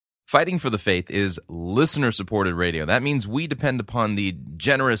Fighting for the Faith is listener-supported radio. That means we depend upon the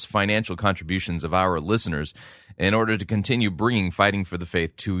generous financial contributions of our listeners in order to continue bringing Fighting for the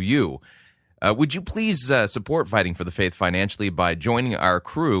Faith to you. Would you please support Fighting for the Faith financially by joining our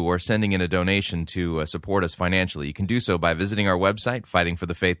crew or sending in a donation to support us financially? You can do so by visiting our website,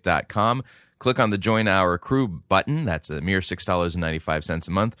 fightingforthefaith.com. Click on the Join Our Crew button. That's a mere $6.95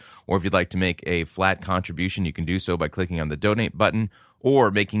 a month. Or if you'd like to make a flat contribution, you can do so by clicking on the Donate button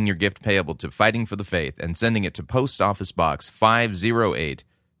or making your gift payable to Fighting for the Faith and sending it to Post Office Box 508,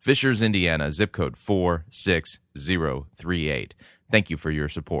 Fishers, Indiana, zip code 46038. Thank you for your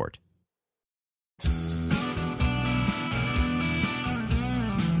support.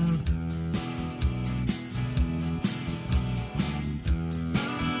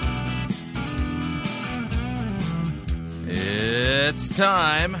 It's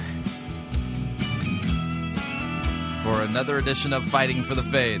time for another edition of Fighting for the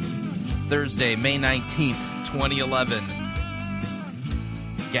Faith. Thursday, May 19th, 2011.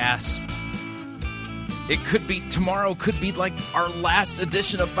 Gasp. It could be, tomorrow could be like our last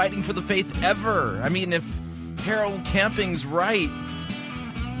edition of Fighting for the Faith ever. I mean, if Harold Camping's right.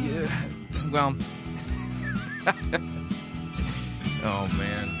 Yeah, well. Oh,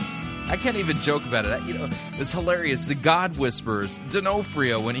 man. I can't even joke about it. You know, it's hilarious. The God Whisperers,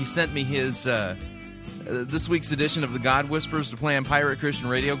 D'Onofrio, when he sent me his this week's edition of the God Whisperers to play on Pirate Christian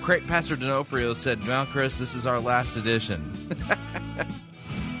Radio, Pastor D'Onofrio said, "Well, Chris, this is our last edition."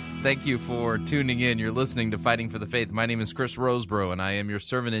 Thank you for tuning in. You're listening to Fighting for the Faith. My name is Chris Roseborough, and I am your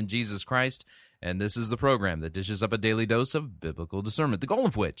servant in Jesus Christ, and this is the program that dishes up a daily dose of biblical discernment, the goal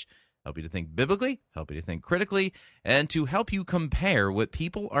of which help you to think biblically, help you to think critically, and to help you compare what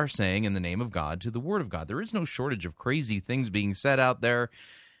people are saying in the name of God to the Word of God. There is no shortage of crazy things being said out there,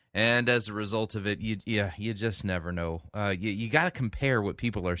 and as a result of it, you just never know. You got to compare what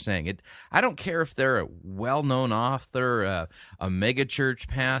people are saying. I don't care if they're a well-known author, a megachurch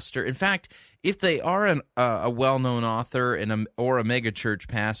pastor. In fact, if they are a well-known author or a megachurch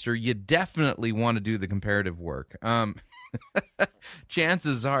pastor, you definitely want to do the comparative work.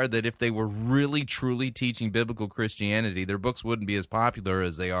 Chances are that if they were really, truly teaching biblical Christianity, their books wouldn't be as popular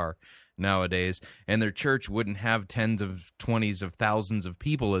as they are nowadays, and their church wouldn't have tens of twenties of thousands of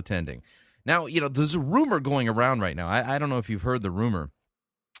people attending. Now, you know, there's a rumor going around right now. I don't know if you've heard the rumor,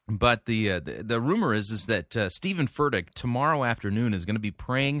 but the rumor is that Stephen Furtick tomorrow afternoon is going to be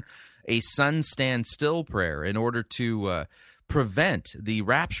praying a sun stand still prayer in order to prevent the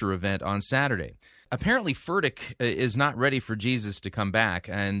rapture event on Saturday. Apparently, Furtick is not ready for Jesus to come back,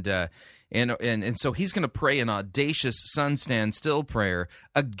 and so he's going to pray an audacious sun stand still prayer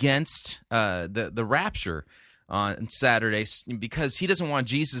against the rapture on Saturday because he doesn't want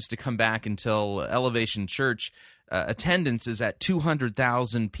Jesus to come back until Elevation Church attendance is at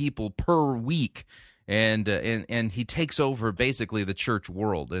 200,000 people per week, and he takes over basically the church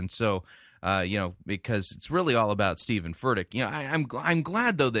world, and so. Because it's really all about Stephen Furtick. You know, I'm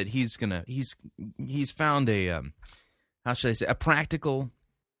glad though that he's found a how should I say, a practical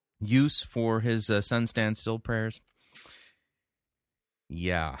use for his sun stand still prayers.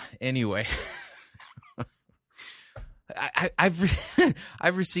 Yeah. Anyway, I've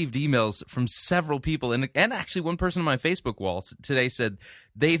received emails from several people, and actually one person on my Facebook wall today said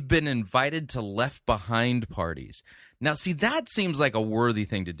they've been invited to Left Behind parties. Now, see, that seems like a worthy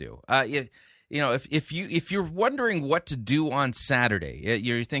thing to do. If you're wondering what to do on Saturday,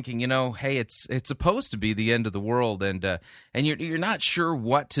 you're thinking, hey, it's supposed to be the end of the world, and you're not sure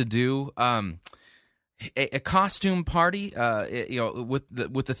what to do. A costume party, with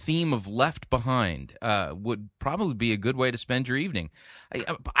the theme of Left Behind, would probably be a good way to spend your evening.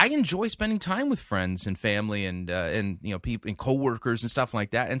 I enjoy spending time with friends and family and people and coworkers and stuff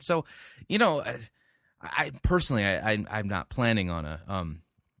like that. And so, I personally, I'm not planning on a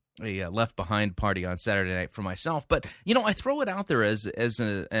Left Behind party on Saturday night for myself, but I throw it out there as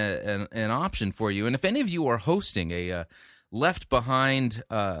an option for you. And if any of you are hosting a Left Behind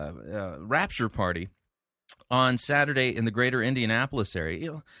rapture party on Saturday in the greater Indianapolis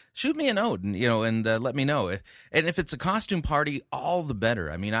area, shoot me a note and let me know. And if it's a costume party, all the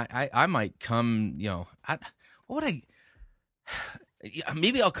better. I mean, I might come.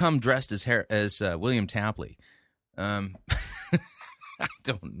 Maybe I'll come dressed as William Tapley. I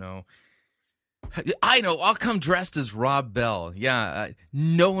don't know. I know. I'll come dressed as Rob Bell. Yeah,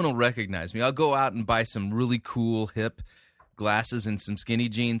 no one will recognize me. I'll go out and buy some really cool, hip glasses and some skinny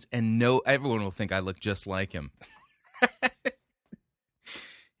jeans, and everyone will think I look just like him.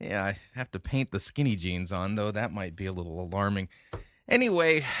 Yeah, I have to paint the skinny jeans on, though. That might be a little alarming.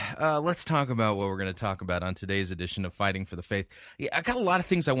 Anyway, let's talk about what we're going to talk about on today's edition of Fighting for the Faith. Yeah, I got a lot of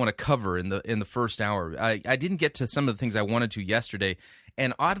things I want to cover in the first hour. I didn't get to some of the things I wanted to yesterday,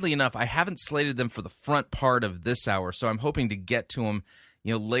 and oddly enough, I haven't slated them for the front part of this hour, so I'm hoping to get to them,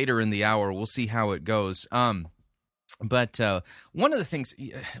 later in the hour. We'll see how it goes. But one of the things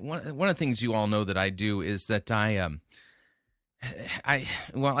you all know that I do is that I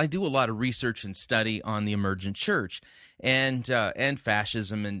do a lot of research and study on the emergent church and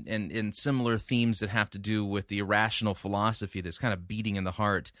fascism and similar themes that have to do with the irrational philosophy that's kind of beating in the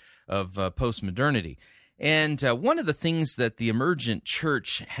heart of postmodernity. And one of the things that the emergent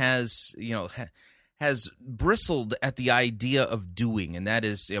church has bristled at the idea of doing, and that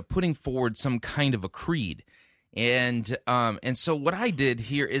is putting forward some kind of a creed. And so what I did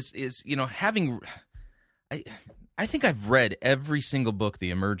here is having. I think I've read every single book the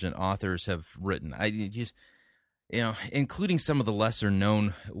emergent authors have written. I just, including some of the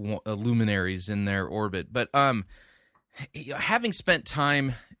lesser-known luminaries in their orbit. But having spent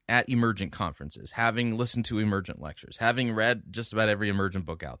time at emergent conferences, having listened to emergent lectures, having read just about every emergent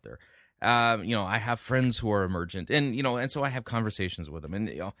book out there, I have friends who are emergent, and so I have conversations with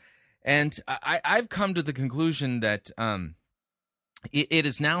them, and I've come to the conclusion that it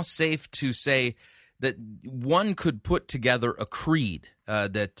is now safe to say that one could put together a creed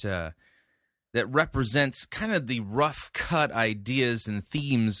that represents kind of the rough-cut ideas and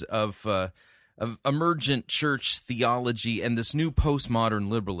themes of emergent church theology and this new postmodern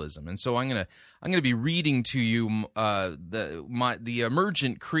liberalism. And so I'm gonna be reading to you the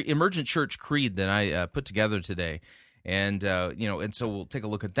emergent church creed that I put together today, and so we'll take a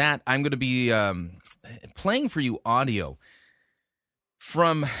look at that. I'm going to be playing for you audio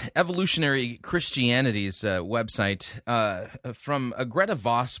from Evolutionary Christianity's website, from Gretta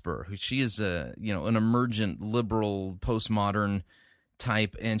Vosper, who she is an emergent liberal postmodern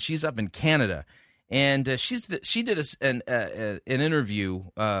type, and she's up in Canada, and she did an interview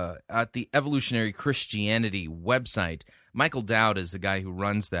at the Evolutionary Christianity website. Michael Dowd is the guy who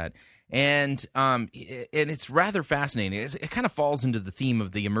runs that, and it's rather fascinating. It kind of falls into the theme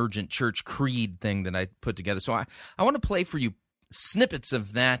of the emergent church creed thing that I put together. So I want to play for you snippets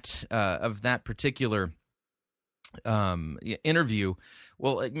of that particular interview.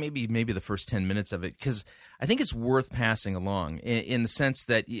 Well, maybe the first 10 minutes of it, because I think it's worth passing along in the sense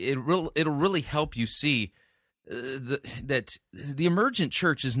that it'll really help you see that the emergent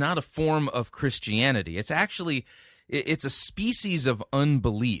church is not a form of Christianity. It's actually it's a species of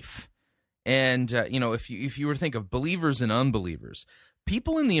unbelief. And if you were to think of believers and unbelievers,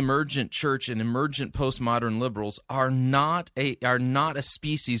 people in the emergent church and emergent postmodern liberals are not a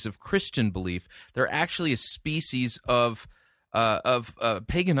species of Christian belief. They're actually a species of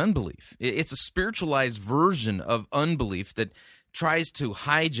pagan unbelief. It's a spiritualized version of unbelief that tries to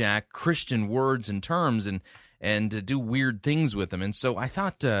hijack Christian words and terms and do weird things with them. And so I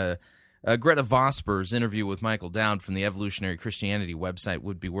thought Gretta Vosper's interview with Michael Dowd from the Evolutionary Christianity website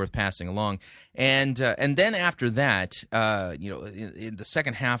would be worth passing along. And then after that, in the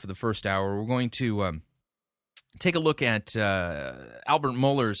second half of the first hour, we're going to take a look at Albert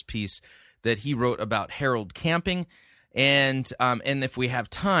Mohler's piece that he wrote about Harold Camping. And if we have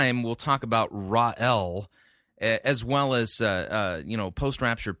time, we'll talk about Ra'el, as well as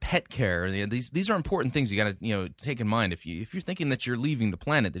post-rapture pet care. These are important things you got to take in mind if you're thinking that you're leaving the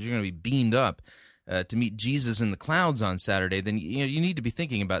planet, that you're going to be beamed up to meet Jesus in the clouds on Saturday. Then you need to be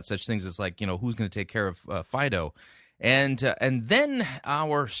thinking about such things as who's going to take care of Fido, and then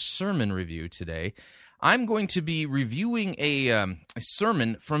our sermon review today. I'm going to be reviewing a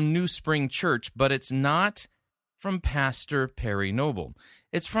sermon from New Spring Church, but it's not from Pastor Perry Noble.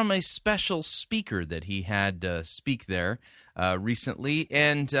 It's from a special speaker that he had speak there recently,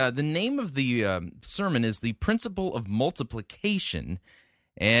 and the name of the sermon is The Principle of Multiplication,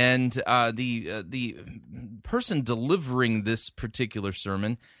 and the person delivering this particular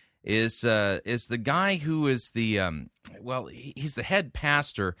sermon is the guy who is he's the head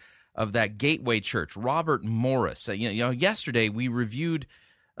pastor of that Gateway Church, Robert Morris. Yesterday we reviewed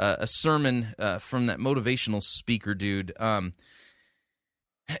a sermon from that motivational speaker dude.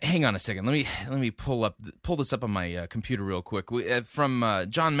 Hang on a second. Let me pull this up on my computer real quick. From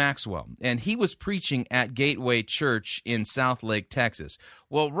John Maxwell, and he was preaching at Gateway Church in South Lake, Texas.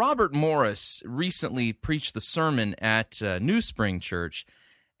 Well, Robert Morris recently preached the sermon at New Spring Church,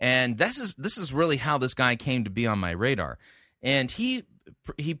 and this is really how this guy came to be on my radar. And he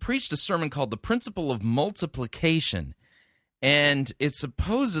preached a sermon called "The Principle of Multiplication." And it's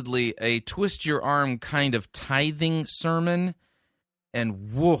supposedly a twist-your-arm kind of tithing sermon.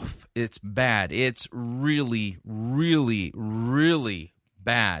 and woof, it's bad. It's really, really, really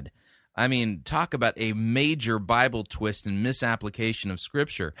bad. I mean, talk about a major Bible twist and misapplication of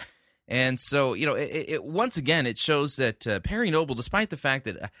Scripture. And so, once again, it shows that Perry Noble, despite the fact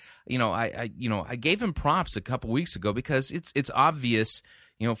that, I gave him props a couple weeks ago because it's obvious,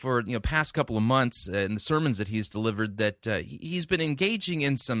 for past couple of months in the sermons that he's delivered that he's been engaging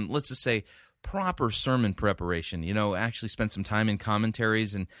in some, let's just say, proper sermon preparation. Actually spent some time in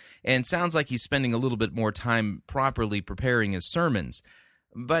commentaries, and sounds like he's spending a little bit more time properly preparing his sermons.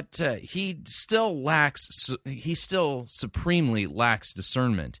 But he still supremely lacks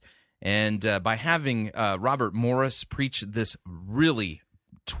discernment. And by having Robert Morris preach this really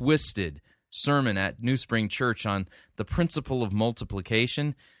twisted sermon at New Spring Church on the principle of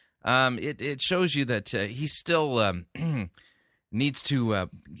multiplication, it shows you that he still needs to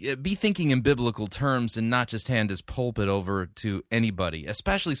be thinking in biblical terms and not just hand his pulpit over to anybody,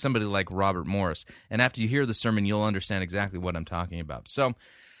 especially somebody like Robert Morris. And after you hear the sermon, you'll understand exactly what I'm talking about. So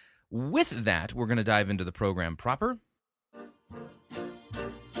with that, we're going to dive into the program proper.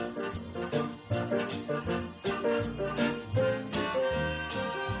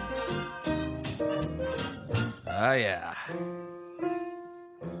 Oh, yeah.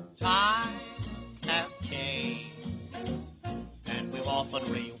 Times have changed, and we've often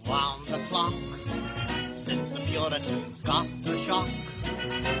rewound the clock since the Puritans got the shock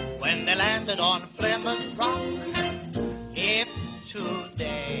when they landed on Plymouth Rock. If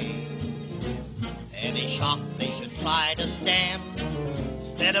today any shock they should try to stem,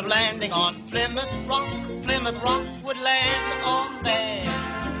 instead of landing on Plymouth Rock would land on them.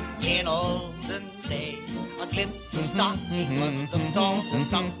 In olden days, a glimpse of stocking was the thought of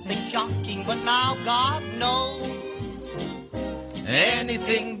something shocking, but now God knows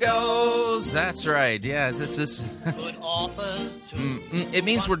anything goes. That's right. Yeah, this is. It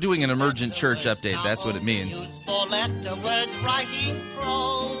means we're doing an Emergent Church update. That's what it means.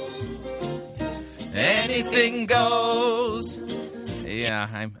 Anything goes.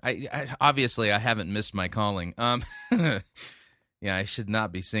 Yeah, I obviously I haven't missed my calling. Yeah, I should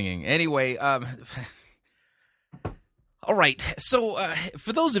not be singing. Anyway, all right. So,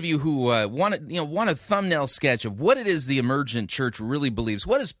 for those of you who want a thumbnail sketch of what it is the Emergent Church really believes,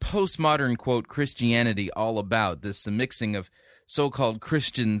 what is postmodern quote Christianity all about? This mixing of so-called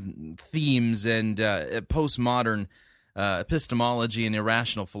Christian themes and postmodern epistemology and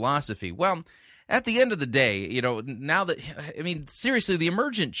irrational philosophy. Well, at the end of the day, seriously, the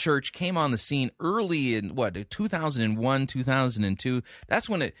Emergent Church came on the scene early in, 2001, 2002. That's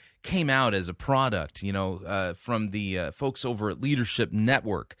when it came out as a product, from the folks over at Leadership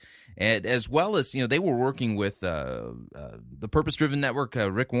Network. And as well as, they were working with the Purpose Driven Network,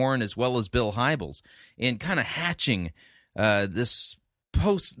 Rick Warren, as well as Bill Hybels, in kind of hatching this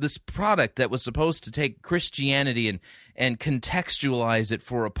product that was supposed to take Christianity and contextualize it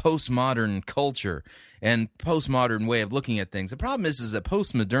for a postmodern culture and postmodern way of looking at things. The problem is that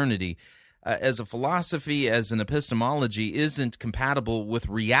postmodernity, as a philosophy, as an epistemology, isn't compatible with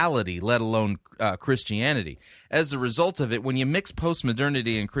reality, let alone Christianity. As a result of it, when you mix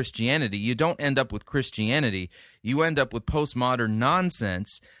postmodernity and Christianity, you don't end up with Christianity. You end up with postmodern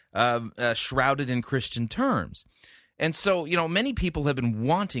nonsense shrouded in Christian terms. And so, many people have been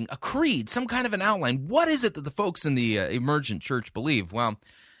wanting a creed, some kind of an outline. What is it that the folks in the Emergent Church believe? Well,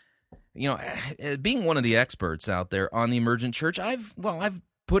 being one of the experts out there on the Emergent Church, I've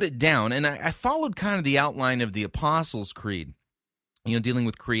put it down, and I followed kind of the outline of the Apostles' Creed, dealing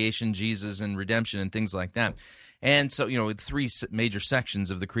with creation, Jesus, and redemption, and things like that. And so, three major sections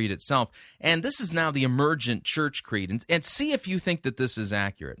of the creed itself. And this is now the Emergent Church Creed. And see if you think that this is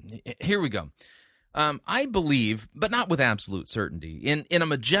accurate. Here we go. I believe, but not with absolute certainty, in a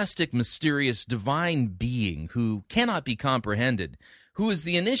majestic, mysterious, divine being who cannot be comprehended, who is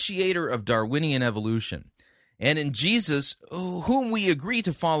the initiator of Darwinian evolution, and in Jesus, whom we agree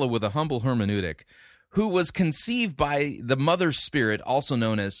to follow with a humble hermeneutic, who was conceived by the Mother Spirit, also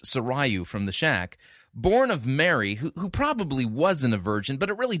known as Sarayu from the Shack, born of Mary, who probably wasn't a virgin, but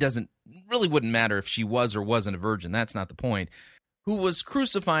it really wouldn't matter if she was or wasn't a virgin. That's not the point. Who was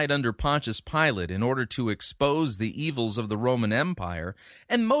crucified under Pontius Pilate in order to expose the evils of the Roman Empire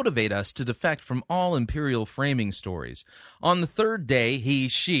and motivate us to defect from all imperial framing stories. On the third day,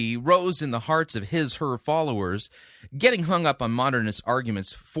 she rose in the hearts of her followers. Getting hung up on modernist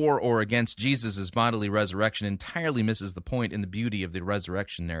arguments for or against Jesus' bodily resurrection entirely misses the point in the beauty of the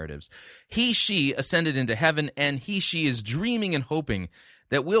resurrection narratives. She ascended into heaven, and she is dreaming and hoping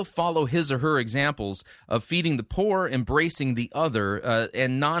that we'll follow his or her examples of feeding the poor, embracing the other,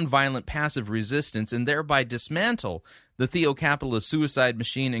 and nonviolent passive resistance, and thereby dismantle the theo-capitalist suicide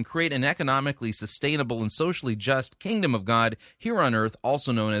machine and create an economically sustainable and socially just kingdom of God here on earth,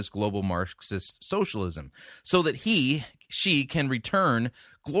 also known as global Marxist socialism, so that she can return,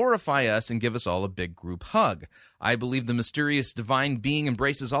 glorify us, and give us all a big group hug. I believe the mysterious divine being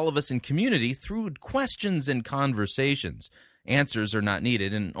embraces all of us in community through questions and conversations. Answers are not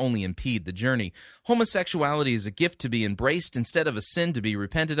needed and only impede the journey. Homosexuality is a gift to be embraced instead of a sin to be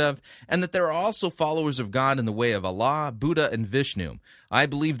repented of, and that there are also followers of God in the way of Allah, Buddha, and Vishnu. I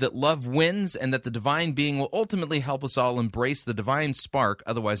believe that love wins and that the divine being will ultimately help us all embrace the divine spark,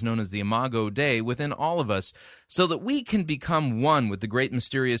 otherwise known as the Imago Dei, within all of us, so that we can become one with the great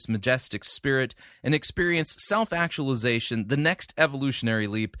mysterious majestic spirit and experience self-actualization, the next evolutionary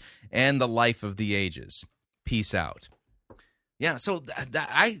leap, and the life of the ages. Peace out. Yeah, so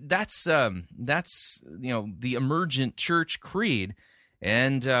that's the Emergent Church Creed,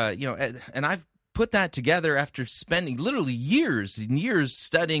 and and I've put that together after spending literally years and years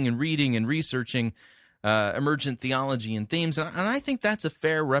studying and reading and researching emergent theology and themes, and I think that's a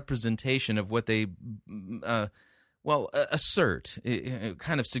fair representation of what they assert,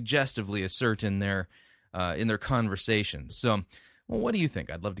 kind of suggestively assert in their conversations. So. Well, what do you think?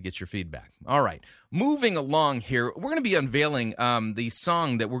 I'd love to get your feedback. All right. Moving along here, we're going to be unveiling the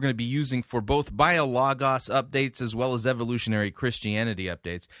song that we're going to be using for both Biologos updates as well as Evolutionary Christianity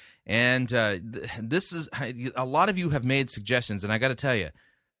updates. And this is a lot of you have made suggestions, and I got to tell you,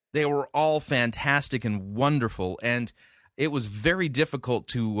 they were all fantastic and wonderful. And it was very difficult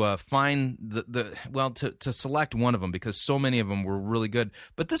to find to select one of them because so many of them were really good.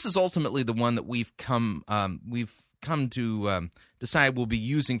 But this is ultimately the one that we've come to decide we'll be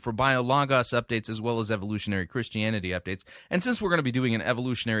using for Biologos updates as well as Evolutionary Christianity updates. And since we're going to be doing an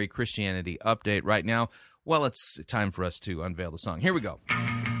Evolutionary Christianity update right now, well, it's time for us to unveil the song. Here we go.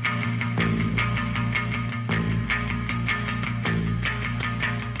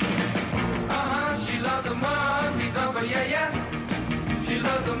 She loves the monkeys, Uncle, yeah, yeah. She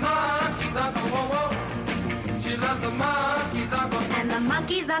loves the monkeys, Uncle, whoa, whoa. She loves the monkeys, Uncle. And the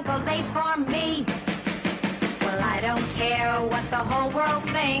monkeys, Uncle, they for me. I don't care what the whole world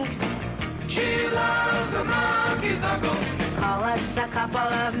thinks. She loves the monkeys, Uncle. Call us a couple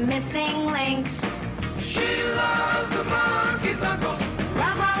of missing links. She loves the monkeys, Uncle.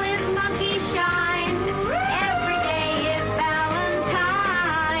 Love all his monkey shines. Every day is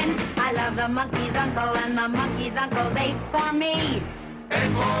Valentine's. I love the monkeys, Uncle, and the monkeys, Uncle, they for me. They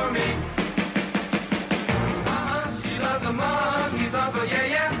for me. She loves the monkeys, Uncle, yeah,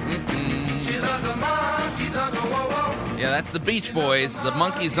 yeah. She loves the monkeys, Uncle, whoa, whoa. Yeah, that's the Beach Boys, the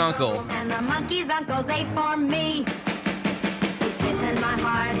Monkey's Uncle. And the monkey's uncle, they for me. Kissing my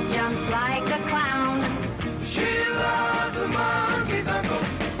heart jumps like a clown. She loves the monkeys, Uncle.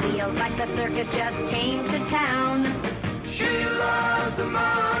 Feels like the circus just came to town. She loves the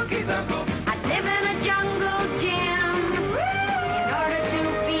monkeys, Uncle. I'd live in a jungle gym in order to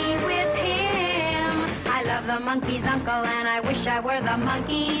be with him. I love the monkey's uncle, and I wish I were the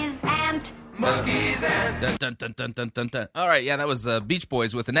monkey's aunt. Monkeys and... Dun, dun, dun, dun, dun, dun, dun. All right, yeah, that was Beach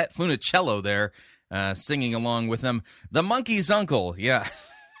Boys with Annette Funicello there, singing along with them. The Monkey's Uncle, yeah.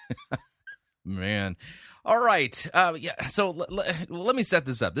 Man. All right, so let me set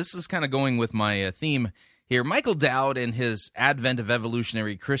this up. This is kind of going with my theme here. Michael Dowd and his Advent of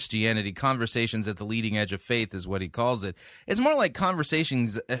Evolutionary Christianity, Conversations at the Leading Edge of Faith is what he calls it. It's more like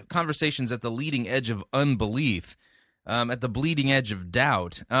conversations at the leading edge of unbelief. At the bleeding edge of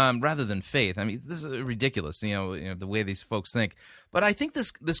doubt, rather than faith. I mean, this is ridiculous, the way these folks think. But I think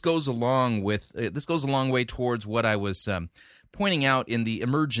this goes a long way towards what I was pointing out in the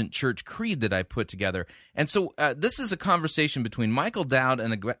Emergent Church Creed that I put together. And so this is a conversation between Michael Dowd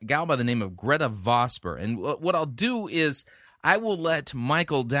and a gal by the name of Gretta Vosper. And what I'll do is I will let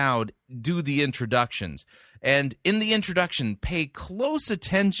Michael Dowd do the introductions. And in the introduction, pay close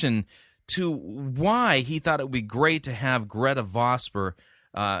attention to why he thought it would be great to have Gretta Vosper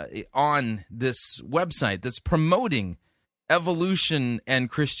on this website that's promoting evolution and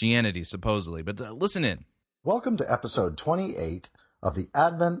Christianity, supposedly. But listen in. Welcome to episode 28 of the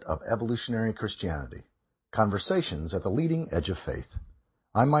Advent of Evolutionary Christianity, Conversations at the Leading Edge of Faith.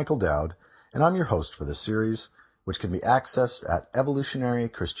 I'm Michael Dowd, and I'm your host for this series, which can be accessed at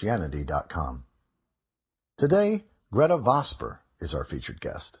evolutionarychristianity.com. Today, Gretta Vosper is our featured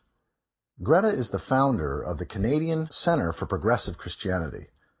guest. Gretta is the founder of the Canadian Centre for Progressive Christianity.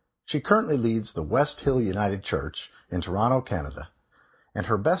 She currently leads the West Hill United Church in Toronto, Canada, and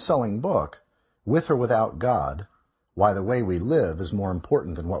her best-selling book, With or Without God, Why the way we live is more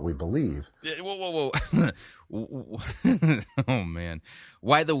important than what we believe. Whoa. Oh man.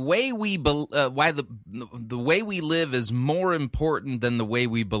 Why the way we the way we live is more important than the way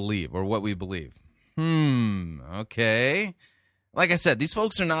we believe or what we believe. Okay. Like I said, these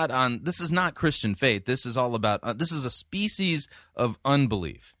folks are not on, this is not Christian faith. This is all about, this is a species of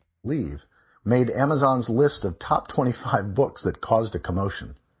unbelief. Leave made Amazon's list of top 25 books that caused a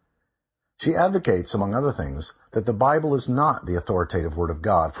commotion. She advocates, among other things, that the Bible is not the authoritative Word of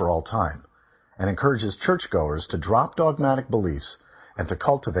God for all time, and encourages churchgoers to drop dogmatic beliefs and to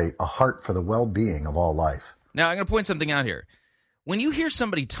cultivate a heart for the well-being of all life. Now, I'm going to point something out here. When you hear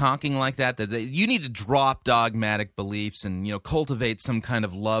somebody talking like that you need to drop dogmatic beliefs and, cultivate some kind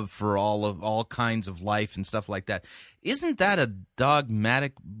of love for all kinds of life and stuff like that, isn't that a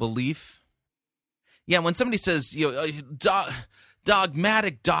dogmatic belief? Yeah, when somebody says,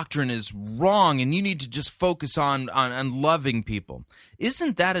 dogmatic doctrine is wrong and you need to just focus on loving people,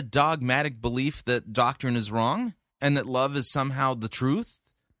 isn't that a dogmatic belief that doctrine is wrong and that love is somehow the truth?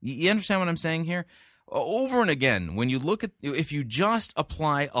 You understand what I'm saying here? Over and again, when you look at, if you just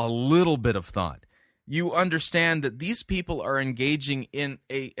apply a little bit of thought, you understand that these people are engaging in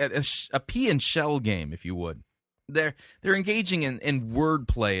a pea and shell game, if you would. They're engaging in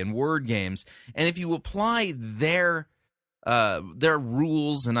wordplay and word games, and if you apply their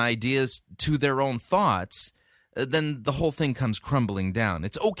rules and ideas to their own thoughts, then the whole thing comes crumbling down.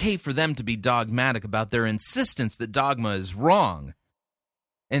 It's okay for them to be dogmatic about their insistence that dogma is wrong,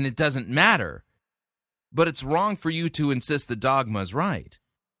 and it doesn't matter. But it's wrong for you to insist that dogma is right.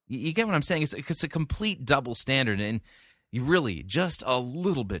 You get what I'm saying? It's a complete double standard, and you really, just a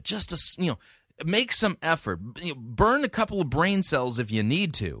little bit, make some effort. Burn a couple of brain cells if you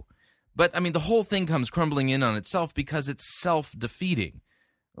need to. But, the whole thing comes crumbling in on itself because it's self-defeating.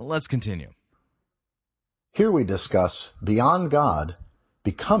 Let's continue. Here we discuss beyond God,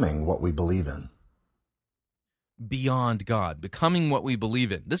 becoming what we believe in. Beyond God, becoming what we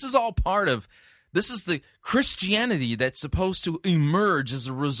believe in. This is all part of... This is the Christianity that's supposed to emerge as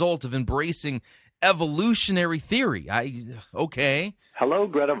a result of embracing evolutionary theory. Okay. Hello,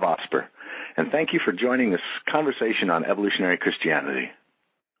 Gretta Vosper, and thank you for joining this conversation on evolutionary Christianity.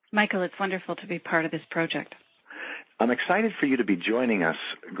 Michael, it's wonderful to be part of this project. I'm excited for you to be joining us,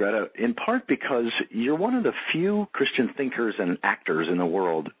 Gretta, in part because you're one of the few Christian thinkers and actors in the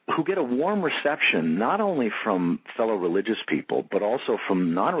world who get a warm reception not only from fellow religious people, but also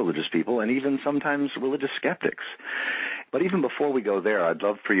from non-religious people and even sometimes religious skeptics. But even before we go there, I'd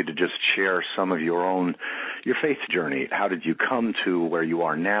love for you to just share some of your faith journey. How did you come to where you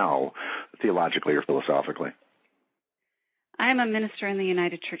are now, theologically or philosophically? I'm a minister in the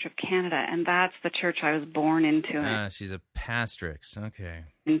United Church of Canada, and that's the church I was born into. She's a pastrix, okay.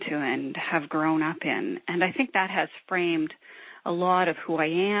 Into and have grown up in. And I think that has framed a lot of who I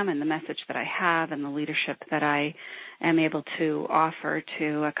am and the message that I have and the leadership that I am able to offer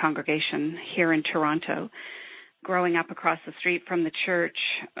to a congregation here in Toronto. Growing up across the street from the church,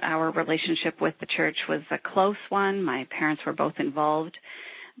 our relationship with the church was a close one. My parents were both involved.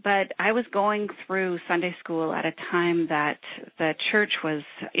 But I was going through Sunday school at a time that the church was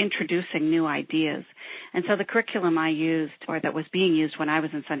introducing new ideas. And so the curriculum I used, or that was being used when I was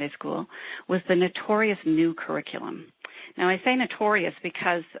in Sunday school, was the notorious new curriculum. Now, I say notorious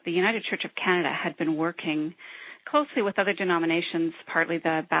because the United Church of Canada had been working closely with other denominations, partly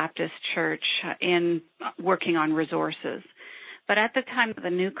the Baptist Church, in working on resources. But at the time the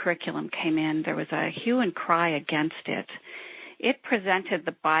new curriculum came in, there was a hue and cry against it. It presented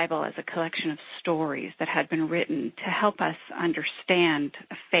the Bible as a collection of stories that had been written to help us understand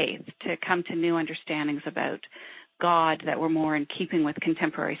faith, to come to new understandings about God that were more in keeping with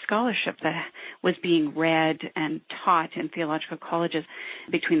contemporary scholarship that was being read and taught in theological colleges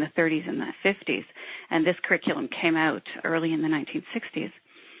between the 30s and the 50s. And this curriculum came out early in the 1960s.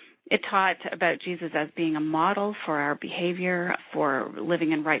 It taught about Jesus as being a model for our behavior, for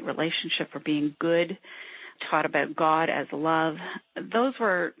living in right relationship, for being good, taught about God as love. Those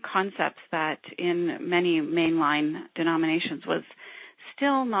were concepts that in many mainline denominations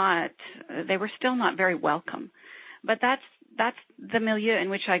they were still not very welcome. But that's the milieu in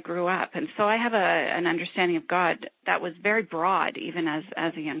which I grew up. And so I have an understanding of God that was very broad, even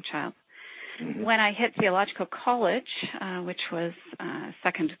as a young child. Mm-hmm. When I hit theological college, which was a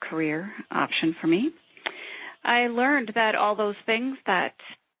second career option for me, I learned that all those things that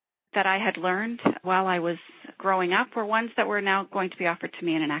I had learned while I was growing up were ones that were now going to be offered to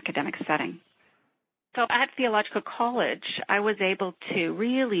me in an academic setting. So at theological college, I was able to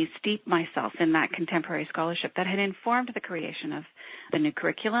really steep myself in that contemporary scholarship that had informed the creation of the new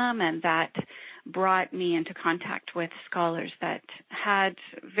curriculum and that brought me into contact with scholars that had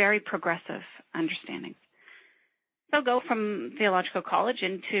very progressive understandings. So go from theological college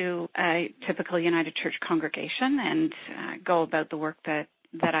into a typical United Church congregation and go about the work that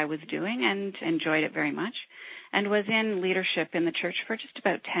I was doing and enjoyed it very much, and was in leadership in the church for just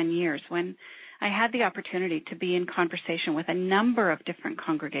about 10 years when I had the opportunity to be in conversation with a number of different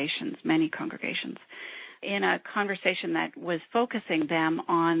congregations, many congregations, in a conversation that was focusing them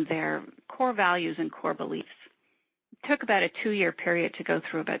on their core values and core beliefs. It took about a 2-year period to go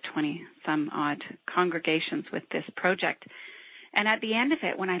through about 20-some-odd congregations with this project. And at the end of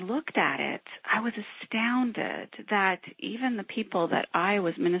it, when I looked at it, I was astounded that even the people that I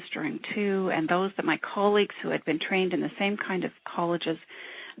was ministering to and those that my colleagues who had been trained in the same kind of colleges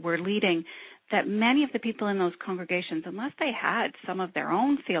were leading, that many of the people in those congregations, unless they had some of their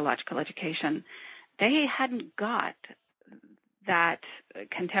own theological education, they hadn't got that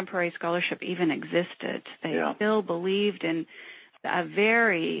contemporary scholarship even existed. They still believed in a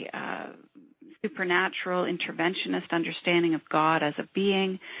very supernatural, interventionist understanding of God as a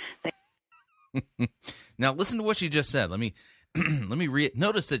being. Now, listen to what she just said. Let me read.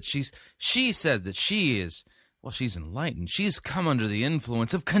 Notice that she said that she's enlightened. She's come under the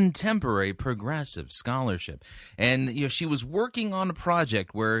influence of contemporary progressive scholarship. And she was working on a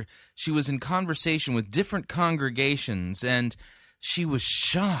project where she was in conversation with different congregations, and she was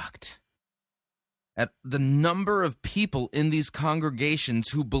shocked at the number of people in these congregations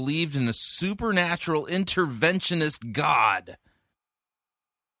who believed in a supernatural interventionist God.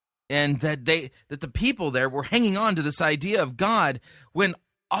 And that the people there were hanging on to this idea of God when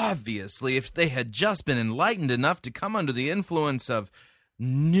obviously, if they had just been enlightened enough to come under the influence of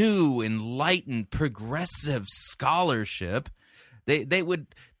new, enlightened, progressive scholarship,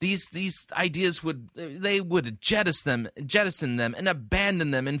 these ideas would jettison them and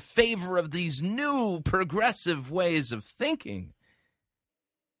abandon them in favor of these new progressive ways of thinking.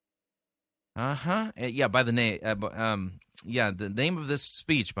 Yeah. By the name, the name of this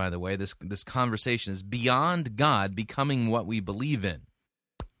speech, by the way, this conversation is Beyond God Becoming What We Believe In.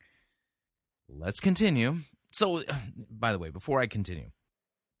 Let's continue. So, by the way, before I continue,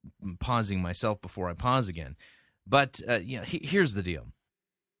 I'm pausing myself before I pause again. But here's the deal.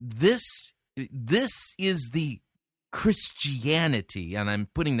 This is the Christianity, and I'm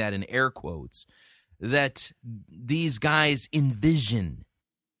putting that in air quotes, that these guys envision.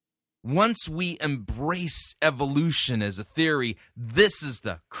 Once we embrace evolution as a theory, this is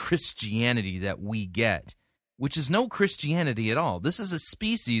the Christianity that we get, which is no Christianity at all. This is a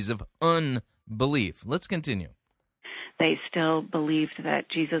species of unbelief. Let's continue. They still believed that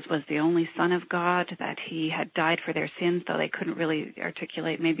Jesus was the only Son of God, that he had died for their sins, though they couldn't really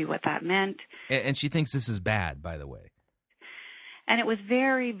articulate maybe what that meant. And she thinks this is bad, by the way. And it was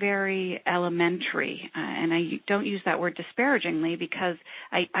very, very elementary. And I don't use that word disparagingly because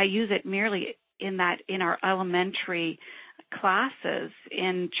I use it merely in that in our elementary classes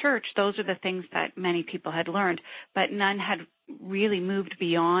in church, those are the things that many people had learned, but none had really moved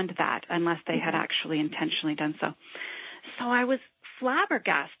beyond that unless they had actually intentionally done so. So I was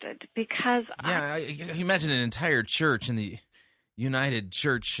flabbergasted because you imagine an entire church in the United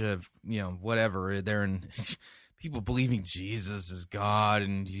Church of, whatever, they're in people believing Jesus is God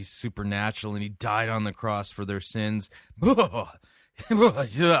and he's supernatural and he died on the cross for their sins. Got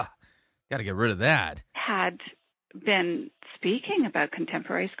to get rid of that. Had been speaking about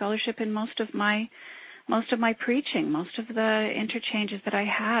contemporary scholarship in most of my preaching, most of the interchanges that I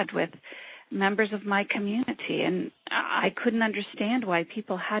had with members of my community, and I couldn't understand why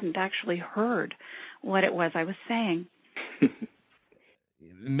people hadn't actually heard what it was I was saying.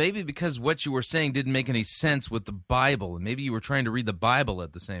 Maybe because what you were saying didn't make any sense with the Bible, and maybe you were trying to read the Bible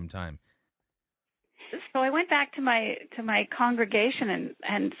at the same time. So I went back to my congregation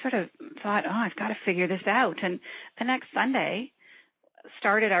and sort of thought, I've got to figure this out. And the next Sunday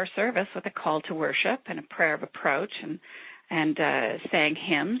started our service with a call to worship and a prayer of approach and sang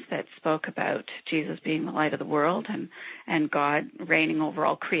hymns that spoke about Jesus being the light of the world and God reigning over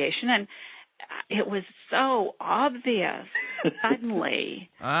all creation. And it was so obvious suddenly.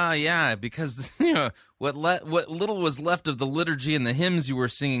 Yeah, because what little was left of the liturgy and the hymns you were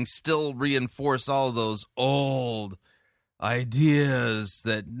singing still reinforced all of those old ideas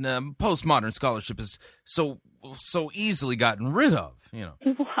that postmodern scholarship is so easily gotten rid of.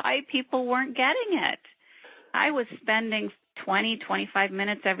 Why people weren't getting it. I was spending 20, 25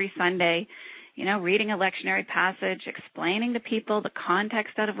 minutes every Sunday, reading a lectionary passage, explaining to people the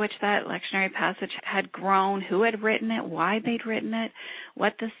context out of which that lectionary passage had grown, who had written it, why they'd written it,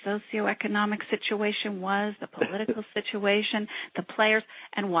 what the socioeconomic situation was, the political situation, the players,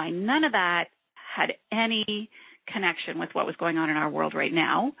 and why none of that had any connection with what was going on in our world right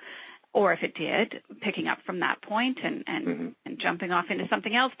now, or if it did, picking up from that point and jumping off into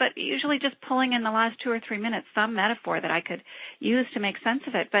something else, but usually just pulling in the last 2 or 3 minutes some metaphor that I could use to make sense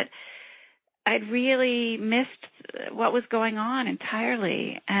of it. But I'd really missed what was going on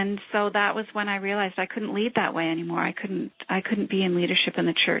entirely. And so that was when I realized I couldn't lead that way anymore. I couldn't be in leadership in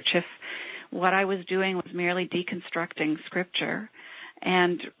the church if what I was doing was merely deconstructing Scripture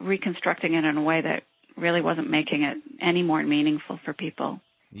and reconstructing it in a way that really wasn't making it any more meaningful for people.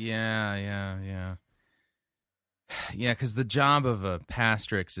 Yeah, because the job of a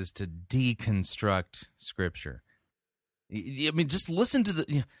pastrix is to deconstruct Scripture. I mean, just listen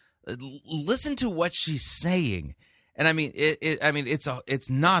to what she's saying, and I mean, it's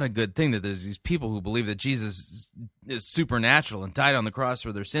not a good thing that there's these people who believe that Jesus is supernatural and died on the cross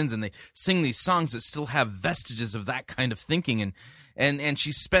for their sins, and they sing these songs that still have vestiges of that kind of thinking, and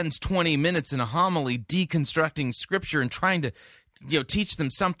she spends 20 minutes in a homily deconstructing Scripture and trying to teach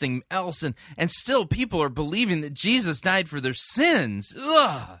them something else, and still people are believing that Jesus died for their sins.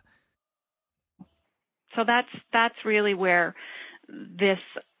 Ugh. So that's really where this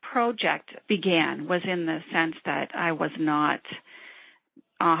project began, was in the sense that I was not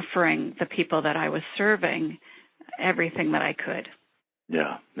offering the people that I was serving everything that I could.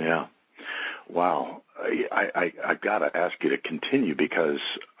 Yeah. Wow. I've got to ask you to continue, because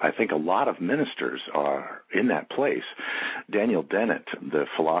I think a lot of ministers are in that place. Daniel Dennett, the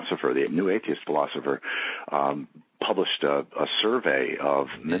philosopher, the New Atheist philosopher, published a survey of...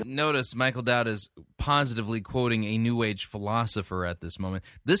 Notice Michael Dowd is positively quoting a New Age philosopher at this moment.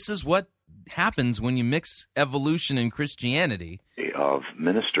 This is what happens when you mix evolution and Christianity. Of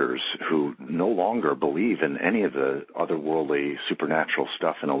ministers who no longer believe in any of the otherworldly supernatural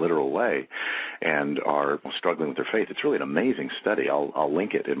stuff in a literal way and are struggling with their faith. It's really an amazing study. I'll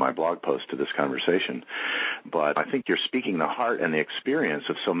link it in my blog post to this conversation. But I think you're speaking the heart and the experience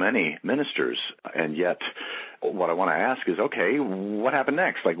of so many ministers, and yet what I want to ask is, okay, what happened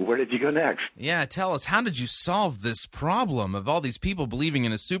next? Like, where did you go next? Yeah, tell us, how did you solve this problem of all these people believing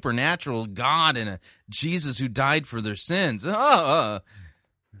in a supernatural God and a Jesus who died for their sins? Well,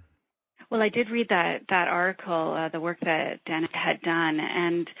 I did read that article, the work that Dennett had done,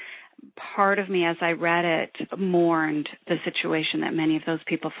 and part of me, as I read it, mourned the situation that many of those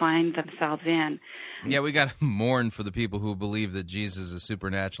people find themselves in. Yeah, we got to mourn for the people who believe that Jesus is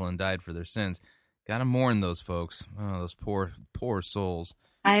supernatural and died for their sins. Got to mourn those folks. Oh, those poor souls.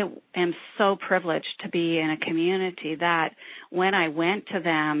 I am so privileged to be in a community that when I went to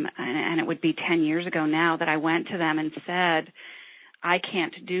them, and it would be 10 years ago now, that I went to them and said, I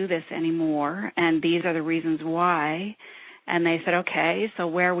can't do this anymore, and these are the reasons why. And they said, okay, so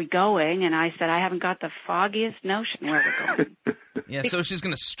where are we going? And I said, I haven't got the foggiest notion where we're going. Yeah, so she's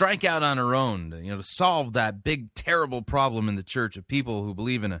going to strike out on her own, to solve that big, terrible problem in the church of people who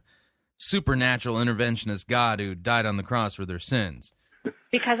believe in a supernatural interventionist God who died on the cross for their sins.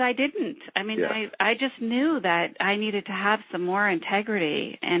 Because I didn't. I mean, yeah. I just knew that I needed to have some more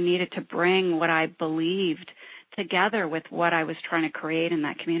integrity and needed to bring what I believed together with what I was trying to create in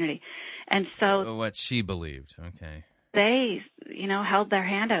that community. And so... what she believed, okay. They, held their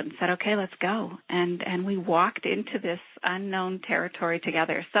hand out and said, okay, let's go. And we walked into this unknown territory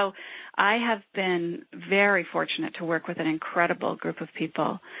together. So I have been very fortunate to work with an incredible group of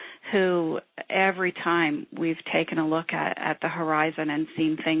people who every time we've taken a look at the horizon and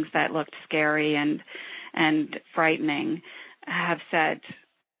seen things that looked scary and frightening have said,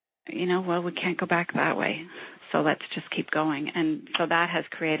 well, we can't go back that way. So let's just keep going. And so that has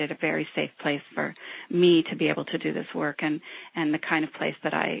created a very safe place for me to be able to do this work, and the kind of place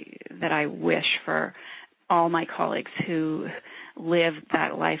that I wish for all my colleagues who live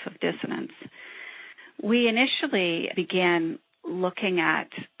that life of dissonance. We initially began looking at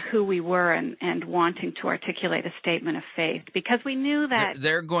who we were and wanting to articulate a statement of faith, because we knew that...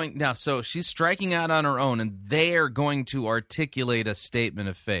 They're going... Now, so she's striking out on her own, and they're going to articulate a statement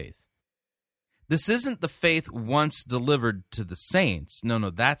of faith. This isn't the faith once delivered to the saints. No,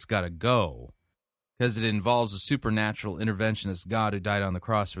 that's got to go, because it involves a supernatural interventionist God who died on the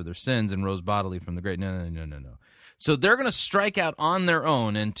cross for their sins and rose bodily from the grave. No. So they're going to strike out on their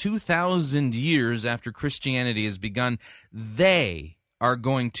own, and 2,000 years after Christianity has begun, they are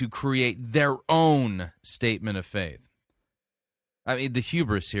going to create their own statement of faith. I mean, the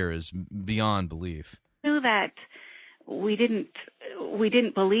hubris here is beyond belief. I knew that we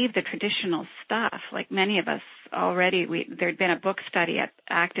didn't believe the traditional stuff, like many of us already. There'd been a book study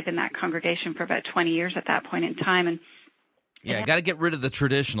active in that congregation for about 20 years at that point in time, and got to get rid of the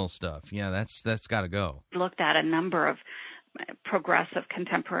traditional stuff. Yeah, that's got to go. Looked at a number of progressive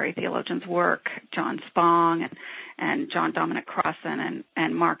contemporary theologians' work, John Spong and John Dominic Crossan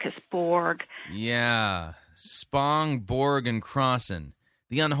and Marcus Borg. Yeah, Spong, Borg, and Crossan.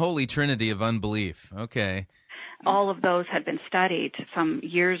 The unholy trinity of unbelief. Okay. All of those had been studied some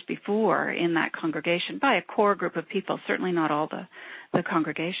years before in that congregation by a core group of people, certainly not all the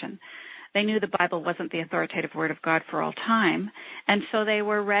congregation. They knew the Bible wasn't the authoritative Word of God for all time, and so they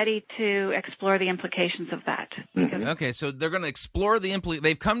were ready to explore the implications of that. Okay, so they're going to explore the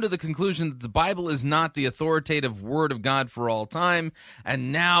they've come to the conclusion that the Bible is not the authoritative Word of God for all time,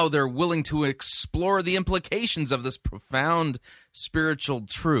 and now they're willing to explore the implications of this profound spiritual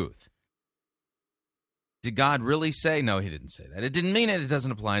truth. Did God really say? No, he didn't say that. It didn't mean it. It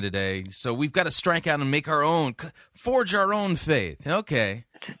doesn't apply today. So we've got to strike out and make our own, forge our own faith. Okay.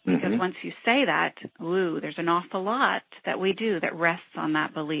 Because once you say that, there's an awful lot that we do that rests on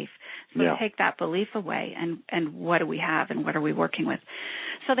that belief. So take that belief away, and what do we have, and what are we working with?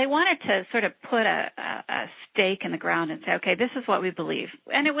 So they wanted to sort of put a stake in the ground and say, okay, this is what we believe.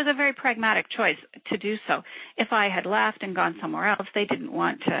 And it was a very pragmatic choice to do so. If I had left and gone somewhere else, they didn't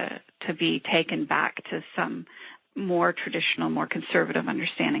want to be taken back to some more traditional, more conservative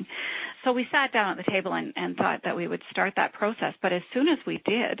understanding. So we sat down at the table and thought that we would start that process. But as soon as we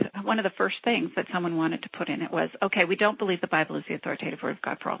did, one of the first things that someone wanted to put in it was, okay, we don't believe the Bible is the authoritative Word of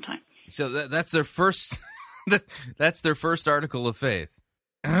God for all time. So that's their first that's their first article of faith.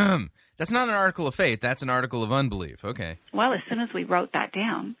 That's not an article of faith. That's an article of unbelief. Okay. Well, as soon as we wrote that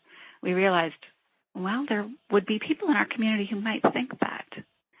down, we realized, well, there would be people in our community who might think that.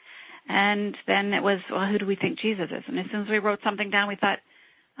 And then it was, well, who do we think Jesus is? And as soon as we wrote something down, we thought,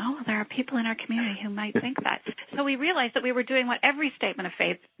 oh, well, there are people in our community who might think that. So we realized that we were doing what every statement of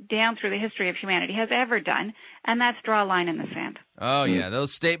faith down through the history of humanity has ever done, and that's draw a line in the sand. Oh, yeah,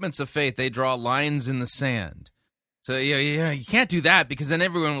 those statements of faith, they draw lines in the sand. So you can't do that, because then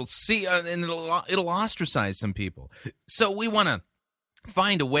everyone will see, and it'll ostracize some people. So we want to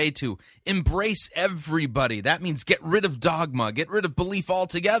find a way to embrace everybody. That means get rid of dogma, get rid of belief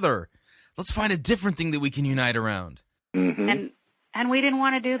altogether. Let's find a different thing that we can unite around. Mm-hmm. And we didn't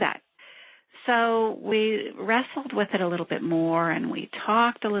want to do that. So we wrestled with it a little bit more, and we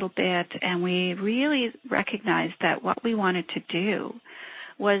talked a little bit, and we really recognized that what we wanted to do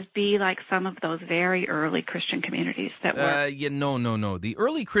was be like some of those very early Christian communities that were... No. The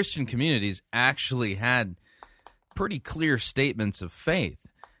early Christian communities actually had pretty clear statements of faith.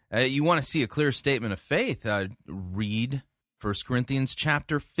 You want to see a clear statement of faith, read 1 Corinthians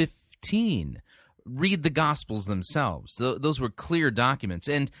chapter 15. Read the Gospels themselves. Those were clear documents.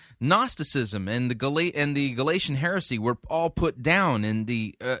 And Gnosticism and the Galatian heresy were all put down in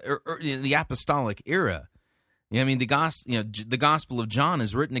the apostolic era. I mean, the Gospel of John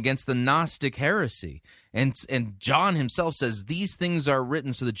is written against the Gnostic heresy, and John himself says these things are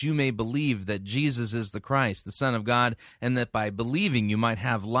written so that you may believe that Jesus is the Christ, the Son of God, and that by believing you might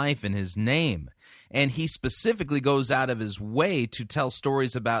have life in His name. And he specifically goes out of his way to tell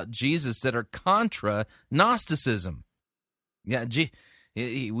stories about Jesus that are contra Gnosticism. Yeah,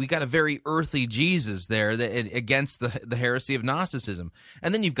 we got a very earthy Jesus there against the heresy of Gnosticism.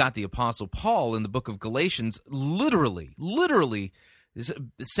 And then you've got the Apostle Paul in the book of Galatians literally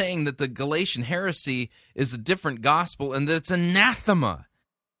saying that the Galatian heresy is a different gospel and that it's anathema.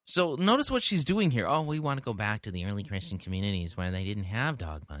 So notice what she's doing here. Oh, we want to go back to the early Christian communities where they didn't have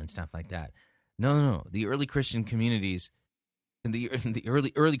dogma and stuff like that. No. The early Christian communities in the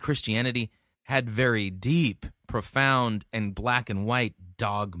early Christianity had very deep, profound, and black and white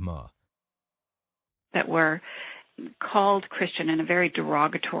dogma that were called Christian in a very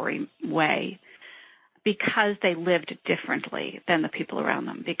derogatory way because they lived differently than the people around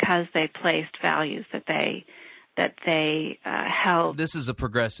them, because they placed values that they held. This is a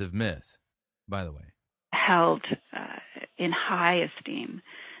progressive myth, by the way. Held in high esteem.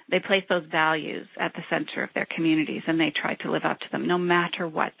 They placed those values at the center of their communities, and they tried to live up to them, no matter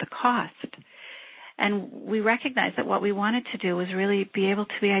what the cost. And we recognized that what we wanted to do was really be able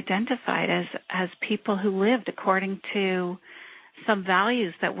to be identified as people who lived according to some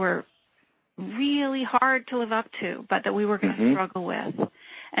values that were really hard to live up to, but that we were going to struggle with.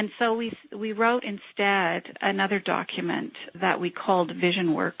 And so we wrote instead another document that we called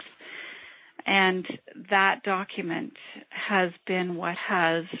Vision Works. And that document has been what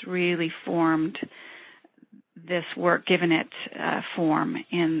has really formed this work, given it form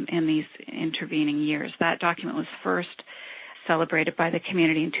in these intervening years. That document was first celebrated by the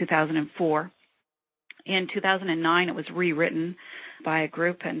community in 2004. In 2009, it was rewritten by a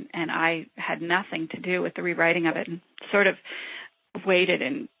group, and I had nothing to do with the rewriting of it, and sort of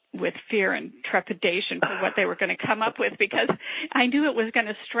waited with fear and trepidation for what they were going to come up with, because I knew it was going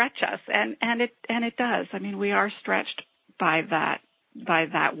to stretch us, and it does. I mean, we are stretched by that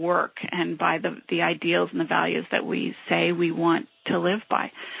work and by the ideals and the values that we say we want to live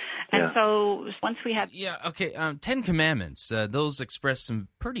by. And so once we had... Ten Commandments, those express some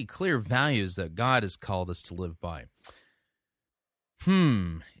pretty clear values that God has called us to live by.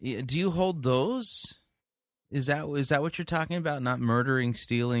 Do you hold those? Is that what you're talking about? Not murdering,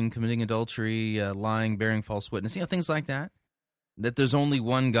 stealing, committing adultery, lying, bearing false witness, things like that? That there's only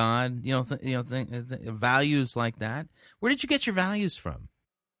one God, values like that? Where did you get your values from?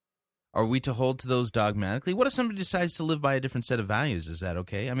 Are we to hold to those dogmatically? What if somebody decides to live by a different set of values? Is that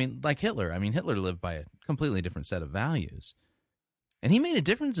okay? I mean, like Hitler. Hitler lived by a completely different set of values. And he made a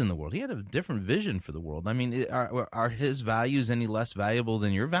difference in the world. He had a different vision for the world. I mean, are his values any less valuable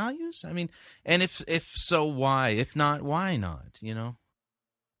than your values? I mean, and if so, why? If not, why not,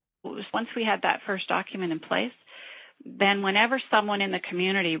 Once we had that first document in place, then whenever someone in the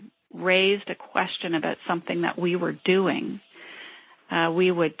community raised a question about something that we were doing, we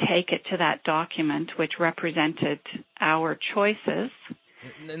would take it to that document, which represented our choices.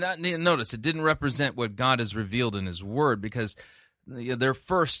 Notice, it didn't represent what God has revealed in His Word, because their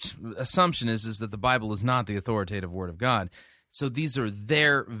first assumption is that the Bible is not the authoritative Word of God. So these are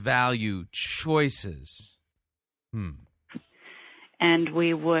their value choices. And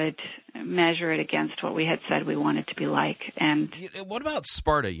we would measure it against what we had said we wanted to be like. And what about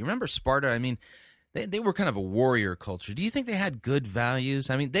Sparta? You remember Sparta? I mean, they were kind of a warrior culture. Do you think they had good values?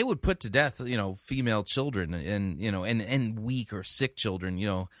 I mean, they would put to death, female children and weak or sick children.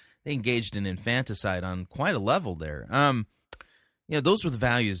 They engaged in infanticide on quite a level there. Those were the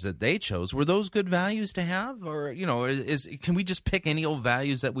values that they chose. Were those good values to have? Or, can we just pick any old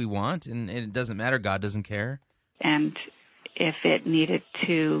values that we want and it doesn't matter? God doesn't care? And if it needed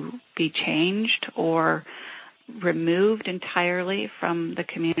to be changed or removed entirely from the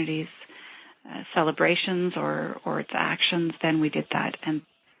community's celebrations or its actions, then we did that. And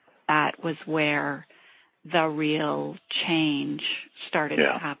that was where the real change started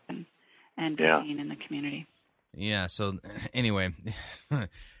to happen and be seen in the community. Yeah, so anyway,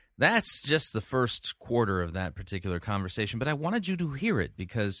 that's just the first quarter of that particular conversation, but I wanted you to hear it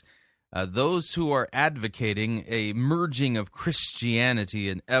because those who are advocating a merging of Christianity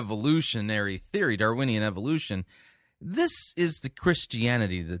and evolutionary theory, Darwinian evolution, this is the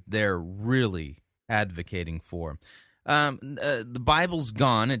Christianity that they're really advocating for. The Bible's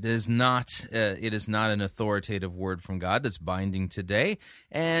gone. It is not an authoritative word from God that's binding today,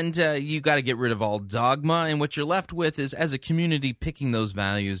 and you got to get rid of all dogma. And what you're left with is, as a community, picking those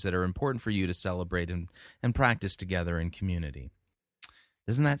values that are important for you to celebrate and practice together in community.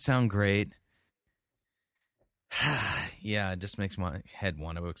 Doesn't that sound great? Yeah, it just makes my head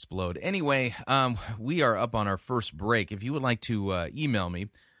want to explode. Anyway, we are up on our first break. If you would like to email me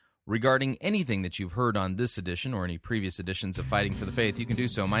regarding anything that you've heard on this edition or any previous editions of Fighting for the Faith, you can do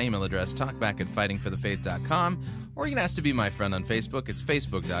so. My email address, talkback@fightingforthefaith.com, or you can ask to be my friend on Facebook. It's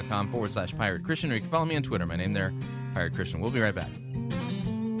facebook.com/Pirate Christian, or you can follow me on Twitter. My name there, Pirate Christian. We'll be right back.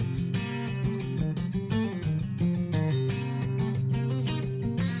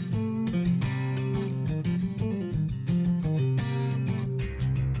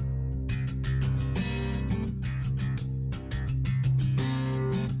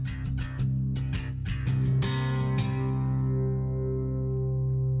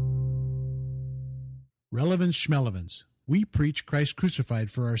 Relevance Schmelevance. We preach Christ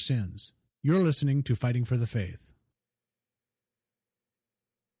crucified for our sins. You're listening to Fighting for the Faith.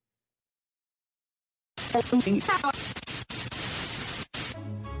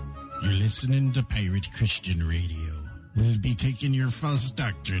 You're listening to Pirate Christian Radio. We'll be taking your false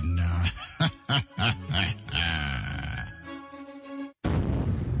doctrine now.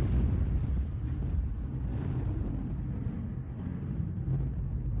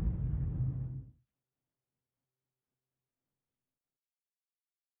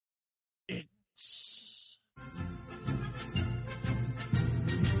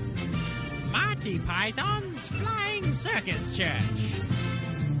 Monty Python's Flying Circus Church.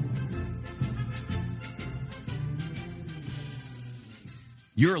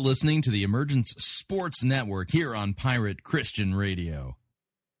 You're listening to the Emergent Sports Network here on Pirate Christian Radio.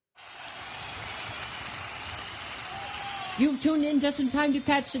 You've tuned in just in time to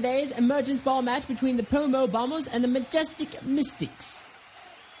catch today's Emergence Ball match between the Pomo Bombers and the Majestic Mystics.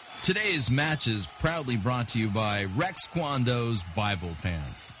 Today's match is proudly brought to you by Rex Kwando's Bible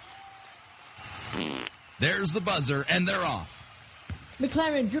Pants. There's the buzzer, and they're off.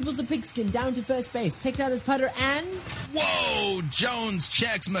 McLaren dribbles the pigskin down to first base, takes out his putter, and... Whoa! Jones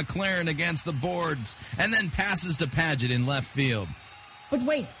checks McLaren against the boards and then passes to Paget in left field. But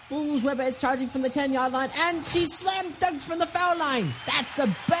wait, Vosper is charging from the 10-yard line, and she slam dunks from the foul line. That's a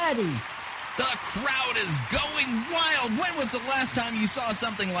birdie. The crowd is going wild. When was the last time you saw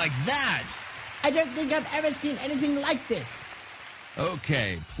something like that? I don't think I've ever seen anything like this.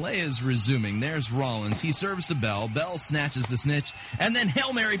 Okay, play is resuming. There's Rollins. He serves to Bell. Bell snatches the snitch, and then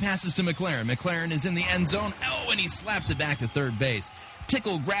Hail Mary passes to McLaren. McLaren is in the end zone. Oh, and he slaps it back to third base.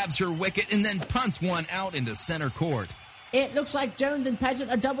 Tickle grabs her wicket and then punts one out into center court. It looks like Jones and Paget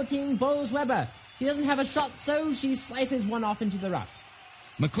are double-teaming Vosper. He doesn't have a shot, so she slices one off into the rough.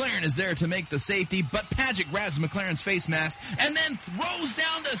 McLaren is there to make the safety, but Paget grabs McLaren's face mask and then throws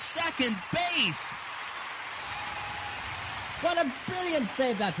down to second base. What a brilliant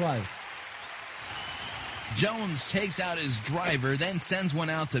save that was. Jones takes out his driver, then sends one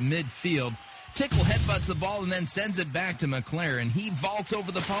out to midfield. Tickle headbutts the ball and then sends it back to McLaren. He vaults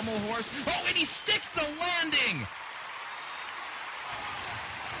over the pommel horse. Oh, and he sticks the landing!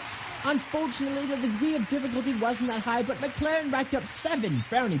 Unfortunately, the degree of difficulty wasn't that high, but McLaren racked up 7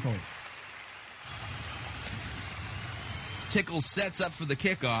 brownie points. Tickle sets up for the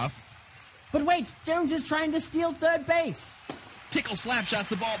kickoff. But wait, Jones is trying to steal third base. Tickle slap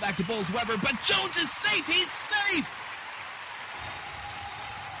shots the ball back to Vosper, but Jones is safe! He's safe!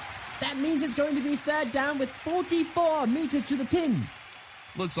 That means it's going to be third down with 44 meters to the pin.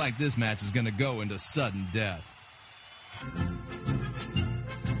 Looks like this match is going to go into sudden death.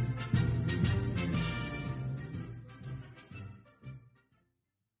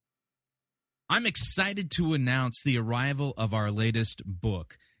 I'm excited to announce the arrival of our latest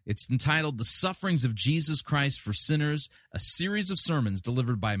book. It's entitled The Sufferings of Jesus Christ for Sinners, a series of sermons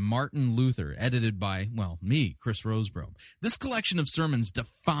delivered by Martin Luther, edited by, well, me, Chris Rosebrough. This collection of sermons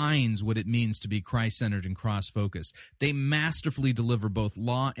defines what it means to be Christ-centered and cross-focused. They masterfully deliver both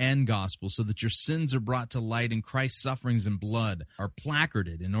law and gospel so that your sins are brought to light and Christ's sufferings and blood are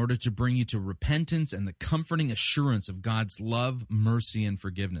placarded in order to bring you to repentance and the comforting assurance of God's love, mercy, and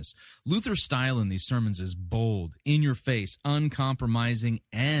forgiveness. Luther's style in these sermons is bold, in-your-face, uncompromising,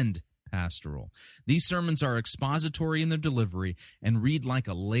 and pastoral. These sermons are expository in their delivery and read like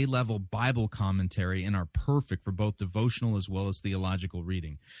a lay-level Bible commentary and are perfect for both devotional as well as theological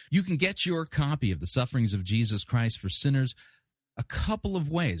reading. You can get your copy of The Sufferings of Jesus Christ for Sinners a couple of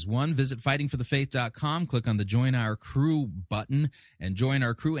ways. One, visit fightingforthefaith.com, click on the Join Our Crew button, and join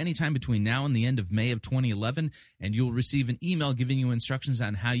our crew anytime between now and the end of May of 2011, and you'll receive an email giving you instructions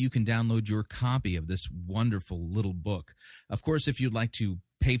on how you can download your copy of this wonderful little book. Of course, if you'd like to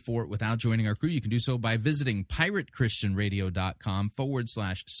pay for it without joining our crew, you can do so by visiting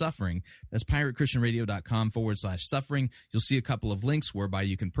piratechristianradio.com/suffering. That's piratechristianradio.com/suffering. You'll see a couple of links whereby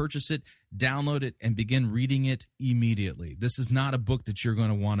you can purchase it, download it, and begin reading it immediately. This is not a book that you're going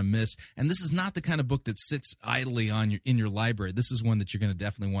to want to miss, and this is not the kind of book that sits idly in your library. This is one that you're going to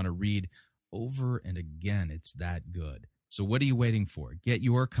definitely want to read over and again. It's that good. So what are you waiting for? Get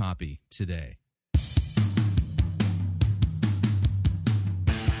your copy today.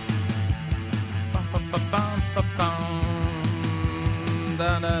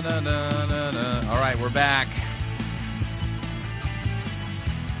 All right, we're back.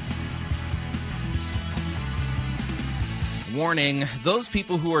 Warning, those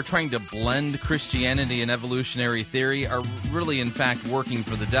people who are trying to blend Christianity and evolutionary theory are really, in fact, working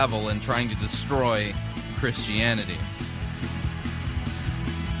for the devil and trying to destroy Christianity.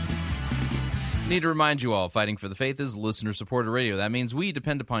 Need to remind you all, Fighting for the Faith is listener-supported radio. That means we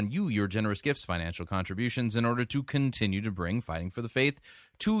depend upon you, your generous gifts, financial contributions, in order to continue to bring Fighting for the Faith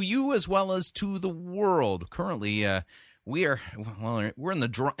to you as well as to the world. Currently, we're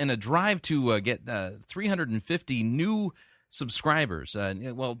in a drive to get 350 new subscribers,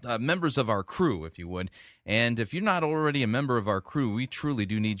 members of our crew, if you would. And if you're not already a member of our crew, we truly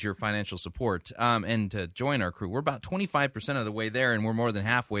do need your financial support. And to join our crew, we're about 25% of the way there, and we're more than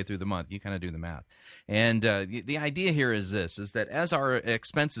halfway through the month. You kind of do the math. And the idea here is this, is that as our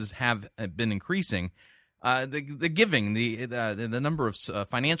expenses have been increasing, the number of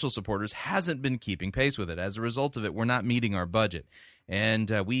financial supporters hasn't been keeping pace with it. As a result of it, we're not meeting our budget. And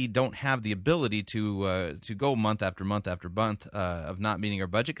we don't have the ability to go month after month after month of not meeting our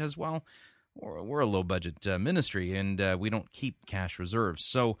budget because, well, we're a low-budget ministry, and we don't keep cash reserves.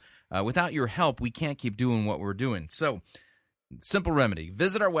 So without your help, we can't keep doing what we're doing. So simple remedy.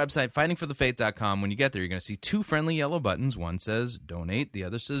 Visit our website, fightingforthefaith.com. When you get there, you're going to see 2 friendly yellow buttons. One says Donate. The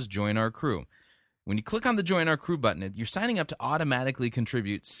other says Join Our Crew. When you click on the Join Our Crew button, you're signing up to automatically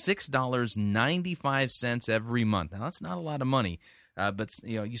contribute $6.95 every month. Now, that's not a lot of money, But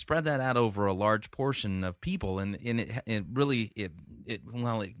you spread that out over a large portion of people, and it really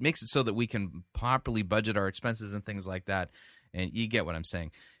makes it so that we can properly budget our expenses and things like that. And you get what I'm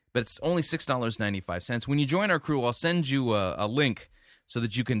saying. But it's only $6.95. When you join our crew, I'll send you a link so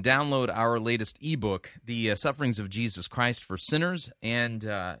that you can download our latest ebook, The Sufferings of Jesus Christ for Sinners, and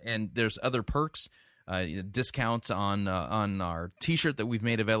there's other perks, discounts on our T-shirt that we've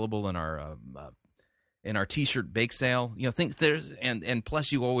made available in our T-shirt bake sale. Think there's and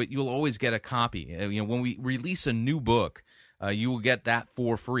plus you'll always get a copy. When we release a new book, you will get that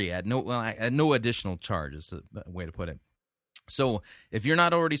for free at no additional charge. Is the way to put it. So if you're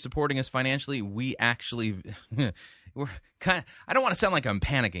not already supporting us financially, we actually I don't want to sound like I'm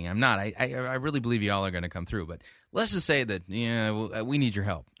panicking. I'm not. I really believe y'all are going to come through. But let's just say that we need your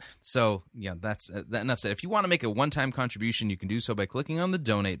help. So that's enough said. If you want to make a one-time contribution, you can do so by clicking on the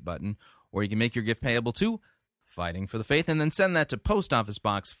donate button, or you can make your gift payable to Fighting for the Faith, and then send that to Post Office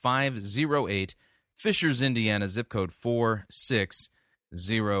Box 508, Fishers, Indiana, zip code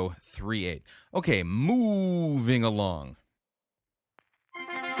 46038. Okay, moving along.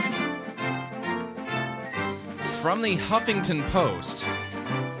 From the Huffington Post,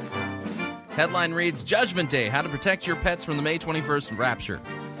 headline reads, Judgment Day, How to Protect Your Pets from the May 21st Rapture.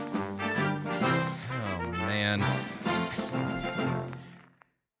 Oh, man.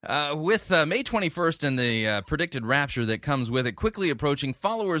 With May 21st and the predicted rapture that comes with it quickly approaching,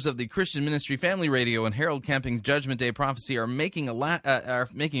 followers of the Christian Ministry Family Radio and Harold Camping's Judgment Day prophecy are making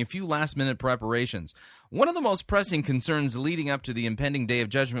a few last-minute preparations. One of the most pressing concerns leading up to the impending Day of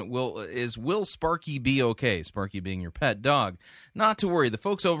Judgment will Sparky be okay? Sparky being your pet dog. Not to worry, the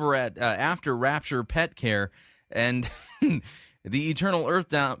folks over at After Rapture Pet Care and the Eternal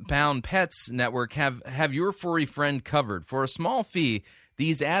Earthbound Pets Network have your furry friend covered. For a small fee,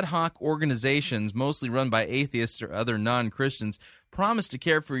 these ad hoc organizations, mostly run by atheists or other non-Christians, promise to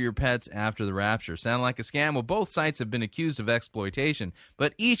care for your pets after the rapture. Sound like a scam? Well, both sites have been accused of exploitation,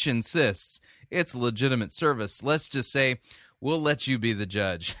 but each insists it's a legitimate service. Let's just say, we'll let you be the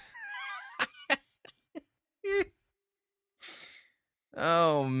judge.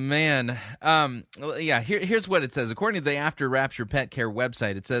 Oh, man. Here's what it says. According to the After Rapture Pet Care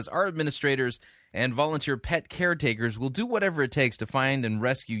website, it says, our administrators and volunteer pet caretakers will do whatever it takes to find and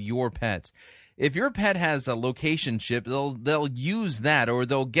rescue your pets. If your pet has a location chip, they'll use that, or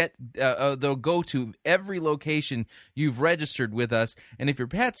they'll go to every location you've registered with us. And if your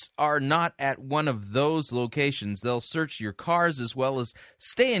pets are not at one of those locations, they'll search your cars as well as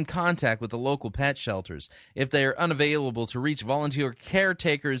stay in contact with the local pet shelters. If they are unavailable to reach volunteer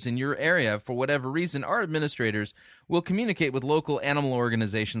caretakers in your area for whatever reason, our administrators will communicate with local animal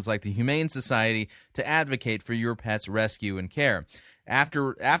organizations like the Humane Society to advocate for your pet's rescue and care.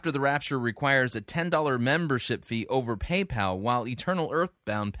 After the rapture requires a $10 membership fee over PayPal, while Eternal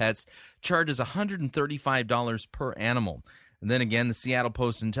Earthbound Pets charges $135 per animal. And then again, the Seattle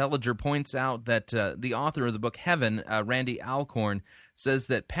Post-Intelligencer points out that the author of the book Heaven, Randy Alcorn, says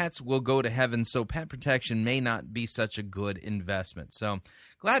that pets will go to heaven, so pet protection may not be such a good investment. So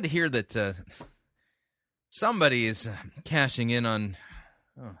glad to hear that somebody is cashing in on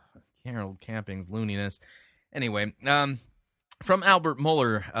Harold Camping's looniness. Anyway, from Albert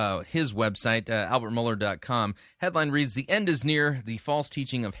Mohler, his website, albertmohler.com, headline reads, The End is Near, the False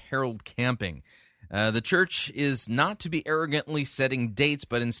Teaching of Harold Camping. The church is not to be arrogantly setting dates,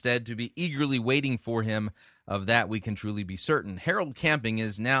 but instead to be eagerly waiting for him. Of that we can truly be certain. Harold Camping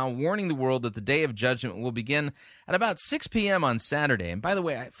is now warning the world that the Day of Judgment will begin at about 6 p.m. on Saturday. And by the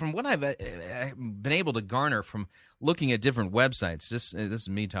way, from what I've been able to garner from looking at different websites, this is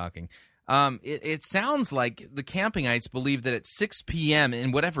me talking, it sounds like the Campingites believe that at 6 p.m.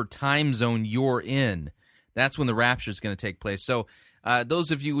 in whatever time zone you're in, that's when the rapture is going to take place. So those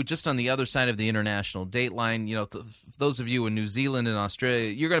of you just on the other side of the international date line, those of you in New Zealand and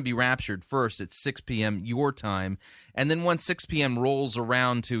Australia, you're going to be raptured first at 6 p.m. your time, and then once 6 p.m. rolls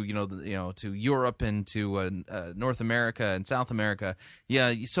around to to Europe and to North America and South America,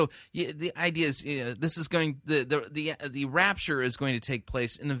 the idea is this is going the rapture is going to take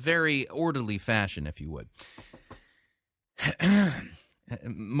place in a very orderly fashion, if you would.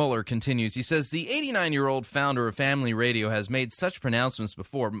 Mohler continues. He says, the 89-year-old founder of Family Radio has made such pronouncements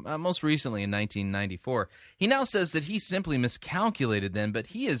before, most recently in 1994. He now says that he simply miscalculated then, but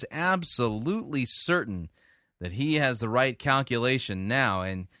he is absolutely certain that he has the right calculation now,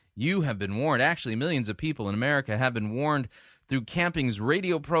 and you have been warned. Actually, millions of people in America have been warned through Camping's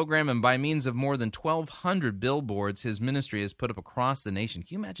radio program and by means of more than 1,200 billboards his ministry has put up across the nation.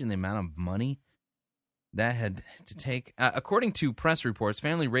 Can you imagine the amount of money that had to take, according to press reports,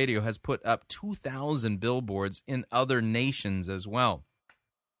 Family Radio has put up 2,000 billboards in other nations as well.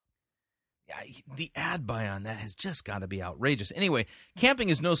 The ad buy on that has just got to be outrageous. Anyway, camping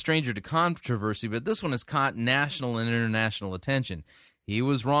is no stranger to controversy, but this one has caught national and international attention. He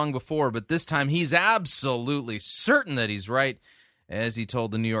was wrong before, but this time he's absolutely certain that he's right, as he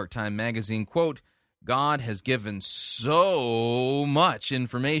told the New York Times Magazine, quote, God has given so much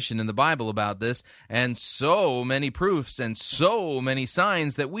information in the Bible about this, and so many proofs and so many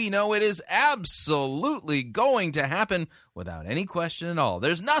signs that we know it is absolutely going to happen without any question at all.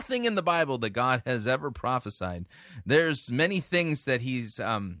 There's nothing in the Bible that God has ever prophesied. There's many things that he's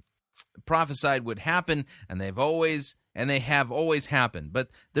prophesied would happen, and they have always happened. But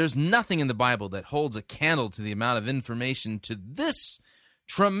there's nothing in the Bible that holds a candle to the amount of information to this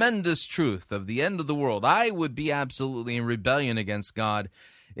tremendous truth of the end of the world. I would be absolutely in rebellion against God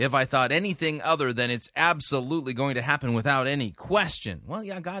if I thought anything other than it's absolutely going to happen without any question. Well,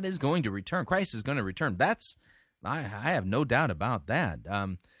 yeah, God is going to return. Christ is going to return. I have no doubt about that.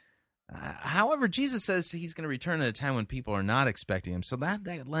 However, Jesus says he's going to return at a time when people are not expecting him. So that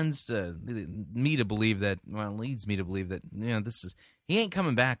leads me to believe that he ain't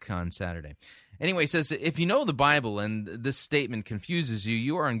coming back on Saturday. Anyway, he says, if you know the Bible and this statement confuses you,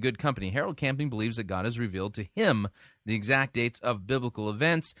 you are in good company. Harold Camping believes that God has revealed to him the exact dates of biblical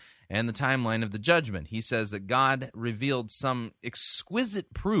events and the timeline of the judgment. He says that God revealed some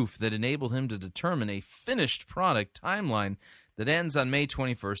exquisite proof that enabled him to determine a finished product timeline that ends on May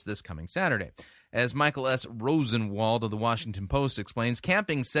 21st, this coming Saturday. As Michael S. Rosenwald of the Washington Post explains,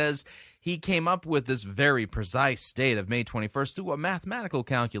 Camping says he came up with this very precise date of May 21st through a mathematical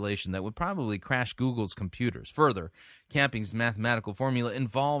calculation that would probably crash Google's computers. Further, Camping's mathematical formula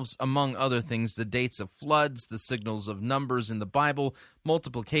involves, among other things, the dates of floods, the signals of numbers in the Bible,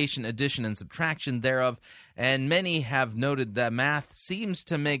 multiplication, addition, and subtraction thereof, and many have noted that math seems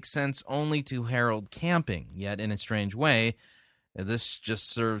to make sense only to Harold Camping, yet in a strange way, this just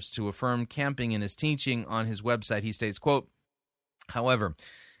serves to affirm Camping in his teaching. On his website, he states, quote, however,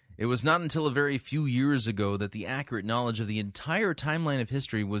 it was not until a very few years ago that the accurate knowledge of the entire timeline of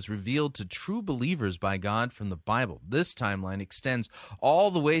history was revealed to true believers by God from the Bible. This timeline extends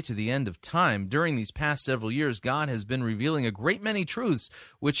all the way to the end of time. During these past several years, God has been revealing a great many truths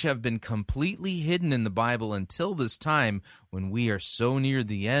which have been completely hidden in the Bible until this time when we are so near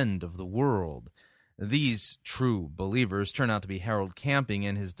the end of the world. These true believers turn out to be Harold Camping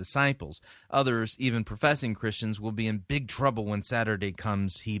and his disciples. Others, even professing Christians, will be in big trouble when Saturday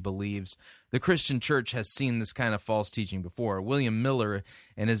comes, he believes. The Christian church has seen this kind of false teaching before. William Miller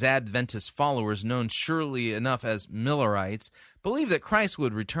and his Adventist followers, known surely enough as Millerites, believed that Christ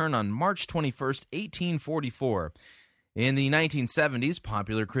would return on March 21st, 1844. In the 1970s,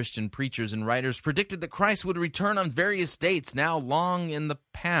 popular Christian preachers and writers predicted that Christ would return on various dates now long in the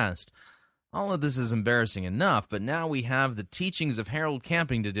past. All of this is embarrassing enough, but now we have the teachings of Harold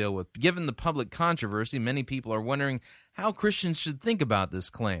Camping to deal with. Given the public controversy, many people are wondering how Christians should think about this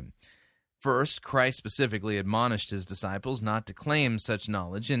claim. First, Christ specifically admonished his disciples not to claim such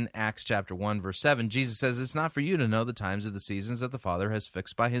knowledge. In Acts chapter 1, verse 7, Jesus says, it's not for you to know the times of the seasons that the Father has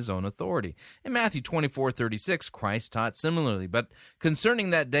fixed by his own authority. In Matthew 24:36, Christ taught similarly, but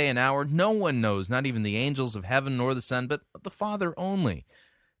concerning that day and hour, no one knows, not even the angels of heaven nor the Son, but the Father only.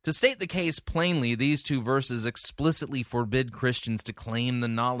 To state the case plainly, these two verses explicitly forbid Christians to claim the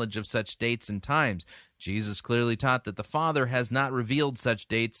knowledge of such dates and times. Jesus clearly taught that the Father has not revealed such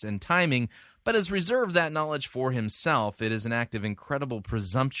dates and timing, but has reserved that knowledge for himself. It is an act of incredible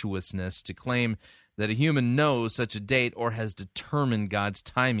presumptuousness to claim that a human knows such a date or has determined God's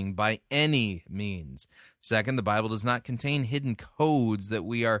timing by any means. Second, the Bible does not contain hidden codes that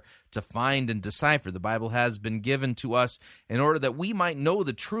we are to find and decipher. The Bible has been given to us in order that we might know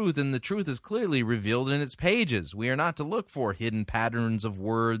the truth, and the truth is clearly revealed in its pages. We are not to look for hidden patterns of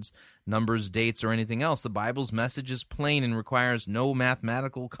words, numbers, dates, or anything else. The Bible's message is plain and requires no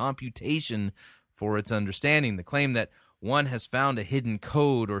mathematical computation for its understanding. The claim that one has found a hidden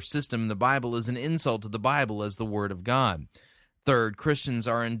code or system in the Bible is an insult to the Bible as the Word of God. Third, Christians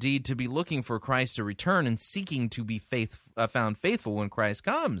are indeed to be looking for Christ to return and seeking to be found faithful when Christ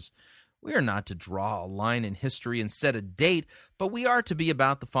comes. We are not to draw a line in history and set a date, but we are to be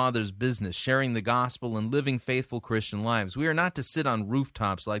about the Father's business, sharing the gospel and living faithful Christian lives. We are not to sit on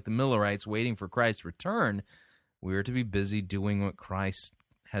rooftops like the Millerites waiting for Christ's return. We are to be busy doing what Christ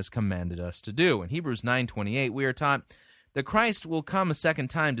has commanded us to do. In Hebrews 9:28, we are taught that Christ will come a second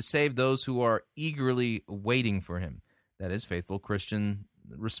time to save those who are eagerly waiting for him. That is, faithful Christian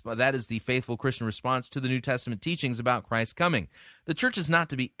That is the faithful Christian response to the New Testament teachings about Christ's coming. The church is not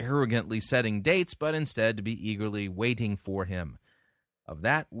to be arrogantly setting dates, but instead to be eagerly waiting for him. Of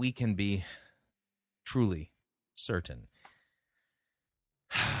that we can be truly certain.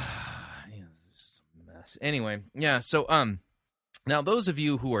 This is a mess. Anyway, yeah, so now those of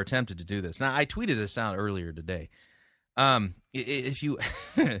you who are tempted to do this, now I tweeted this out earlier today. If you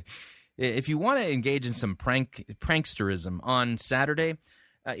if you want to engage in some pranksterism on Saturday,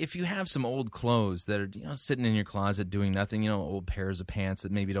 if you have some old clothes that are sitting in your closet doing nothing, old pairs of pants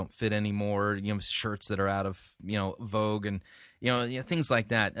that maybe don't fit anymore, shirts that are out of vogue, and things like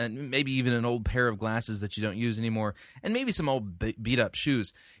that, and maybe even an old pair of glasses that you don't use anymore, and maybe some old beat up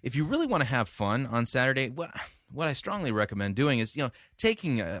shoes. If you really want to have fun on Saturday, what I strongly recommend doing is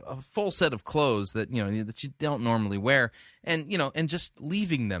taking a full set of clothes that that you don't normally wear, and just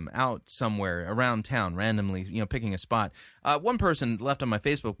leaving them out somewhere around town randomly, picking a spot. One person left on my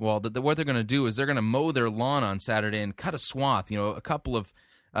Facebook wall that what they're going to do is they're going to mow their lawn on Saturday and cut a swath,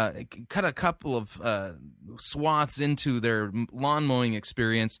 cut a couple of swaths into their lawn mowing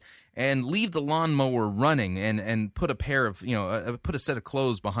experience, and leave the lawnmower running, and put a pair of put a set of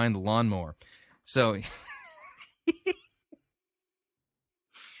clothes behind the lawnmower. So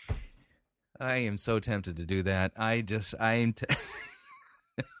I am so tempted to do that.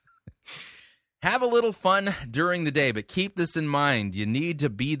 Have a little fun during the day, but keep this in mind. You need to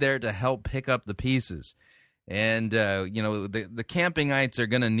be there to help pick up the pieces. And, the campingites are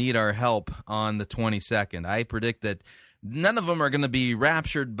going to need our help on the 22nd. I predict that none of them are going to be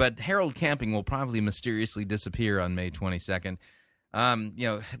raptured, but Harold Camping will probably mysteriously disappear on May 22nd.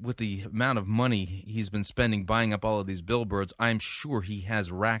 With the amount of money he's been spending buying up all of these billboards, I'm sure he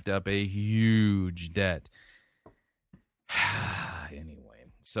has racked up a huge debt. Anyway,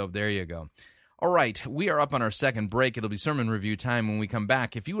 so there you go. All right, we are up on our second break. It'll be sermon review time when we come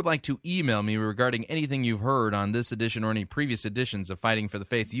back. If you would like to email me regarding anything you've heard on this edition or any previous editions of Fighting for the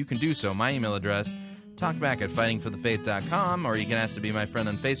Faith, you can do so. My email address, talkback@fightingforthefaith.com, or you can ask to be my friend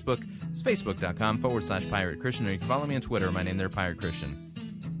on Facebook. It's facebook.com/Pirate Christian, or you can follow me on Twitter. My name there, Pirate Christian.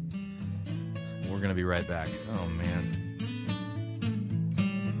 We're going to be right back. Oh, man.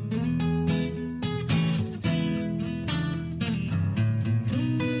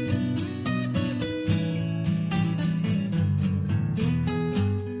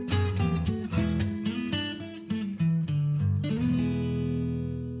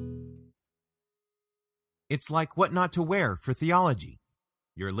 It's like what not to wear for theology.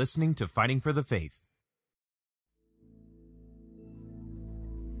 You're listening to Fighting for the Faith.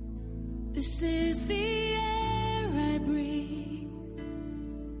 This is the air I breathe.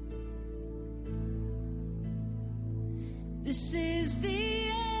 This is the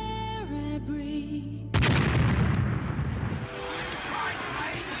air I breathe.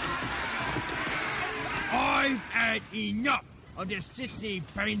 I've had enough of the sissy,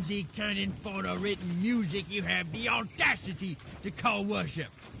 pansy, cannon, photo-written music you have the audacity to call worship.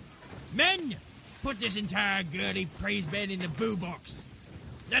 Men, put this entire girly praise band in the boo box.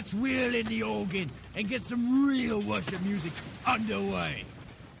 Let's wheel in the organ and get some real worship music underway.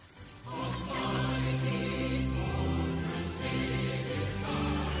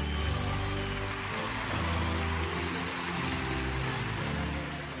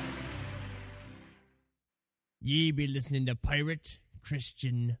 Ye be listening to Pirate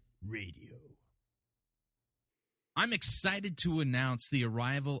Christian Radio. I'm excited to announce the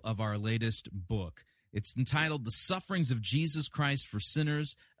arrival of our latest book. It's entitled The Sufferings of Jesus Christ for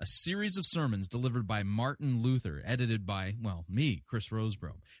Sinners, a series of sermons delivered by Martin Luther, edited by, me, Chris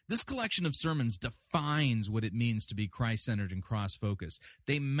Rosebrough. This collection of sermons defines what it means to be Christ-centered and cross-focused.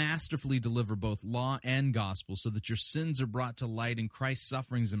 They masterfully deliver both law and gospel so that your sins are brought to light and Christ's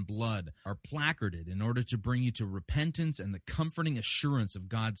sufferings and blood are placarded in order to bring you to repentance and the comforting assurance of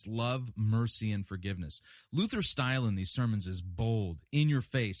God's love, mercy, and forgiveness. Luther's style in these sermons is bold,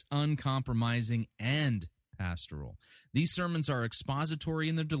 in-your-face, uncompromising, and pastoral. These sermons are expository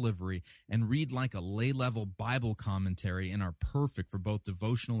in their delivery and read like a lay-level Bible commentary and are perfect for both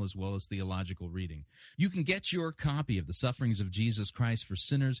devotional as well as theological reading. You can get your copy of The Sufferings of Jesus Christ for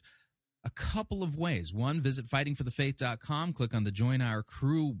Sinners a couple of ways. One, visit fightingforthefaith.com, click on the Join Our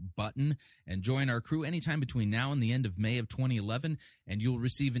Crew button, and join our crew anytime between now and the end of May of 2011, and you'll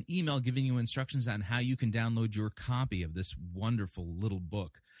receive an email giving you instructions on how you can download your copy of this wonderful little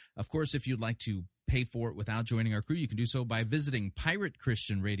book. Of course, if you'd like to pay for it without joining our crew, you can do so by visiting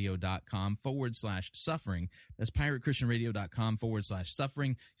piratechristianradio.com/suffering. That's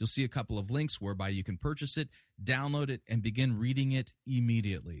piratechristianradio.com/suffering. You'll see a couple of links whereby you can purchase it, download it, and begin reading it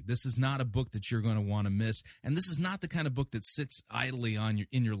immediately. This is not a book that you're going to want to miss, and this is not the kind of book that sits idly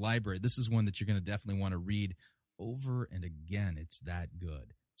in your library. This is one that you're going to definitely want to read over and again. It's that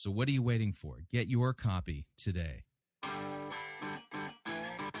good. So what are you waiting for? Get your copy today.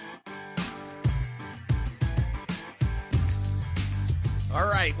 All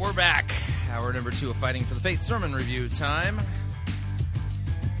right, we're back. Hour number 2 of Fighting for the Faith sermon review time.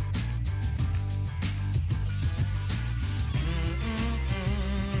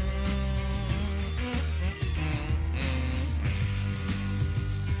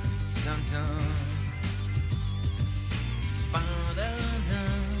 Dun, dun.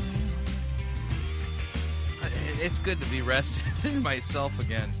 Ba-da-dun. It's good to be rested in myself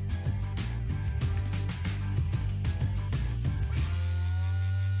again.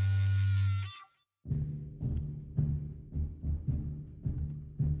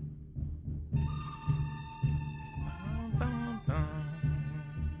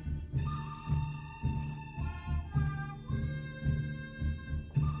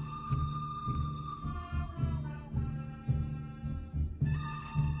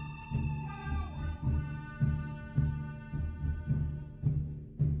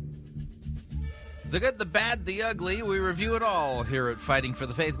 The good, the bad, the ugly, we review it all here at Fighting for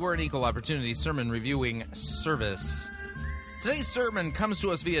the Faith. We're an equal opportunity sermon reviewing service. Today's sermon comes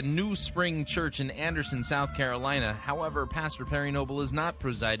to us via New Spring Church in Anderson, South Carolina. However, Pastor Perry Noble is not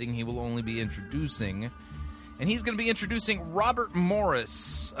presiding. He will only be introducing. And he's going to be introducing Robert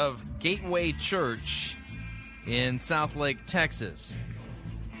Morris of Gateway Church in Southlake, Texas.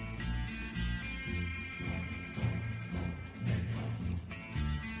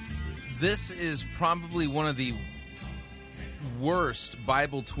 This is probably one of the worst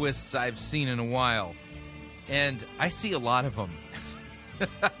Bible twists I've seen in a while, and I see a lot of them.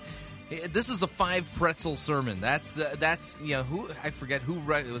 This is a 5 pretzel sermon. That's who I forget who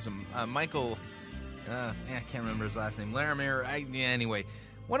wrote it. Was Michael. I can't remember his last name. Larimer. Anyway,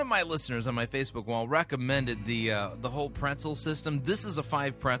 one of my listeners on my Facebook wall recommended the whole pretzel system. This is a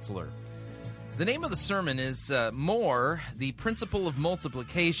 5 pretzeler. The name of the sermon is More, the Principle of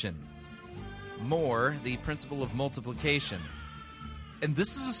Multiplication. More, the Principle of Multiplication. And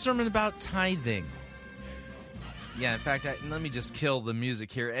this is a sermon about tithing. Yeah, in fact, let me just kill the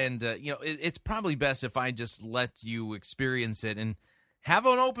music here. And, it's probably best if I just let you experience it and have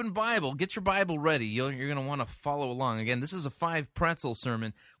an open Bible. Get your Bible ready. You're going to want to follow along. Again, this is a 5 pretzel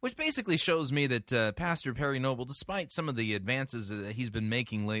sermon, which basically shows me that Pastor Perry Noble, despite some of the advances that he's been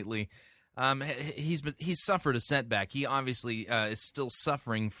making lately, he's suffered a setback. He obviously is still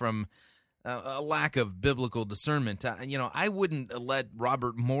suffering from a lack of biblical discernment. I wouldn't let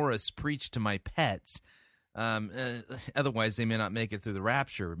Robert Morris preach to my pets. Otherwise, they may not make it through the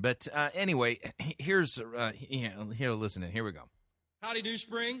rapture. But anyway, here, listen in. Here we go. Howdy, New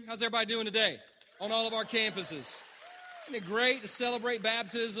Spring. How's everybody doing today on all of our campuses? Isn't it great to celebrate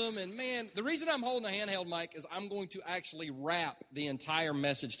baptism? And man, the reason I'm holding a handheld mic is I'm going to actually rap the entire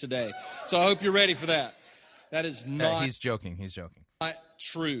message today. So I hope you're ready for that. That is not... He's joking. Not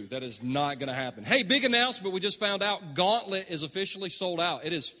true. That is not going to happen. Hey, big announcement. We just found out Gauntlet is officially sold out.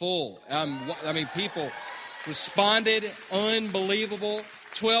 It is full. People responded. Unbelievable.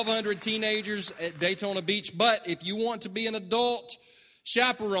 1,200 teenagers at Daytona Beach. But if you want to be an adult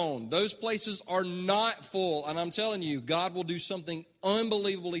chaperone, those places are not full. And I'm telling you, God will do something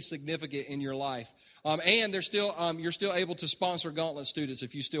unbelievably significant in your life. And you're still able to sponsor Gauntlet students.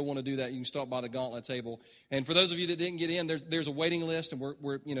 If you still want to do that, you can stop by the Gauntlet table. And for those of you that didn't get in, there's a waiting list, and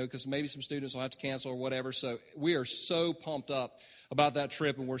we're because maybe some students will have to cancel or whatever. So we are so pumped up about that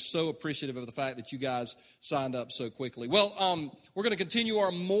trip, and we're so appreciative of the fact that you guys signed up so quickly. Well, we're going to continue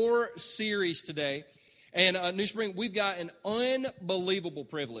our More series today. And New Spring, we've got an unbelievable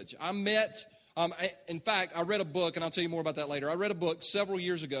privilege. I read a book, and I'll tell you more about that later. I read a book several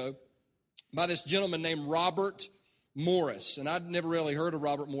years ago by this gentleman named Robert Morris. And I'd never really heard of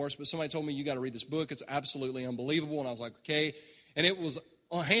Robert Morris, but somebody told me, you got to read this book. It's absolutely unbelievable. And I was like, okay. And it was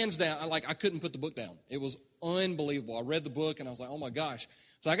hands down, I couldn't put the book down. It was unbelievable. I read the book, and I was like, oh, my gosh.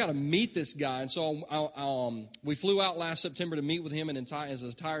 So I got to meet this guy. And so we flew out last September to meet with him and his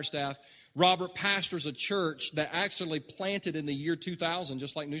entire staff. Robert pastors a church that actually planted in the year 2000,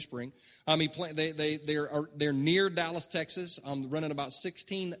 just like New Spring. They're near Dallas, Texas, running about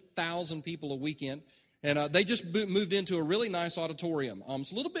 16,000 people a weekend. And they just moved into a really nice auditorium.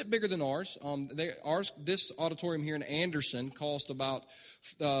 It's a little bit bigger than ours. This auditorium here in Anderson cost about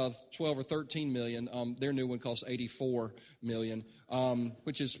 12 or 13 million. Their new one costs 84 million,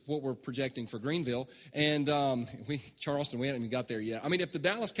 which is what we're projecting for Greenville. And Charleston, we haven't even got there yet. I mean, if the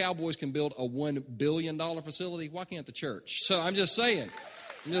Dallas Cowboys can build a $1 billion facility, why can't the church? So I'm just saying.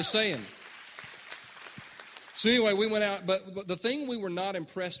 So anyway, we went out, but the thing we were not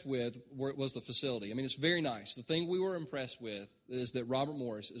impressed with was the facility. I mean, it's very nice. The thing we were impressed with is that Robert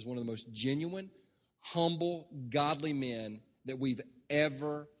Morris is one of the most genuine, humble, godly men that we've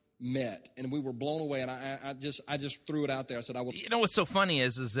ever met. And we were blown away, and I just threw it out there. I said, I will. You know what's so funny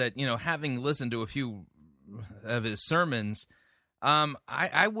is that, having listened to a few of his sermons,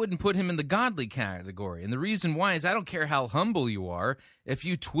 I wouldn't put him in the godly category. And the reason why is I don't care how humble you are. If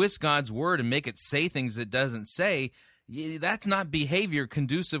you twist God's word and make it say things it doesn't say, that's not behavior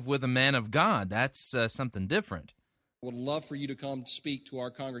conducive with a man of God. That's something different. I would love for you to come speak to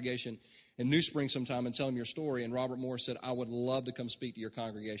our congregation in New Spring sometime and tell them your story. And Robert Morris said, I would love to come speak to your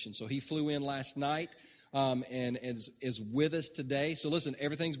congregation. So he flew in last night and is with us today. So listen,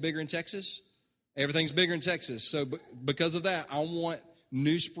 everything's bigger in Texas. Everything's bigger in Texas. So because of that, I want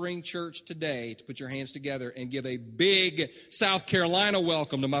New Spring Church today to put your hands together and give a big South Carolina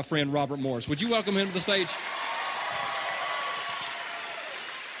welcome to my friend Robert Morris. Would you welcome him to the stage?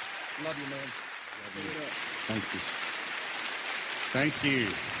 Love you, man. Thank you.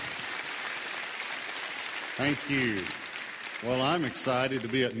 Thank you. Well, I'm excited to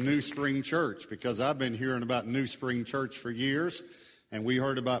be at New Spring Church because I've been hearing about New Spring Church for years. And we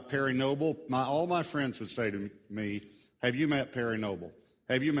heard about Perry Noble. All my friends would say to me, have you met Perry Noble?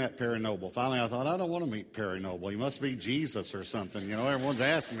 Have you met Perry Noble? Finally, I thought, I don't want to meet Perry Noble. He must be Jesus or something. Everyone's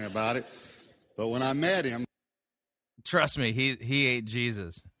asking me about it. But when I met him... Trust me, he ain't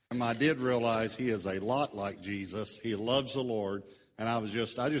Jesus. I did realize he is a lot like Jesus. He loves the Lord. And I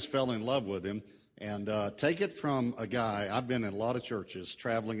just fell in love with him. And take it from a guy, I've been in a lot of churches,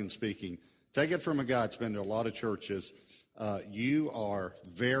 traveling and speaking. Take it from a guy that's been to a lot of churches. You are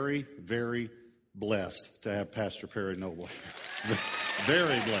very, very blessed to have Pastor Perry Noble.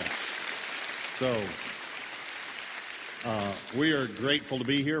 Very blessed. So we are grateful to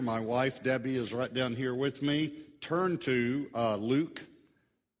be here. My wife, Debbie, is right down here with me. Turn to Luke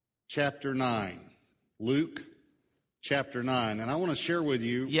chapter 9. Luke chapter 9. And I want to share with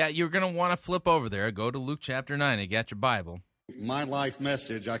you... Yeah, you're going to want to flip over there. Go to Luke chapter 9 and get your Bible. My life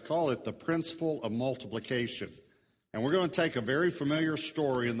message, I call it the principle of multiplication. And we're going to take a very familiar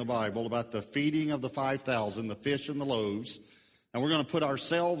story in the Bible about the feeding of the 5,000, the fish and the loaves, and we're going to put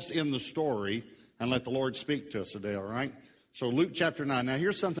ourselves in the story and let the Lord speak to us today, all right? So Luke chapter 9. Now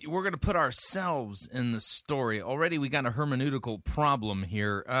here's something. We're going to put ourselves in the story. Already we got a hermeneutical problem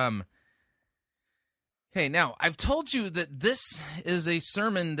here. Hey, now, I've told you that this is a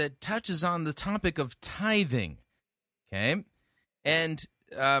sermon that touches on the topic of tithing, okay? And...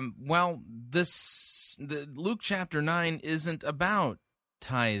 Luke chapter 9 isn't about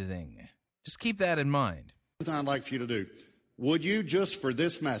tithing. Just keep that in mind. Something I'd like for you to do. Would you, just for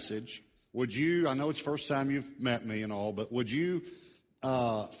this message, I know it's the first time you've met me and all, but would you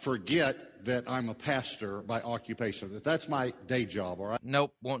forget that I'm a pastor by occupation? That that's my day job, all right?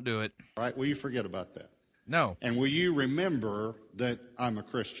 Nope, won't do it. All right, will you forget about that? No. And will you remember that I'm a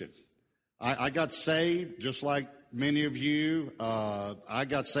Christian? I got saved just like many of you. I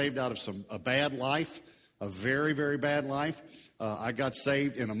got saved out of a bad life, a very, very bad life. I got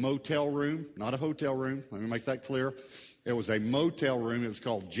saved in a motel room, not a hotel room. Let me make that clear. It was a motel room. It was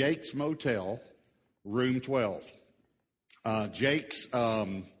called Jake's Motel, room 12. Jake's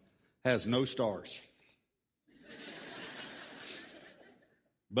has no stars.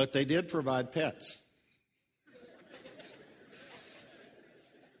 But they did provide pets.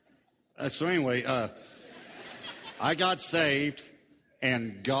 So anyway, I got saved,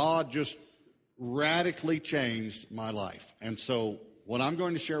 and God just radically changed my life. And so what I'm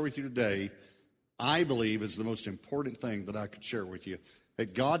going to share with you today, I believe is the most important thing that I could share with you.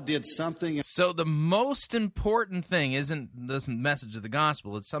 That God did something. So the most important thing isn't this message of the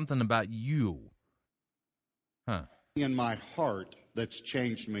gospel. It's something about you. Huh. In my heart that's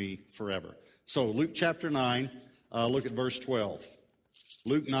changed me forever. So Luke chapter 9, look at verse 12.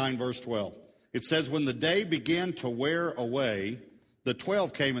 Luke 9, verse 12. It says, when the day began to wear away, the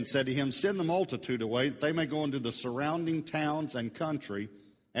 12 came and said to him, send the multitude away, that they may go into the surrounding towns and country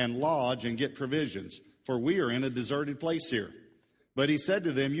and lodge and get provisions, for we are in a deserted place here. But he said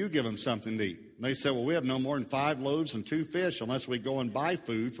to them, you give them something to eat. And they said, well, we have no more than 5 loaves and 2 fish unless we go and buy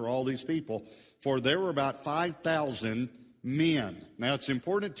food for all these people. For there were about 5,000 men. Now, it's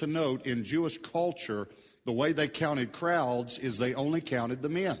important to note in Jewish culture, the way they counted crowds is they only counted the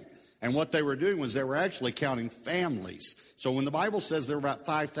men. And what they were doing was they were actually counting families. So when the Bible says there were about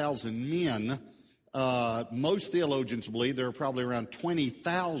 5,000 men, most theologians believe there are probably around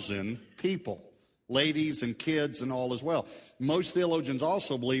 20,000 people, ladies and kids and all as well. Most theologians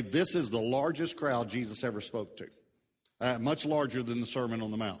also believe this is the largest crowd Jesus ever spoke to, much larger than the Sermon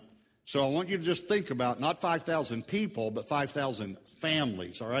on the Mount. So I want you to just think about not 5,000 people, but 5,000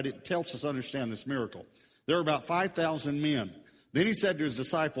 families, all right? It helps us understand this miracle. There are about 5,000 men. Then he said to his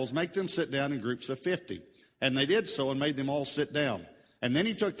disciples, make them sit down in groups of 50. And they did so and made them all sit down. And then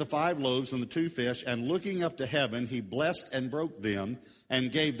he took the 5 loaves and the 2 fish, and looking up to heaven, he blessed and broke them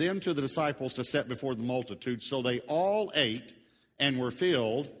and gave them to the disciples to set before the multitude. So they all ate and were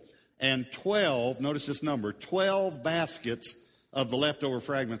filled, and 12, notice this number, 12 baskets of the leftover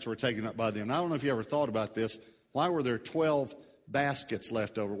fragments were taken up by them. Now, I don't know if you ever thought about this. Why were there 12 baskets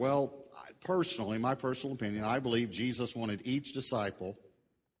left over? Well, personally, my personal opinion, I believe Jesus wanted each disciple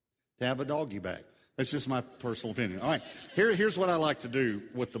to have a doggy bag. That's just my personal opinion. All right, here's what I like to do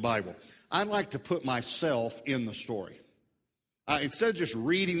with the Bible. I like to put myself in the story. Instead of just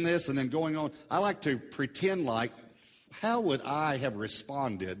reading this and then going on, I like to pretend like, how would I have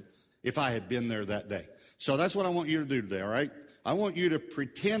responded if I had been there that day? So that's what I want you to do today, all right? I want you to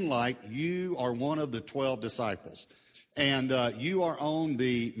pretend like you are one of the 12 disciples. And you are on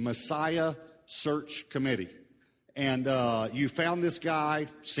the Messiah search committee. And you found this guy,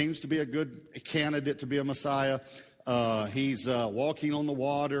 seems to be a good candidate to be a Messiah. He's walking on the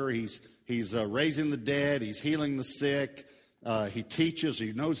water. He's raising the dead. He's healing the sick. He teaches.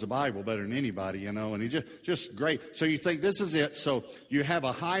 He knows the Bible better than anybody, you know. And he's just great. So you think this is it. So you have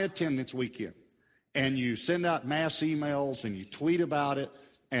a high attendance weekend. And you send out mass emails and you tweet about it.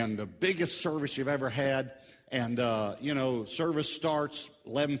 And the biggest service you've ever had. And, service starts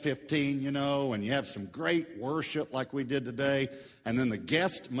 11:15, and you have some great worship like we did today. And then the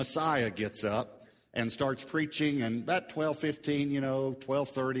guest Messiah gets up and starts preaching. And about 12:15,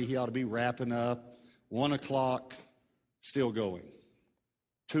 12:30, he ought to be wrapping up. 1 o'clock, still going.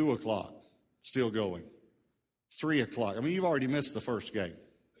 2 o'clock, still going. 3 o'clock. I mean, you've already missed the first game.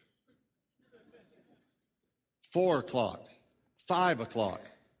 4 o'clock, 5 o'clock.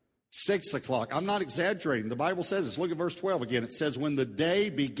 6 o'clock. I'm not exaggerating. The Bible says this. Look at verse 12 again. It says, when the day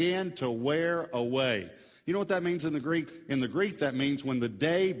began to wear away. You know what that means in the Greek? In the Greek, that means when the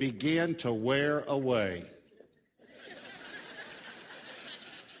day began to wear away.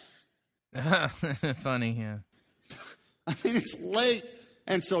 Funny, yeah. I mean, it's late.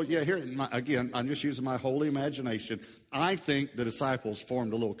 And so, here, again, I'm just using my holy imagination. I think the disciples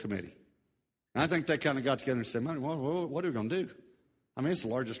formed a little committee. And I think they kind of got together and said, what are we going to do? I mean, it's the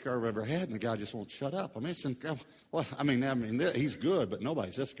largest car I've ever had, and the guy just won't shut up. I mean, he's good, but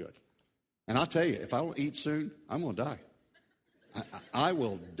nobody's this good. And I'll tell you, if I don't eat soon, I'm going to die. I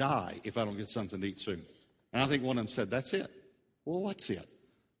will die if I don't get something to eat soon. And I think one of them said, that's it. Well, what's it?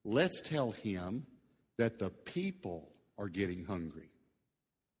 Let's tell him that the people are getting hungry.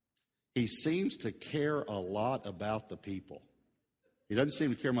 He seems to care a lot about the people. He doesn't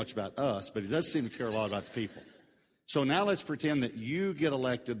seem to care much about us, but he does seem to care a lot about the people. So now let's pretend that you get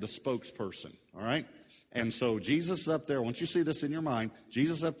elected the spokesperson, all right? And so Jesus is up there. Once you see this in your mind,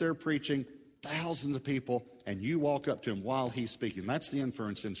 Jesus is up there preaching, thousands of people, and you walk up to him while he's speaking. That's the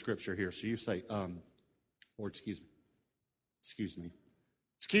inference in Scripture here. So you say, Lord, excuse me.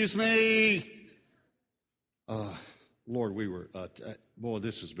 Lord, boy,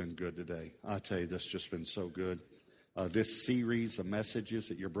 this has been good today. I tell you, this has just been so good. This series of messages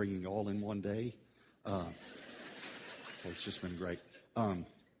that you're bringing all in one day, it's just been great.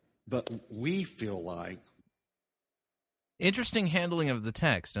 But we feel like... Interesting handling of the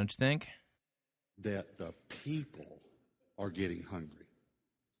text, don't you think? That the people are getting hungry.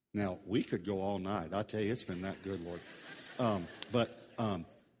 Now, we could go all night. I tell you, it's been that good, Lord. But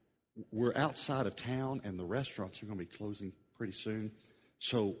we're outside of town, and the restaurants are going to be closing pretty soon.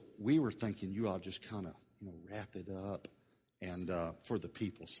 So we were thinking you ought to just kind of wrap it up and for the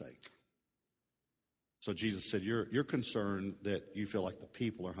people's sake. So Jesus said, you're concerned that you feel like the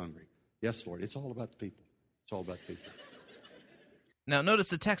people are hungry. Yes, Lord, it's all about the people. It's all about the people. Now, notice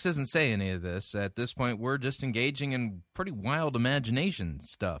the text doesn't say any of this. At this point, we're just engaging in pretty wild imagination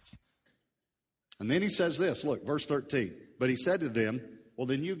stuff. And then he says this, look, verse 13. But he said to them, well,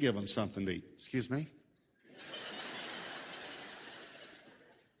 then you give them something to eat. Excuse me?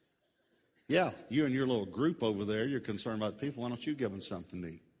 Yeah, you and your little group over there, you're concerned about the people. Why don't you give them something to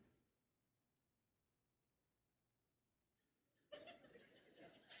eat?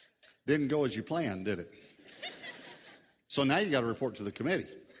 Didn't go as you planned, did it? So now you got to report to the committee.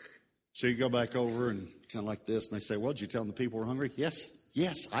 So you go back over and kind of like this, and they say, well, did you tell them the people were hungry? Yes,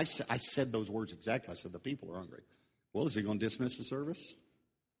 I said those words exactly. I said the people are hungry. Well, is he going to dismiss the service?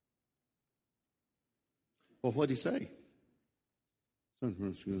 Well, what did he say?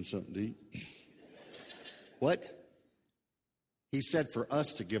 Something to eat. What? He said for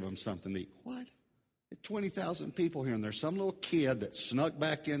us to give them something to eat. What? 20,000 people here, and there's some little kid that snuck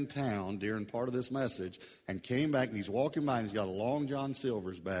back in town during part of this message and came back, and he's walking by, and he's got a Long John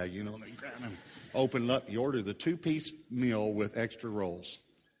Silver's bag, and he grabbed him, opened it up, he ordered the 2-piece meal with extra rolls.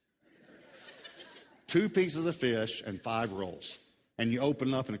 2 pieces of fish and 5 rolls. And you open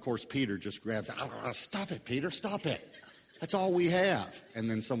it up, and of course, Peter just grabs it. Oh, stop it, Peter, stop it. That's all we have. And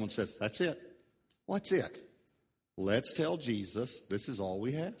then someone says, that's it. What's it? Let's tell Jesus this is all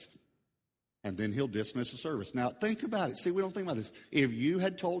we have. And then he'll dismiss the service. Now, think about it. See, we don't think about this. If you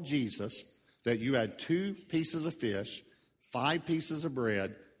had told Jesus that you had 2 pieces of fish, 5 pieces of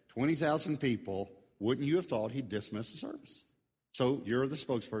bread, 20,000 people, wouldn't you have thought he'd dismiss the service? So you're the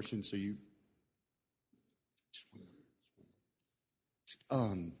spokesperson, so you... a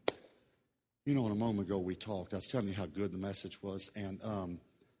moment ago we talked. I was telling you how good the message was, and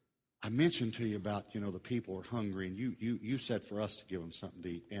I mentioned to you about, the people are hungry, and you said for us to give them something to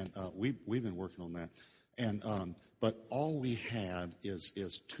eat, and we've been working on that. And but all we have is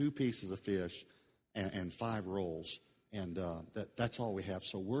 2 pieces of fish and 5 rolls, and that's all we have.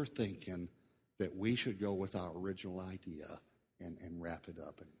 So we're thinking that we should go with our original idea and wrap it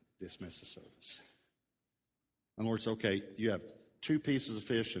up and dismiss the service. In other words, okay, you have 2 pieces of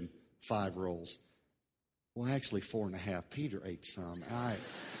fish and 5 rolls. Well, actually 4.5. Peter ate some.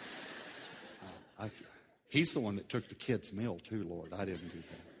 He's the one that took the kids' meal too, Lord. I didn't do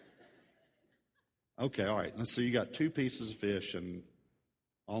that. Okay, all right. So you got 2 pieces of fish and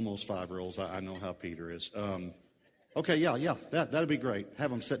almost 5 rolls. I know how Peter is. Okay, yeah, that'd be great. Have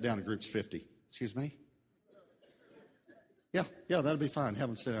them sit down in groups 50. Excuse me? Yeah, that'd be fine. Have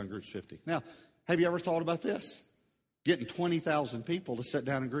them sit down in groups 50. Now, have you ever thought about this? Getting 20,000 people to sit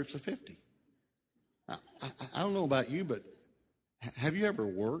down in groups of 50. I don't know about you, but have you ever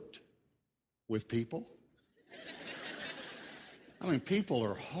worked with people? I mean, people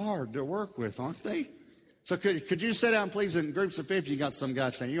are hard to work with, aren't they? So could you sit down, please, in groups of 50? You got some guy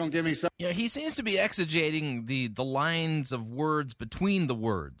saying, you going to give me some? Yeah, he seems to be exegeting the lines of words between the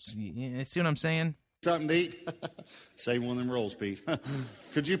words. You see what I'm saying? Something to eat? Save one of them rolls, Pete.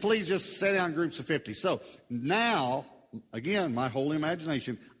 Could you please just sit down in groups of 50? So now, again, my whole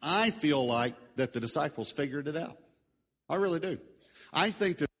imagination, I feel like that the disciples figured it out. I really do. I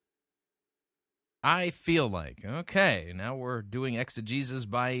think that. I feel like. Okay, now we're doing exegesis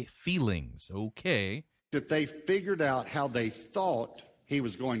by feelings. Okay. That they figured out how they thought he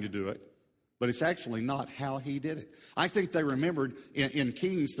was going to do it, but it's actually not how he did it. I think they remembered in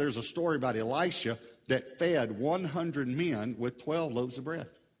Kings, there's a story about Elisha that fed 100 men with 12 loaves of bread.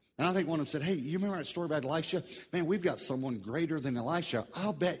 And I think one of them said, hey, you remember that story about Elisha? Man, we've got someone greater than Elisha.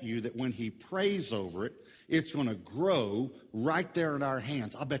 I'll bet you that when he prays over it, it's going to grow right there in our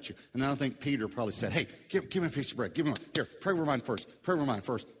hands. I'll bet you. And I think Peter probably said, hey, give me a piece of bread. Give me one. Here, pray over mine first. Pray over mine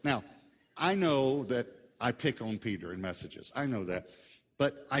first. Now, I know that I pick on Peter in messages. I know that.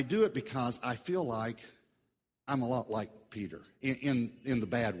 But I do it because I feel like I'm a lot like Peter in the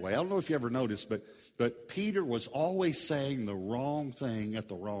bad way. I don't know if you ever noticed, but Peter was always saying the wrong thing at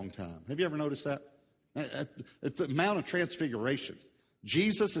the wrong time. Have you ever noticed that? At the Mount of Transfiguration,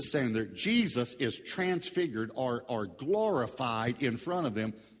 Jesus is saying that Jesus is transfigured or glorified in front of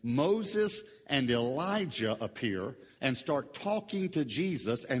them. Moses and Elijah appear and start talking to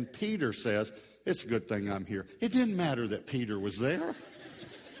Jesus, and Peter says, it's a good thing I'm here. It didn't matter that Peter was there.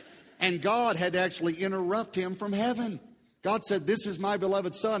 And God had to actually interrupt him from heaven. God said, this is my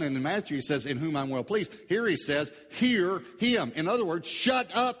beloved son. And in Matthew he says, in whom I'm well pleased. Here he says, hear him. In other words,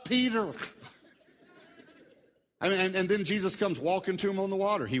 shut up, Peter. I mean, and then Jesus comes walking to him on the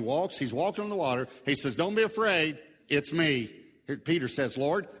water. He's walking on the water. He says, don't be afraid. It's me. Here, Peter says,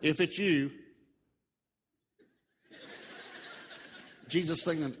 Lord, if it's you. Jesus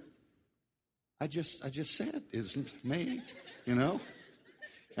thinking, I just said it's me, you know.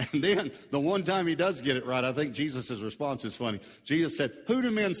 And then the one time he does get it right, I think Jesus' response is funny. Jesus said, who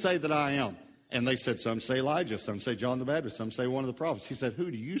do men say that I am? And they said, some say Elijah, some say John the Baptist, some say one of the prophets. He said, who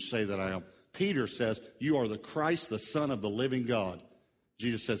do you say that I am? Peter says, you are the Christ, the Son of the living God.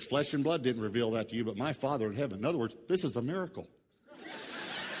 Jesus says, flesh and blood didn't reveal that to you, but my Father in heaven. In other words, this is a miracle.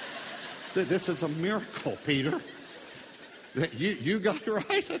 This is a miracle, Peter. That you got it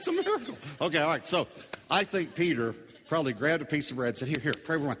right. That's a miracle. Okay, all right. So I think Peter probably grabbed a piece of bread and said, here,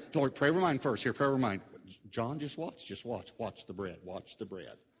 pray over mine. Lord, pray over mine first. Here, pray over mine. John, just watch. Watch the bread.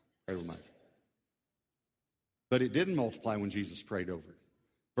 Pray with me. But it didn't multiply when Jesus prayed over it.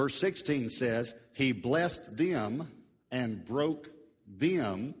 Verse 16 says, he blessed them and broke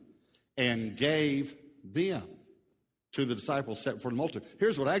them and gave them to the disciples set before the multitude.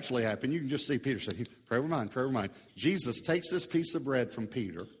 Here's what actually happened. You can just see Peter say, pray with mine. Jesus takes this piece of bread from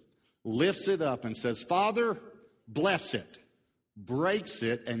Peter, lifts it up and says, Father, bless it, breaks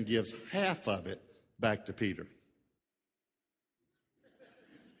it, and gives half of it back to Peter.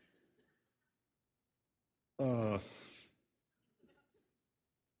 Are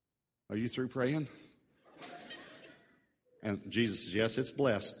you through praying? And Jesus says, yes, it's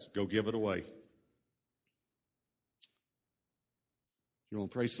blessed. Go give it away. You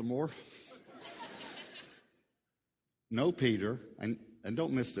want to pray some more? No, Peter, and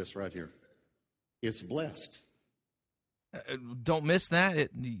don't miss this right here. It's blessed. Don't miss that.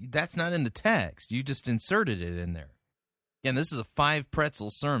 That's not in the text. You just inserted it in there. Again, this is a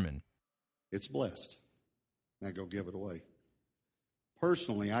 5-pretzel sermon. It's blessed. Now go give it away.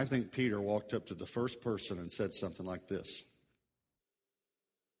 Personally, I think Peter walked up to the first person and said something like this.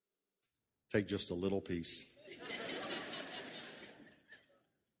 Take just a little piece.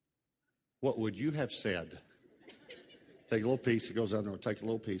 What would you have said? Take a little piece. He goes out there, take a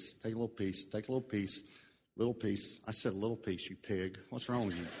little piece, take a little piece, take a little piece, little piece. I said a little piece, you pig. What's wrong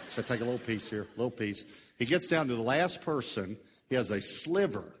with you? I said, take a little piece here, little piece. He gets down to the last person. He has a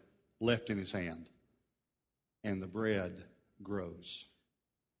sliver left in his hand. And the bread grows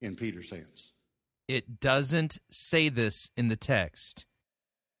in Peter's hands. It doesn't say this in the text.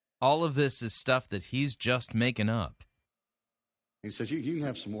 All of this is stuff that he's just making up. He says, you can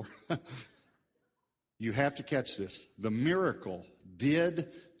have some more. You have to catch this. The miracle did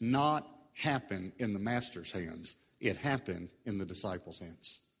not happen in the master's hands. It happened in the disciples'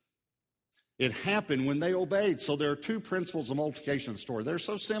 hands. It happened when they obeyed. So there are 2 principles of multiplication in the story. They're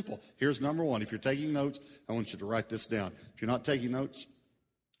so simple. Here's number 1. If you're taking notes, I want you to write this down. If you're not taking notes,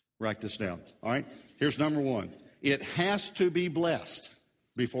 write this down. All right? Here's number 1. It has to be blessed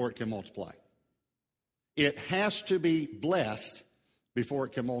before it can multiply. It has to be blessed before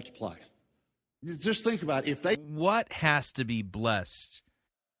it can multiply. Just think about it. What has to be blessed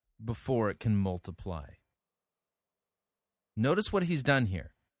before it can multiply? Notice what he's done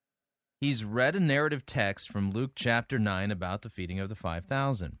here. He's read a narrative text from Luke chapter 9 about the feeding of the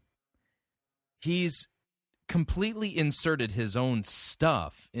 5,000. He's completely inserted his own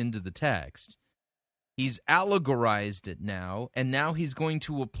stuff into the text. He's allegorized it now, and now he's going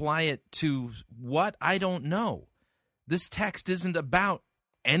to apply it to what? I don't know. This text isn't about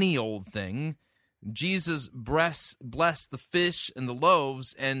any old thing. Jesus blessed the fish and the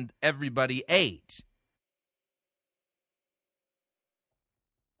loaves, and everybody ate.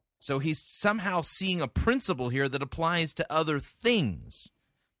 So he's somehow seeing a principle here that applies to other things.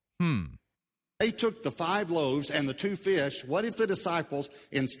 They took the 5 loaves and the 2 fish. What if the disciples,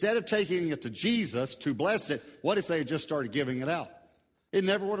 instead of taking it to Jesus to bless it, what if they had just started giving it out? It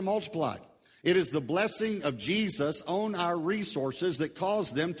never would have multiplied. It is the blessing of Jesus on our resources that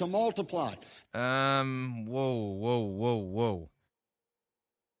caused them to multiply. Whoa.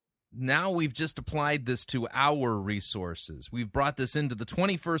 Now we've just applied this to our resources. We've brought this into the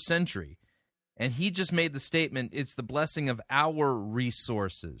 21st century. And he just made the statement, it's the blessing of our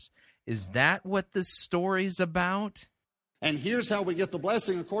resources. Is that what this story's about? And here's how we get the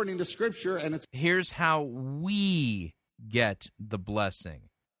blessing according to Scripture. And here's how we get the blessing.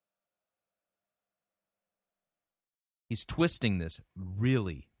 He's twisting this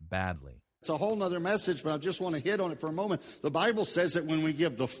really badly. It's a whole other message, but I just want to hit on it for a moment. The Bible says that when we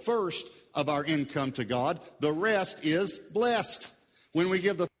give the first of our income to God, the rest is blessed. When we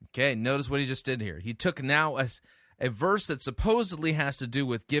give the... Okay, notice what he just did here. He took now a verse that supposedly has to do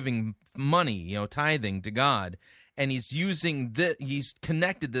with giving money, tithing to God, and he's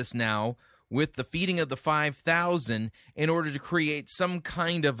connected this now with the feeding of the 5,000 in order to create some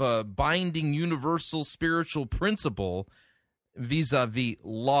kind of a binding universal spiritual principle vis-a-vis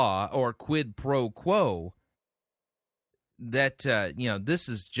law or quid pro quo that, this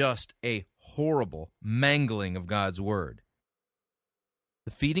is just a horrible mangling of God's word.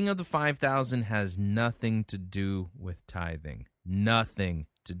 The feeding of the 5,000 has nothing to do with tithing. Nothing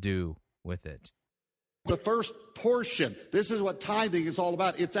to do with it. The first portion. This is what tithing is all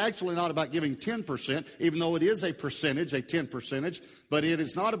about. It's actually not about giving 10%, even though it is a percentage, a 10%, but it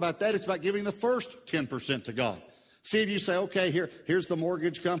is not about that. It's about giving the first 10% to God. See, if you say, okay, here's the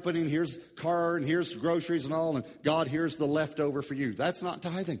mortgage company, and here's car, and here's groceries and all, and God, here's the leftover for you. That's not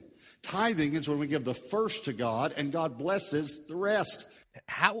tithing. Tithing is when we give the first to God, and God blesses the rest.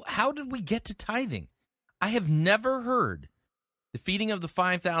 How did we get to tithing? I have never heard the feeding of the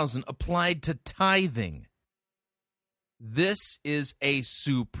 5,000 applied to tithing. This is a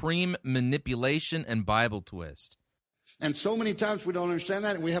supreme manipulation and Bible twist. And so many times we don't understand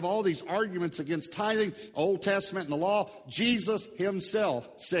that, and we have all these arguments against tithing, Old Testament and the law. Jesus himself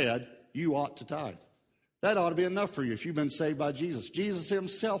said, you ought to tithe. That ought to be enough for you if you've been saved by Jesus. Jesus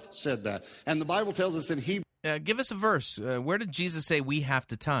himself said that. And the Bible tells us in Hebrews. Give us a verse. Where did Jesus say we have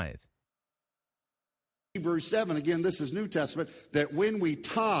to tithe? Hebrews 7, again, this is New Testament, that when we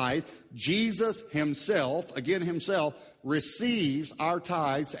tithe, Jesus himself, again himself, receives our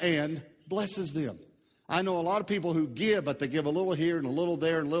tithes and blesses them. I know a lot of people who give, but they give a little here and a little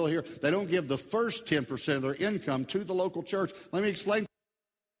there and a little here. They don't give the first 10% of their income to the local church. Let me explain.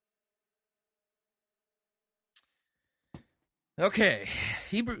 Okay,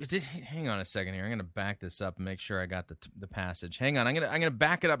 hang on a second here. I'm going to back this up and make sure I got the passage. Hang on, I'm going to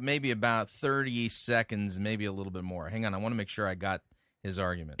back it up maybe about 30 seconds, maybe a little bit more. Hang on, I want to make sure I got his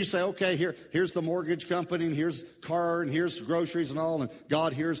argument. You say, okay, here's the mortgage company, and here's car, and here's groceries and all, and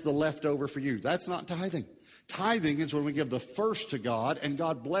God, here's the leftover for you. That's not tithing. Tithing is when we give the first to God, and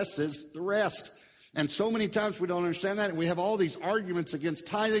God blesses the rest. And so many times we don't understand that, and we have all these arguments against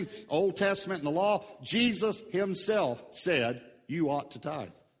tithing, Old Testament and the law. Jesus himself said, you ought to tithe.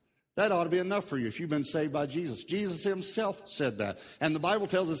 That ought to be enough for you if you've been saved by Jesus. Jesus himself said that. And the Bible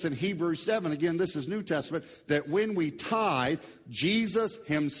tells us in Hebrews 7, again, this is New Testament, that when we tithe, Jesus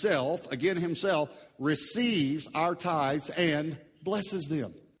himself, again himself, receives our tithes and blesses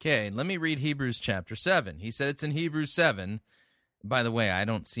them. Okay, let me read Hebrews chapter 7. He said it's in Hebrews 7. By the way, I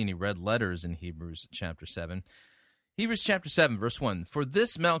don't see any red letters in Hebrews chapter 7. Hebrews chapter 7, verse 1. For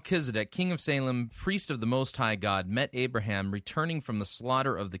this Melchizedek, king of Salem, priest of the Most High God, met Abraham returning from the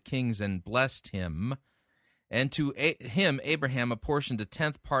slaughter of the kings and blessed him. And to him Abraham apportioned a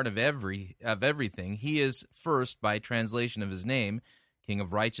tenth part of everything. He is first, by translation of his name, King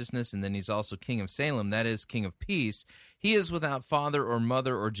of Righteousness, and then he's also King of Salem, that is, King of Peace. He is without father or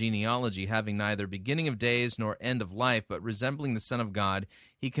mother or genealogy, having neither beginning of days nor end of life, but resembling the Son of God,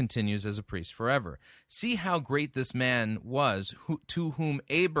 he continues as a priest forever. See how great this man was, to whom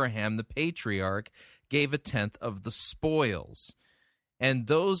Abraham, the patriarch, gave a tenth of the spoils. And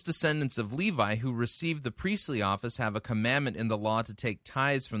those descendants of Levi who received the priestly office have a commandment in the law to take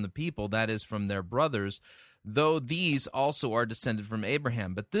tithes from the people, that is, from their brothers, though these also are descended from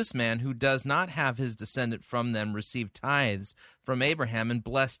Abraham. But this man who does not have his descendant from them received tithes from Abraham and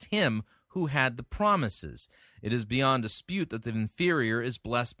blessed him who had the promises. It is beyond dispute that the inferior is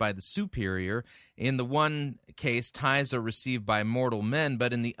blessed by the superior. In the one case, tithes are received by mortal men,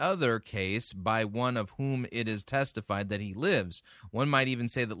 but in the other case, by one of whom it is testified that he lives. One might even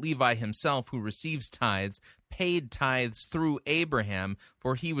say that Levi himself, who receives tithes, paid tithes through Abraham,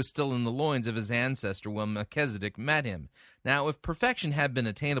 for he was still in the loins of his ancestor when Melchizedek met him. Now, if perfection had been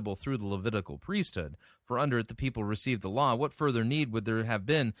attainable through the Levitical priesthood, for under it the people received the law, what further need would there have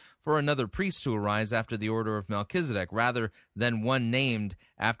been for another priest to arise after the order of Melchizedek, rather than one named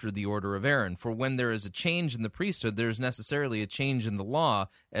after the order of Aaron? For when there is a change in the priesthood, there is necessarily a change in the law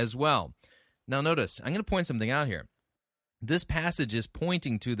as well. Now notice, I'm going to point something out here. This passage is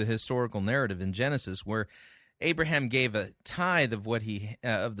pointing to the historical narrative in Genesis where Abraham gave a tithe of what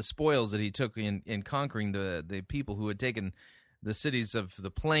of the spoils that he took in conquering the people who had taken the cities of the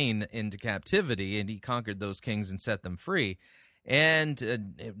plain into captivity, and he conquered those kings and set them free.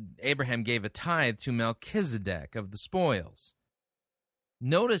 And Abraham gave a tithe to Melchizedek of the spoils.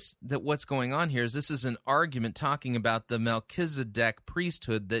 Notice that what's going on here is this is an argument talking about the Melchizedek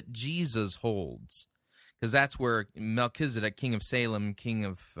priesthood that Jesus holds, because that's where Melchizedek, king of Salem, king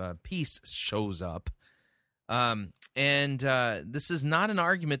of peace, shows up. This is not an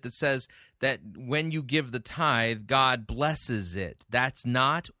argument that says that when you give the tithe, God blesses it. That's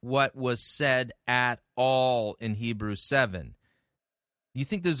not what was said at all in Hebrews 7. You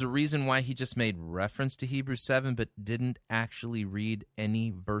think there's a reason why he just made reference to Hebrews 7 but didn't actually read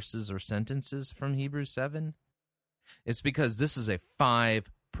any verses or sentences from Hebrews 7? It's because this is a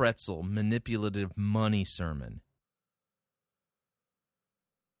 5-pretzel manipulative money sermon.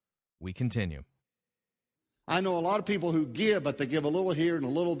 We continue. I know a lot of people who give, but they give a little here and a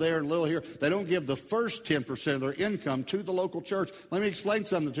little there and a little here. They don't give the first 10% of their income to the local church. Let me explain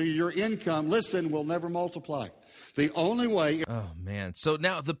something to you. Your income, listen, will never multiply. The only way... Oh, man. So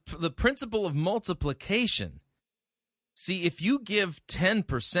now the principle of multiplication. See, if you give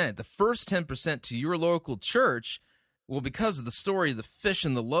 10%, the first 10% to your local church, well, because of the story of the fish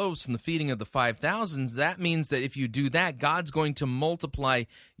and the loaves from the feeding of the 5,000, that means that if you do that, God's going to multiply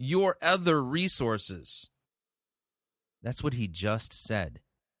your other resources. That's what he just said.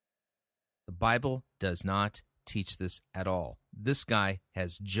 The Bible does not teach this at all. This guy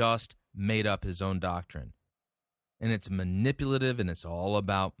has just made up his own doctrine. And it's manipulative, and it's all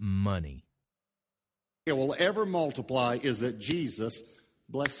about money. It will ever multiply is that Jesus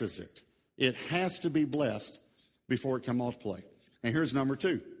blesses it. It has to be blessed before it can multiply. And here's number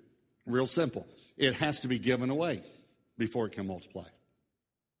 2. Real simple. It has to be given away before it can multiply.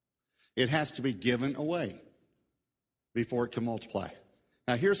 It has to be given away before it can multiply.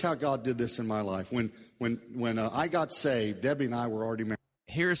 Now, here's how God did this in my life. When I got saved, Debbie and I were already married.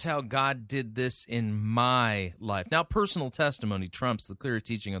 Here's how God did this in my life. Now, personal testimony trumps the clear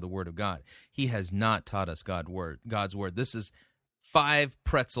teaching of the Word of God. He has not taught us God's Word. This is 5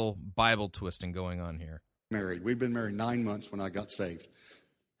 pretzel Bible twisting going on here. Married. We've been married 9 months when I got saved.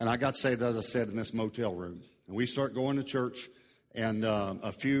 And I got saved, as I said, in this motel room. And we start going to church, and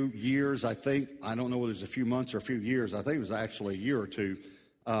a few years, I think, I don't know whether it was a few months or a few years, I think it was actually a year or two,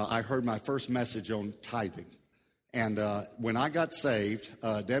 I heard my first message on tithing. And when I got saved,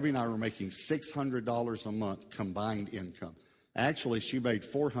 Debbie and I were making $600 a month combined income. Actually, she made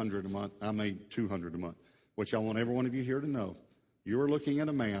 $400 a month. I made $200 a month, which I want every one of you here to know. You are looking at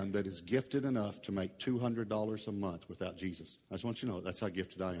a man that is gifted enough to make $200 a month without Jesus. I just want you to know that's how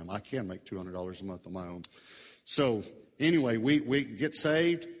gifted I am. I can make $200 a month on my own. So anyway, we get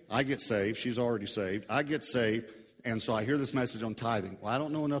saved. I get saved. She's already saved. I get saved. And so I hear this message on tithing. Well, I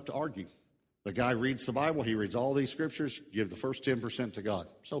don't know enough to argue. The guy reads the Bible. He reads all these scriptures. Give the first 10% to God.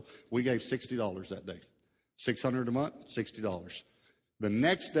 So we gave $60 that day. $600 a month, $60. The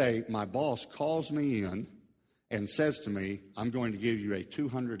next day, my boss calls me in and says to me, I'm going to give you a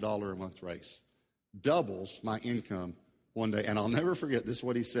 $200 a month raise. Doubles my income one day. And I'll never forget, this is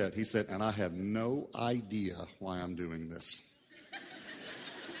what he said. He said, and I have no idea why I'm doing this.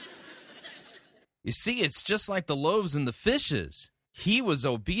 You see, it's just like the loaves and the fishes. He was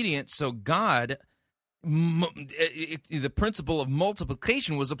obedient, so God, the principle of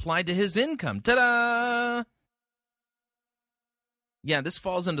multiplication was applied to his income. Ta-da! Yeah, this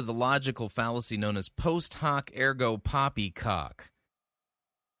falls under the logical fallacy known as post hoc ergo poppycock.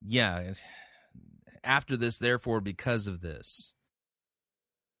 Yeah, after this, therefore, because of this.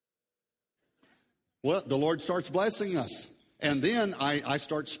 Well, the Lord starts blessing us. And then I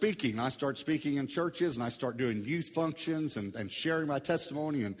start speaking. I start speaking in churches, and I start doing youth functions and sharing my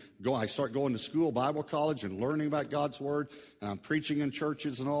testimony. And I start going to school, Bible college, and learning about God's Word. And I'm preaching in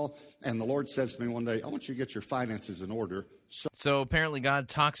churches and all. And the Lord says to me one day, I want you to get your finances in order. So apparently God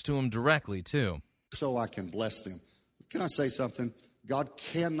talks to him directly, too. So I can bless them. Can I say something? God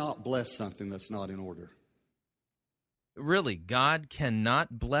cannot bless something that's not in order. Really, God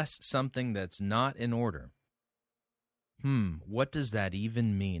cannot bless something that's not in order. What does that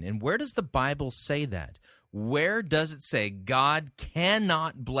even mean? And where does the Bible say that? Where does it say God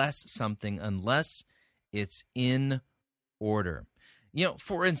cannot bless something unless it's in order? You know,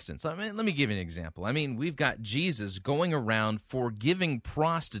 for instance, let me give you an example. I mean, we've got Jesus going around forgiving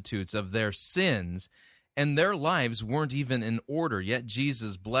prostitutes of their sins, and their lives weren't even in order, yet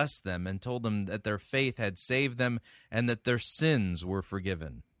Jesus blessed them and told them that their faith had saved them and that their sins were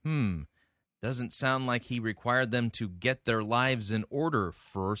forgiven. Doesn't sound like he required them to get their lives in order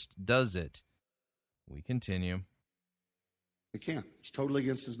first, does it? We continue. He can't. It's totally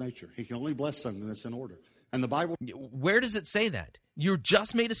against his nature. He can only bless something that's in order. And the Bible... Where does it say that? You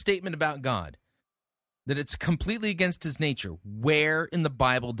just made a statement about God, that it's completely against his nature. Where in the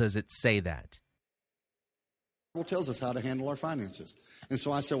Bible does it say that? The Bible tells us how to handle our finances. And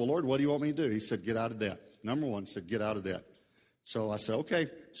so I said, well, Lord, what do you want me to do? He said, get out of debt. Number one, he said, get out of debt. So I said, okay.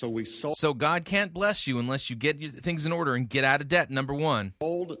 So we sold. So God can't bless you unless you get things in order and get out of debt, number one.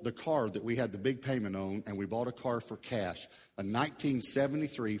 Sold the car that we had the big payment on, and we bought a car for cash, a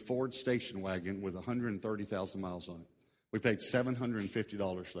 1973 Ford station wagon with 130,000 miles on it. We paid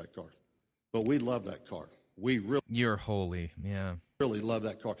 $750 for that car. But we love that car. You're holy, yeah. Really love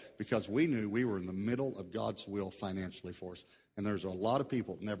that car because we knew we were in the middle of God's will financially for us. And there's a lot of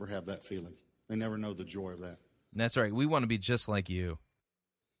people that never have that feeling. They never know the joy of that. That's right. We want to be just like you.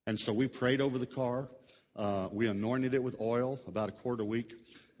 And so we prayed over the car. We anointed it with oil, about a quart a week.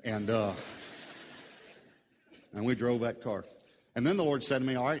 And we drove that car. And then the Lord said to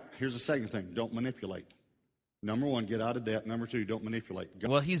me, all right, here's the second thing. Don't manipulate. Number one, get out of debt. Number two, don't manipulate.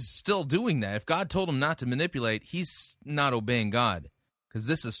 Well, he's still doing that. If God told him not to manipulate, he's not obeying God. Because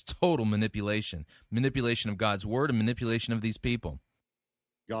this is total manipulation. Manipulation of God's word and manipulation of these people.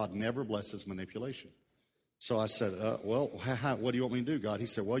 God never blesses manipulation. So I said, well, what do you want me to do, God? He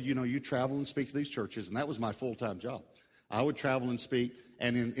said, well, you travel and speak to these churches, and that was my full-time job. I would travel and speak.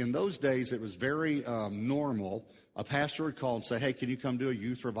 And in those days, it was very normal. A pastor would call and say, hey, can you come do a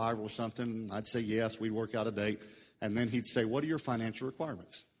youth revival or something? I'd say yes. We'd work out a date. And then he'd say, what are your financial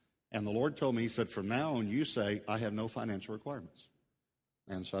requirements? And the Lord told me, he said, from now on, you say, I have no financial requirements.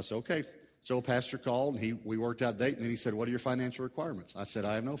 And so I said, okay. So a pastor called, and we worked out a date, and then he said, what are your financial requirements? I said,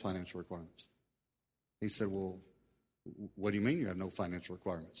 I have no financial requirements. He said, well, what do you mean you have no financial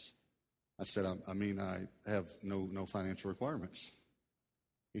requirements? I said, I mean, I have no financial requirements.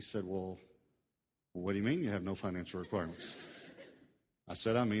 He said, well, what do you mean you have no financial requirements? I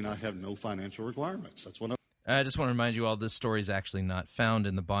said, I mean, I have no financial requirements. That's what I just want to remind you all, this story is actually not found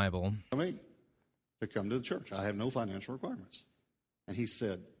in the Bible. I mean, to come to the church, I have no financial requirements. And he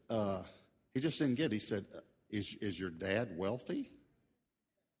said, he just didn't get it. He said, is your dad wealthy?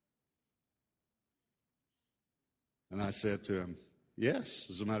 And I said to him, yes,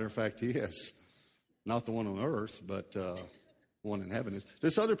 as a matter of fact, he is. Not the one on earth, but one in heaven is.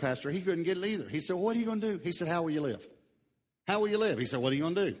 This other pastor, he couldn't get it either. He said, well, what are you going to do? He said, how will you live? How will you live? He said, what are you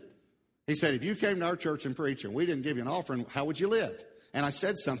going to do? He said, if you came to our church and preached and we didn't give you an offering, how would you live? And I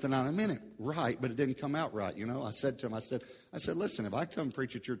said something, and I meant it right, but it didn't come out right. You know, I said to him, I said, listen, if I come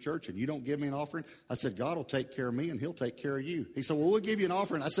preach at your church and you don't give me an offering, I said, God will take care of me and he'll take care of you. He said, well, we'll give you an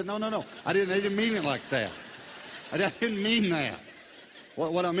offering. I said, no. I didn't mean it like that. I didn't mean that.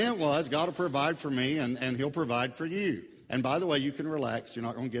 What I meant was God will provide for me and he'll provide for you. And by the way, you can relax. You're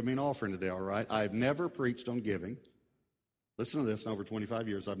not going to give me an offering today, all right? I've never preached on giving. Listen to this. In over 25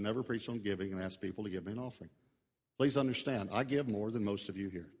 years, I've never preached on giving and asked people to give me an offering. Please understand, I give more than most of you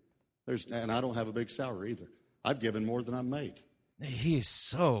here. And I don't have a big salary either. I've given more than I've made. He is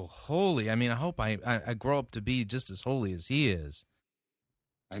so holy. I mean, I hope I grow up to be just as holy as he is.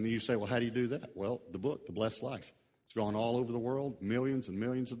 And you say, well, how do you do that? Well, the book, The Blessed Life. It's gone all over the world, millions and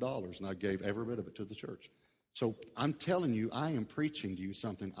millions of dollars, and I gave every bit of it to the church. So I'm telling you, I am preaching to you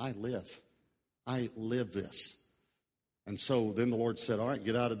something I live. I live this. And so then the Lord said, all right,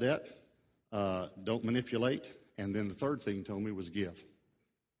 get out of debt. Don't manipulate. And then the third thing he told me was give.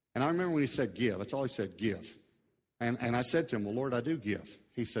 And I remember when he said give, that's all he said, give. And I said to him, well, Lord, I do give.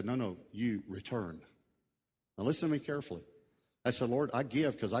 He said, no, you return. Now listen to me carefully. I said, Lord, I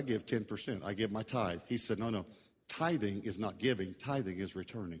give because I give 10%. I give my tithe. He said, no. Tithing is not giving. Tithing is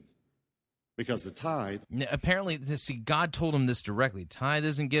returning. Because the tithe... Apparently, see, God told him this directly. Tithe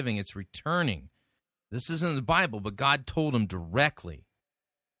isn't giving, it's returning. This isn't in the Bible, but God told him directly.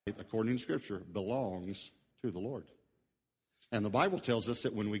 According to Scripture, belongs to the Lord. And the Bible tells us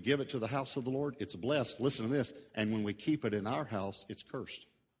that when we give it to the house of the Lord, it's blessed. Listen to this. And when we keep it in our house, it's cursed.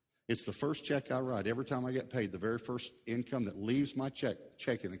 It's the first check I write. Every time I get paid, the very first income that leaves my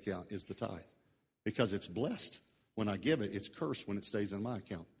checking account is the tithe. Because it's blessed when I give it. It's cursed when it stays in my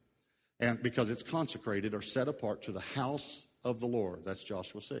account. And because it's consecrated or set apart to the house of the Lord. That's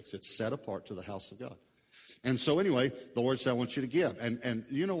Joshua 6. It's set apart to the house of God. And so anyway, the Lord said, I want you to give. And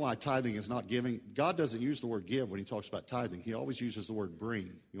you know why tithing is not giving? God doesn't use the word give when he talks about tithing. He always uses the word bring.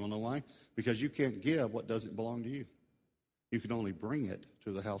 You want to know why? Because you can't give what doesn't belong to you. You can only bring it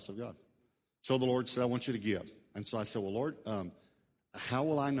to the house of God. So the Lord said, I want you to give. And so I said, well, Lord, how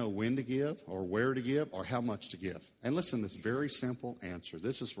will I know when to give or where to give or how much to give? And listen, this very simple answer.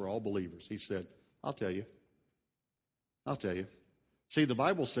 This is for all believers. He said, I'll tell you. I'll tell you. See, the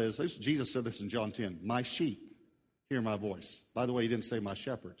Bible says, Jesus said this in John 10, my sheep hear my voice. By the way, he didn't say my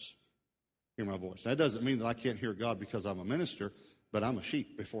shepherds hear my voice. That doesn't mean that I can't hear God because I'm a minister, but I'm a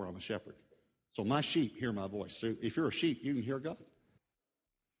sheep before I'm a shepherd. So my sheep hear my voice. So if you're a sheep, you can hear God.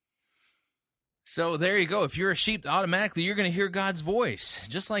 So there you go. If you're a sheep, automatically you're going to hear God's voice,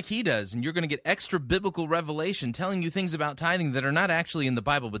 just like he does, and you're going to get extra biblical revelation telling you things about tithing that are not actually in the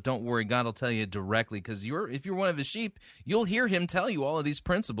Bible, but don't worry, God will tell you directly, because if you're one of his sheep, you'll hear him tell you all of these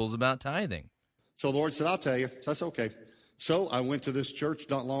principles about tithing. So the Lord said, I'll tell you. So that's okay. So I went to this church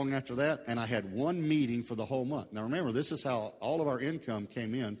not long after that, and I had one meeting for the whole month. Now remember, this is how all of our income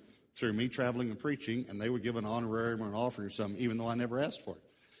came in, through me traveling and preaching, and they would give an honorarium or an offering or something, even though I never asked for it.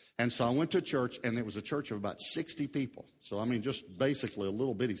 And so I went to a church, and it was a church of about 60 people. So, I mean, just basically a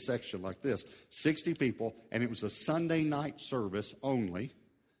little bitty section like this. 60 people, and it was a Sunday night service only,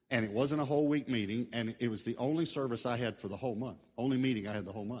 and it wasn't a whole week meeting, and it was the only service I had for the whole month. Only meeting I had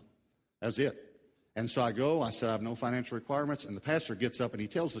the whole month. That was it. And so I go, I said, I have no financial requirements, and the pastor gets up, and he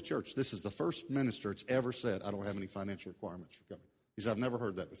tells the church, this is the first minister that's ever said, I don't have any financial requirements for coming. He said, I've never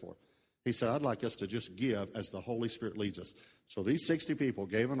heard that before. He said, I'd like us to just give as the Holy Spirit leads us. So these 60 people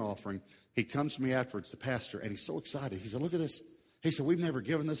gave an offering. He comes to me afterwards, the pastor, and he's so excited. He said, look at this. He said, we've never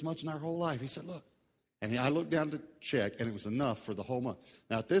given this much in our whole life. He said, look. And I looked down the check, and it was enough for the whole month.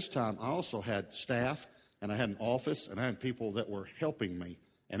 Now, at this time, I also had staff. and I had an office, and I had people that were helping me,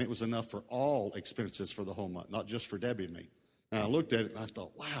 and it was enough for all expenses for the whole month, not just for Debbie and me. And I looked at it, and I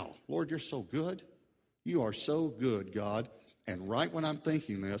thought, wow, Lord, you're so good. You are so good, God. And right when I'm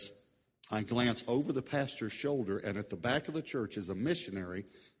thinking this, I glance over the pastor's shoulder, and at the back of the church is a missionary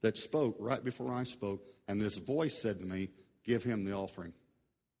that spoke right before I spoke, and this voice said to me, give him the offering.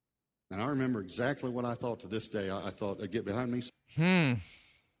 And I remember exactly what I thought to this day. I thought, get behind me.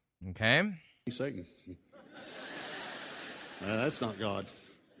 Okay. Satan. That's not God.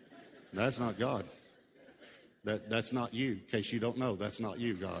 That's not God. That's not you. In case you don't know, that's not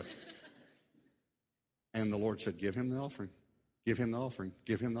you, God. And the Lord said, give him the offering. Give him the offering.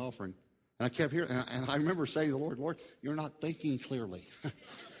 Give him the offering. And I kept hearing, and I remember saying to the Lord, Lord, you're not thinking clearly.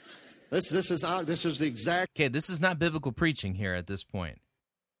 This is the exact. Okay, this is not biblical preaching here at this point.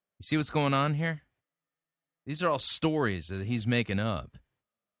 You see what's going on here? These are all stories that he's making up.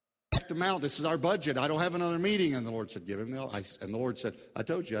 Amount. This is our budget. I don't have another meeting. And the Lord said, give him the offering. And the Lord said, I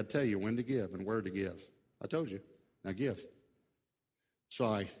told you, I'd tell you when to give and where to give. I told you. Now give. So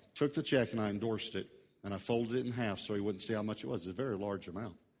I took the check and I endorsed it. And I folded it in half so he wouldn't see how much it was. It's a very large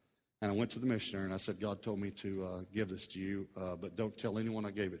amount. And I went to the missionary and I said, God told me to give this to you, but don't tell anyone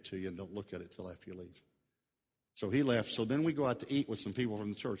I gave it to you and don't look at it till after you leave. So he left. So then we go out to eat with some people from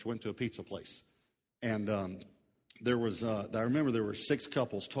the church. Went to a pizza place. And there was, I remember there were 6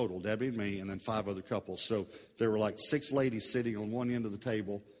 couples total, Debbie and me, and then 5 other couples. So there were like 6 ladies sitting on one end of the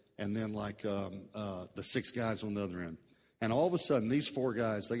table and then like the 6 guys on the other end. And all of a sudden, these 4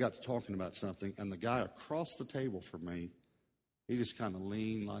 guys, they got to talking about something, and the guy across the table from me, he just kind of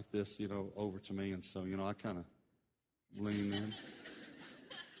leaned like this, over to me. And so, I kind of leaned in.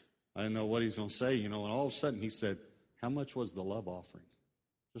 I didn't know what he was going to say, and all of a sudden he said, how much was the love offering?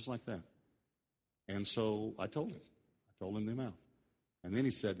 Just like that. And so I told him. I told him the amount. And then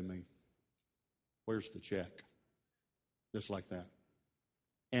he said to me, where's the check? Just like that.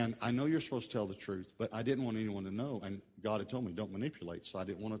 And I know you're supposed to tell the truth, but I didn't want anyone to know. And God had told me, don't manipulate. So I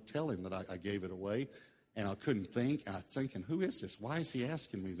didn't want to tell him that I gave it away. And I couldn't think. And I was thinking, who is this? Why is he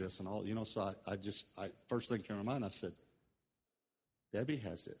asking me this? And all, so I first thing came to my mind, I said, Debbie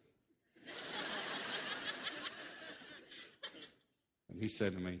has it. And he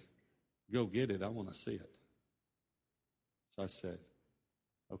said to me, go get it. I want to see it. So I said,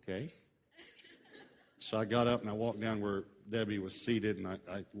 okay. So I got up and I walked down where Debbie was seated, and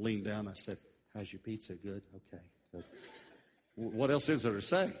I leaned down. I said, how's your pizza? Good? Okay, good. What else is there to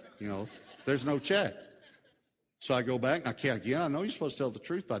say? There's no check. So I go back, and I know you're supposed to tell the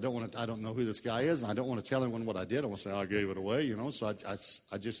truth, but I don't know who this guy is, and I don't want to tell anyone what I did. I want to say, I gave it away, So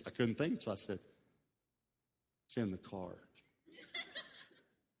I couldn't think. So I said, it's in the car.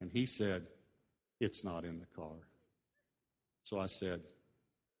 And he said, it's not in the car. So I said,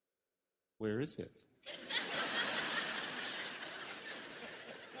 where is it?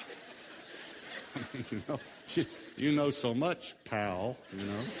 You know so much, pal,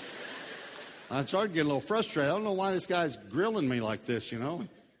 I started getting a little frustrated. I don't know why this guy's grilling me like this,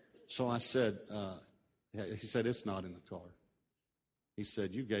 So I said, he said, it's not in the car. He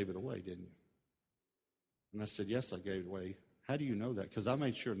said, you gave it away, didn't you? And I said, yes, I gave it away. How do you know that? Because I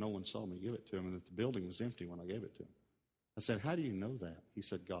made sure no one saw me give it to him and that the building was empty when I gave it to him. I said, how do you know that? He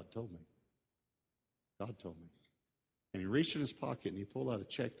said, God told me. God told me. And he reached in his pocket and he pulled out a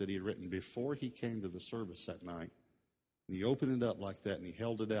check that he had written before he came to the service that night. And he opened it up like that and he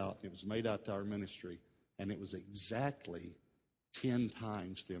held it out. And it was made out to our ministry. And it was exactly 10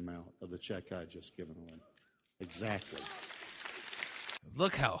 times the amount of the check I had just given away. Exactly.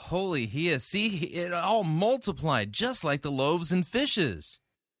 Look how holy he is. See, it all multiplied just like the loaves and fishes.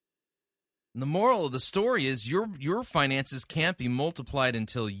 And the moral of the story is your finances can't be multiplied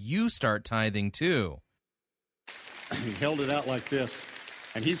until you start tithing too. He held it out like this,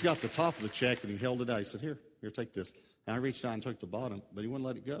 and he's got the top of the check, and he held it out. He said, here, take this. And I reached out and took the bottom, but he wouldn't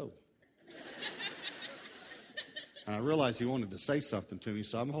let it go. And I realized he wanted to say something to me,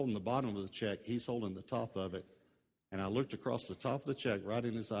 so I'm holding the bottom of the check. He's holding the top of it. And I looked across the top of the check right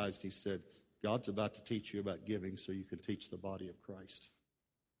in his eyes, and he said, God's about to teach you about giving so you can teach the body of Christ.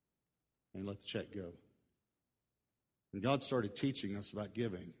 And he let the check go. And God started teaching us about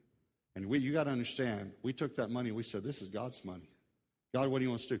giving. And you got to understand, we took that money and we said, this is God's money. God, what do you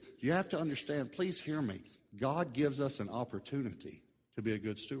want us to do? You have to understand, please hear me. God gives us an opportunity to be a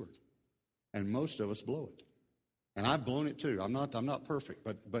good steward. And most of us blow it. And I've blown it too. I'm not perfect.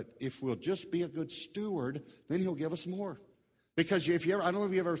 But if we'll just be a good steward, then he'll give us more. Because if you ever, I don't know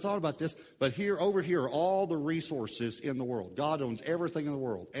if you've ever thought about this, but over here are all the resources in the world. God owns everything in the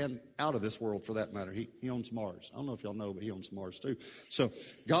world, and out of this world for that matter. He owns Mars. I don't know if y'all know, but he owns Mars too. So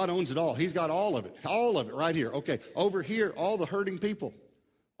God owns it all. He's got all of it right here. Okay, over here, all the hurting people.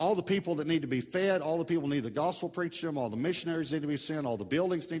 All the people that need to be fed, all the people need the gospel preached to them, all the missionaries need to be sent, all the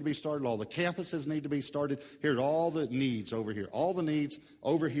buildings need to be started, all the campuses need to be started. Here are all the needs over here. All the needs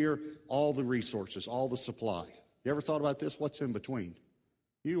over here, all the resources, all the supply. You ever thought about this? What's in between?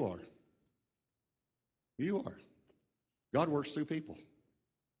 You are. You are. God works through people.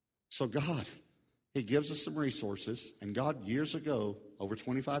 So God, he gives us some resources, and God years ago, over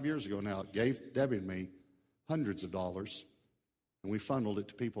 25 years ago now, gave Debbie and me hundreds of dollars. And we funneled it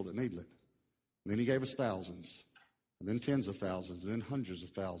to people that needed it. And then he gave us thousands, and then tens of thousands, and then hundreds of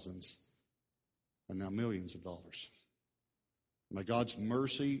thousands, and now millions of dollars. By God's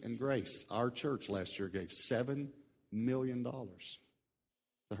mercy and grace, our church last year gave $7 million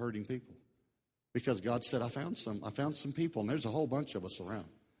to hurting people. Because God said, I found some people, and there's a whole bunch of us around.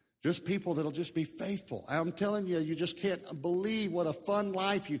 Just people that'll just be faithful. I'm telling you, you just can't believe what a fun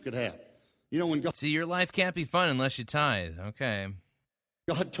life you could have. You know, when God... See, your life can't be fun unless you tithe. Okay.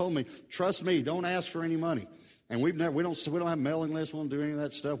 God told me, trust me, don't ask for any money. And we don't have mailing lists, we don't do any of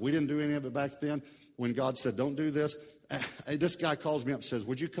that stuff. We didn't do any of it back then. When God said, don't do this, this guy calls me up and says,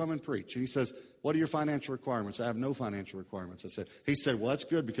 would you come and preach? And he says, what are your financial requirements? I have no financial requirements. He said, well, that's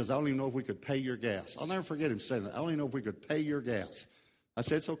good because I don't even know if we could pay your gas. I'll never forget him saying that. I don't even know if we could pay your gas. I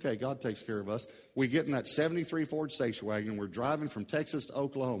said, it's okay. God takes care of us. We get in that 73 Ford station wagon. We're driving from Texas to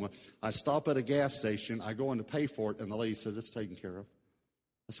Oklahoma. I stop at a gas station. I go in to pay for it, and the lady says, it's taken care of.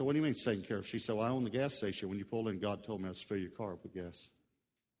 I said, what do you mean it's taken care of? She said, well, I own the gas station. When you pulled in, God told me I was to fill your car up with gas.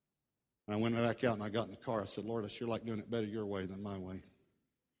 And I went back out, and I got in the car. I said, Lord, I sure like doing it better your way than my way.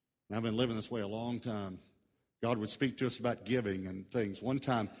 And I've been living this way a long time. God would speak to us about giving and things. One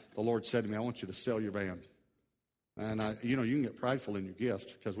time, the Lord said to me, I want you to sell your van. And, you can get prideful in your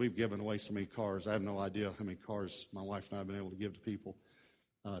gift because we've given away so many cars. I have no idea how many cars my wife and I have been able to give to people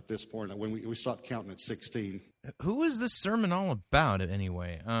at this point. When we stopped counting at 16. Who is this sermon all about,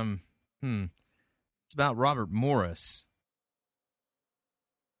 anyway? It's about Robert Morris.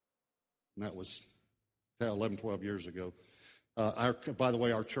 And that was 11, 12 years ago. By the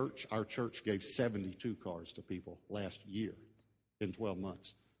way, our church gave 72 cars to people last year in 12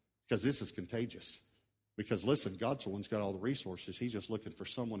 months because this is contagious. Because, listen, God's the one's got all the resources. He's just looking for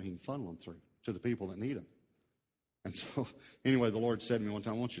someone he can funnel them through to the people that need them. And so, anyway, the Lord said to me one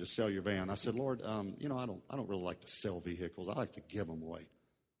time, I want you to sell your van. I said, Lord, I don't really like to sell vehicles. I like to give them away.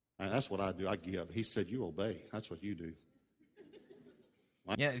 And that's what I do. I give. He said, you obey. That's what you do.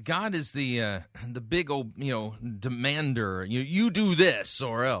 Yeah, God is the big old, demander. You do this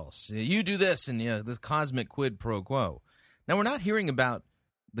or else. You do this and the cosmic quid pro quo. Now, we're not hearing about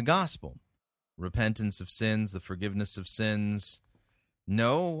the gospel. Repentance of sins, the forgiveness of sins.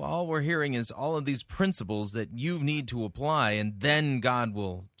 No, all we're hearing is all of these principles that you need to apply, and then God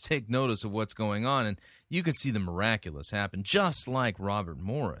will take notice of what's going on, and you can see the miraculous happen, just like Robert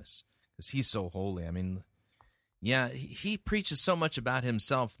Morris, because he's so holy. I mean, yeah, he preaches so much about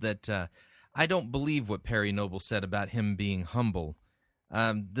himself that I don't believe what Perry Noble said about him being humble.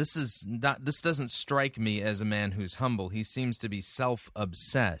 This doesn't strike me as a man who's humble. He seems to be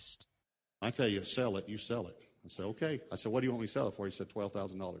self-obsessed. I tell you, sell it, you sell it. I said, okay. I said, what do you want me to sell it for? He said,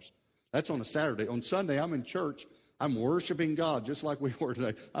 $12,000. That's on a Saturday. On Sunday, I'm in church. I'm worshiping God, just like we were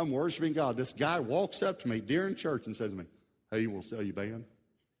today. I'm worshiping God. This guy walks up to me during church and says to me, hey, you want to sell your van?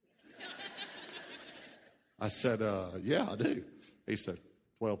 I said, yeah, I do. He said,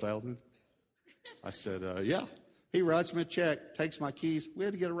 $12,000? I said, yeah. He writes me a check, takes my keys. We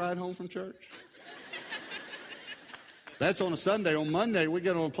had to get a ride home from church. That's on a Sunday. On Monday, we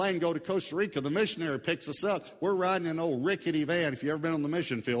get on a plane and go to Costa Rica. The missionary picks us up. We're riding an old rickety van. If you've ever been on the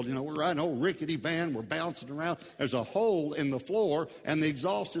mission field, we're riding an old rickety van. We're bouncing around. There's a hole in the floor, and the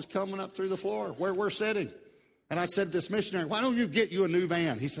exhaust is coming up through the floor where we're sitting. And I said to this missionary, why don't you get you a new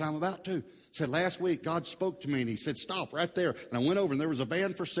van? He said, I'm about to. He said, last week, God spoke to me, and he said, stop right there. And I went over, and there was a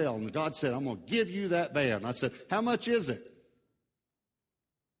van for sale. And God said, I'm going to give you that van. I said, how much is it?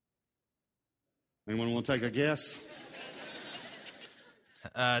 Anyone want to take a guess?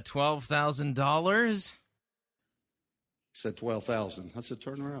 $12,000? He said $12,000. I said,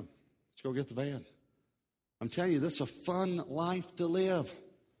 turn around. Let's go get the van. I'm telling you, this is a fun life to live.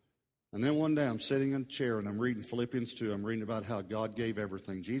 And then one day I'm sitting in a chair and I'm reading Philippians 2. I'm reading about how God gave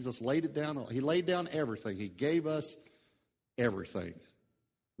everything. Jesus laid it down. He laid down everything. He gave us everything.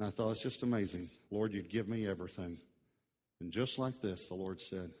 And I thought, it's just amazing. Lord, you'd give me everything. And just like this, the Lord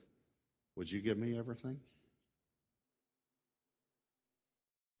said, would you give me everything?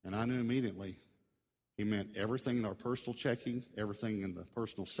 And I knew immediately he meant everything in our personal checking, everything in the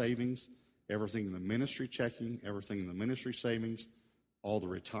personal savings, everything in the ministry checking, everything in the ministry savings, all the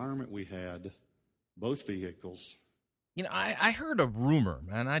retirement we had, both vehicles. You know, I heard a rumor,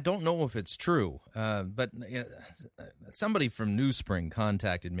 and I don't know if it's true, but somebody from NewSpring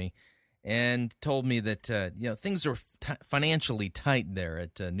contacted me and told me that things are financially tight there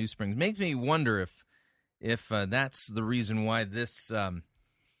at NewSpring. It makes me wonder if that's the reason why this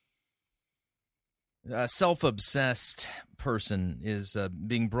self-obsessed person is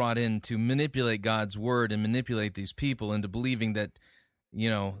being brought in to manipulate God's word and manipulate these people into believing that,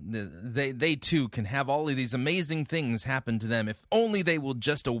 they too can have all of these amazing things happen to them if only they will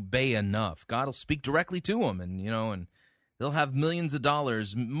just obey enough. God will speak directly to them, and they'll have millions of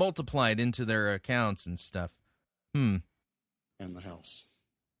dollars multiplied into their accounts and stuff. And the house.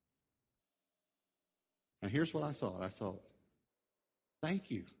 And here's what I thought. I thought, thank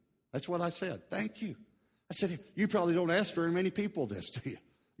you. That's what I said. Thank you. I said, you probably don't ask very many people this, do you?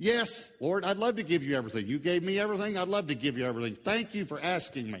 Yes, Lord, I'd love to give you everything. You gave me everything. I'd love to give you everything. Thank you for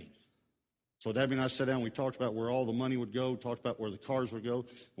asking me. So Debbie and I sat down. We talked about where all the money would go, talked about where the cars would go.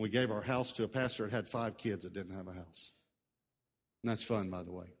 And we gave our house to a pastor that had 5 kids that didn't have a house. And that's fun, by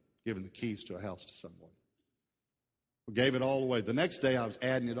the way, giving the keys to a house to someone. We gave it all away. The next day, I was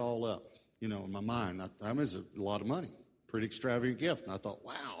adding it all up, in my mind. That was a lot of money, pretty extravagant gift. And I thought,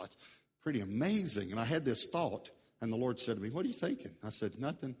 wow, that's pretty amazing. And I had this thought. And the Lord said to me, what are you thinking? I said,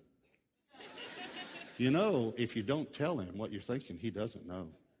 nothing. If you don't tell him what you're thinking, he doesn't know.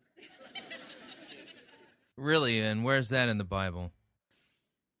 Really? And where's that in the Bible?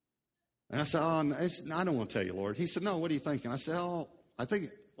 And I said, I don't want to tell you, Lord. He said, no, what are you thinking? I said, I think,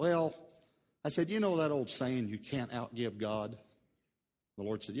 I said, that old saying, you can't outgive God? The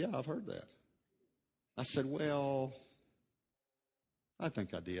Lord said, yeah, I've heard that. I said, I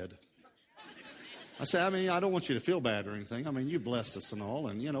think I did. I said, I don't want you to feel bad or anything. You blessed us and all,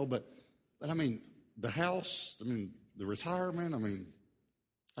 and, but the house, the retirement,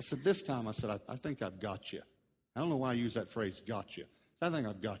 I said, this time, I said, I think I've got you. I don't know why I use that phrase, got you. I think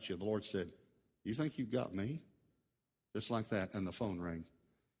I've got you. The Lord said, you think you've got me? Just like that, and the phone rang.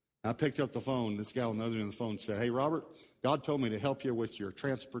 I picked up the phone. This guy on the other end of the phone said, hey, Robert, God told me to help you with your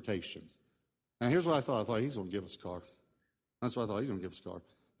transportation. Now, here's what I thought. I thought, he's going to give us a car. That's what I thought, he's going to give us a car.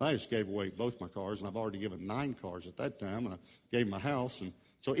 I just gave away both my cars, and I've already given 9 cars at that time, and I gave him a house. And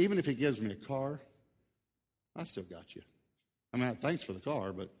so even if he gives me a car, I still got you. Thanks for the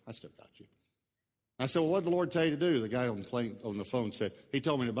car, but I still got you. I said, well, what did the Lord tell you to do? The guy on the phone said, he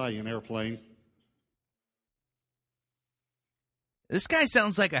told me to buy you an airplane. This guy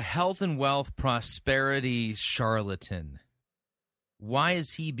sounds like a health and wealth prosperity charlatan. Why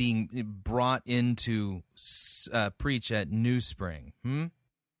is he being brought in to preach at NewSpring?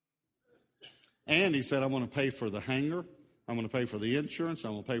 And he said, I'm going to pay for the hangar, I'm going to pay for the insurance,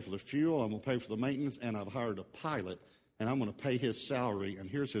 I'm going to pay for the fuel, I'm going to pay for the maintenance, and I've hired a pilot, and I'm going to pay his salary, and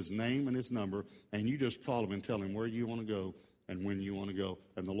here's his name and his number, and you just call him and tell him where you want to go and when you want to go.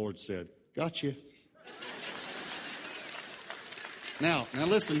 And the Lord said, got you. Now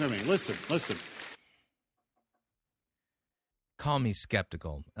listen to me. Listen. Call me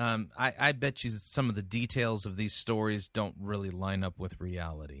skeptical. I bet you some of the details of these stories don't really line up with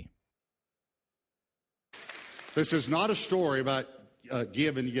reality. This is not a story about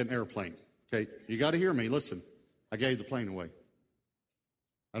give and you get an airplane. Okay, you got to hear me. Listen, I gave the plane away.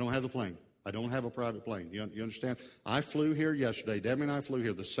 I don't have the plane. I don't have a private plane. You understand? I flew here yesterday. Debbie and I flew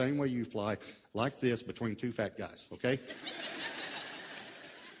here the same way you fly, like this, between 2 fat guys, okay?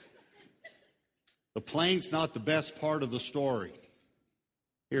 The plane's not the best part of the story.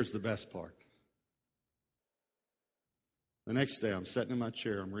 Here's the best part. The next day, I'm sitting in my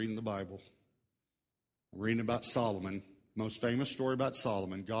chair. I'm reading the Bible. I'm reading about Solomon, most famous story about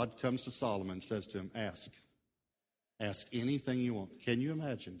Solomon. God comes to Solomon and says to him, ask anything you want. Can you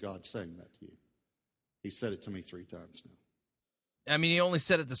imagine God saying that to you? He said it to me 3 times now. He only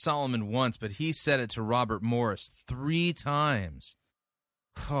said it to Solomon once, but he said it to Robert Morris 3 times.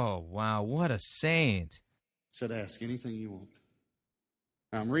 Oh, wow, what a saint. He said, ask anything you want.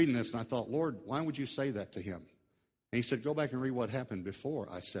 Now, I'm reading this, and I thought, Lord, why would you say that to him? And he said, go back and read what happened before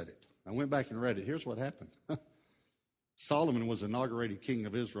I said it. I went back and read it. Here's what happened. Solomon was inaugurated king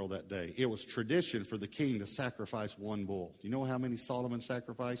of Israel that day. It was tradition for the king to sacrifice 1 bull. Do you know how many Solomon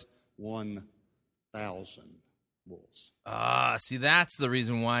sacrificed? 1,000 bulls. See, that's the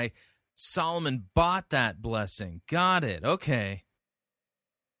reason why Solomon bought that blessing. Got it. Okay.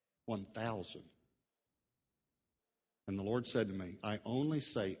 1,000. And the Lord said to me, I only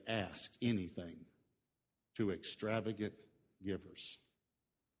say ask anything to extravagant givers.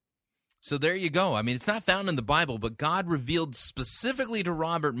 So there you go. I mean, it's not found in the Bible, but God revealed specifically to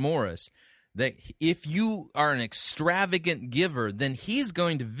Robert Morris that if you are an extravagant giver, then he's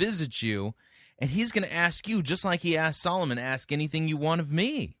going to visit you, and he's going to ask you, just like he asked Solomon, ask anything you want of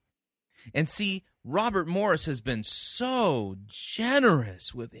me. And see, Robert Morris has been so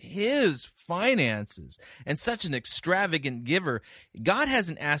generous with his finances and such an extravagant giver. God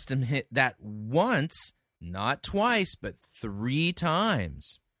hasn't asked him that once, not twice, but 3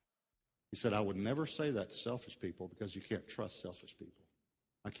 times. He said, I would never say that to selfish people because you can't trust selfish people.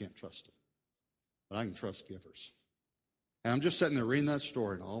 I can't trust them. But I can trust givers. And I'm just sitting there reading that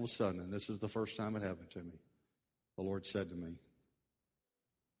story, and all of a sudden, and this is the first time it happened to me, the Lord said to me,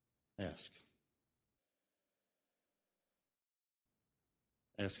 ask.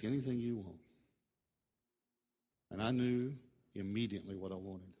 Ask anything you want. And I knew immediately what I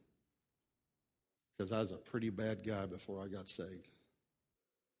wanted, because I was a pretty bad guy before I got saved.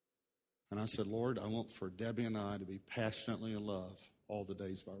 And I said, Lord, I want for Debbie and I to be passionately in love all the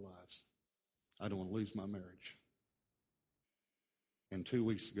days of our lives. I don't want to lose my marriage. And 2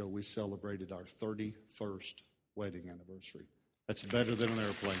 weeks ago, we celebrated our 31st wedding anniversary. That's better than an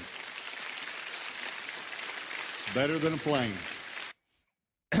airplane. It's better than a plane.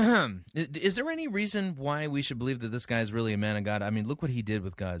 Is there any reason why we should believe that this guy is really a man of God? I mean, look what he did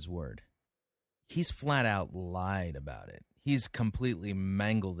with God's word. He's flat out lied about it. He's completely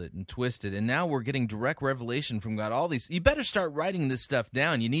mangled it and twisted, and now we're getting direct revelation from God. All these, you better start writing this stuff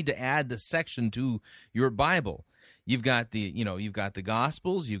down. You need to add the section to your Bible. You've got you've got the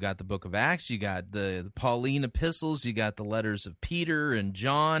Gospels, you've got the Book of Acts, you got the Pauline epistles, you got the letters of Peter and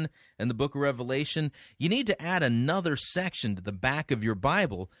John, and the Book of Revelation. You need to add another section to the back of your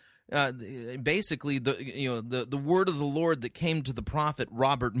Bible. Basically, the word of the Lord that came to the prophet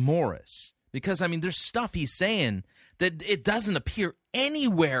Robert Morris. Because, I mean, there's stuff he's saying that it doesn't appear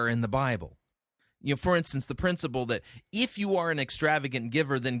anywhere in the Bible. For instance, the principle that if you are an extravagant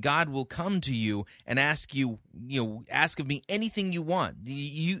giver, then God will come to you and ask you, ask of me anything you want.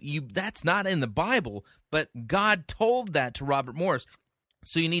 That's not in the Bible, but God told that to Robert Morris.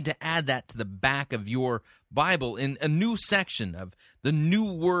 So you need to add that to the back of your Bible in a new section of the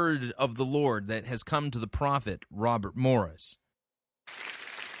new word of the Lord that has come to the prophet Robert Morris.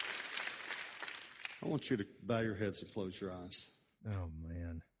 I want you to bow your heads and close your eyes. Oh,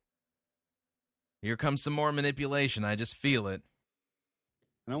 man. Here comes some more manipulation. I just feel it.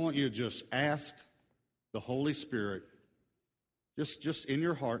 And I want you to just ask the Holy Spirit, just in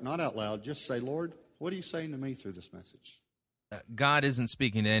your heart, not out loud, just say, Lord, what are you saying to me through this message? God isn't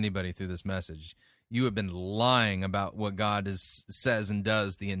speaking to anybody through this message. You have been lying about what God says and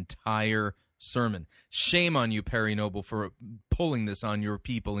does the entire sermon. Shame on you, Perry Noble, for pulling this on your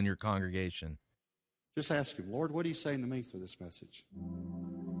people in your congregation. Just ask him, Lord, what are you saying to me through this message?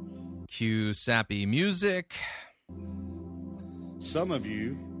 Cue sappy music. Some of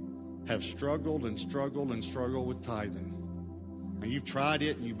you have struggled and struggled and struggled with tithing. And you've tried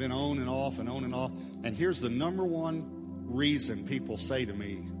it, and you've been on and off and on and off. And here's the number one reason people say to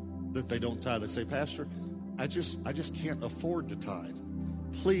me that they don't tithe. They say, Pastor, I just can't afford to tithe.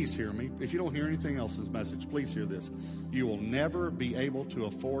 Please hear me. If you don't hear anything else in this message, please hear this. You will never be able to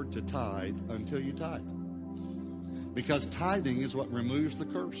afford to tithe until you tithe. Because tithing is what removes the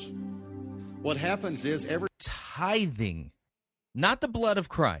curse. What happens is tithing, not the blood of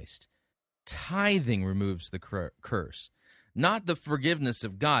Christ. Tithing removes the curse. Not the forgiveness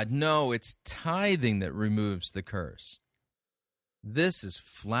of God. No, it's tithing that removes the curse. This is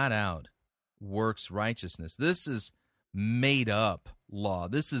flat out works righteousness. This is made up law.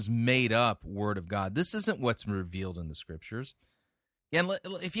 This is made up word of God. This isn't what's revealed in the scriptures. Yeah, and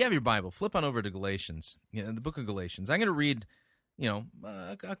if you have your Bible, flip on over to Galatians, the book of Galatians. I'm going to read,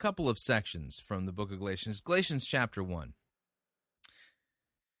 a couple of sections from the book of Galatians. Galatians chapter 1.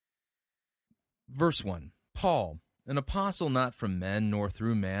 Verse 1. Paul, an apostle not from men nor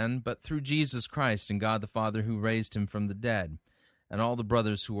through man, but through Jesus Christ and God the Father who raised him from the dead, and all the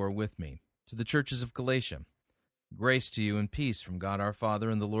brothers who are with me, to the churches of Galatia. Grace to you and peace from God our Father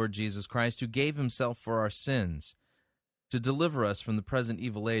and the Lord Jesus Christ, who gave himself for our sins, to deliver us from the present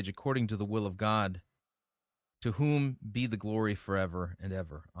evil age according to the will of God, to whom be the glory forever and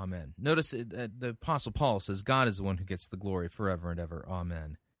ever. Amen. Notice the Apostle Paul says God is the one who gets the glory forever and ever.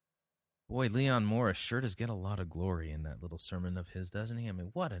 Amen. Boy, Leon Morris sure does get a lot of glory in that little sermon of his, doesn't he? I mean,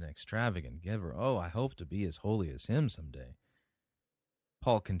 what an extravagant giver. Oh, I hope to be as holy as him someday.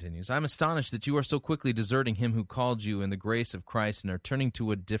 Paul continues, I'm astonished that you are so quickly deserting him who called you in the grace of Christ and are turning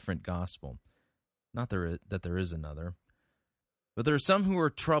to a different gospel. Not that there is another. But there are some who are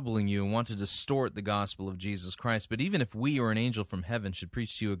troubling you and want to distort the gospel of Jesus Christ. But even if we or an angel from heaven should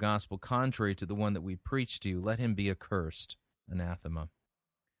preach to you a gospel contrary to the one that we preach to you, let him be accursed, anathema.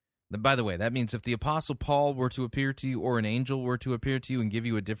 By the way, that means if the Apostle Paul were to appear to you or an angel were to appear to you and give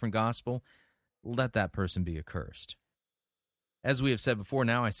you a different gospel, let that person be accursed. As we have said before,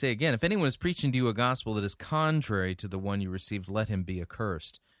 now I say again, if anyone is preaching to you a gospel that is contrary to the one you received, let him be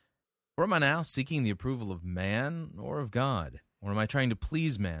accursed. Or am I now seeking the approval of man or of God? Or am I trying to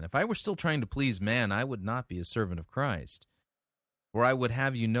please man? If I were still trying to please man, I would not be a servant of Christ. For I would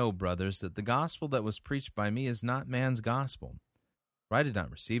have you know, brothers, that the gospel that was preached by me is not man's gospel. For I did not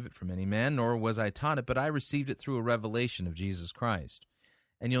receive it from any man, nor was I taught it, but I received it through a revelation of Jesus Christ.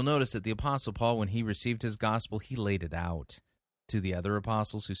 And you'll notice that the Apostle Paul, when he received his gospel, he laid it out to the other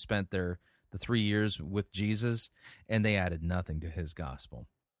apostles who spent the 3 years with Jesus, and they added nothing to his gospel.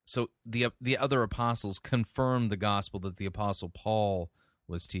 So the other apostles confirmed the gospel that the Apostle Paul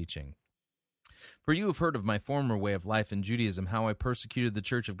was teaching. For you have heard of my former way of life in Judaism, how I persecuted the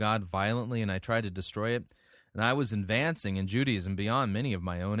church of God violently, and I tried to destroy it. And I was advancing in Judaism beyond many of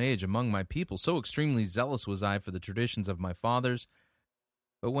my own age among my people. So extremely zealous was I for the traditions of my fathers.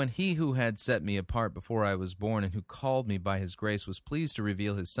 But when he who had set me apart before I was born, and who called me by his grace, was pleased to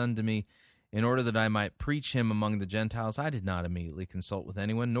reveal his Son to me, in order that I might preach him among the Gentiles, I did not immediately consult with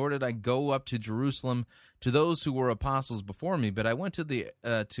anyone, nor did I go up to Jerusalem to those who were apostles before me, but I went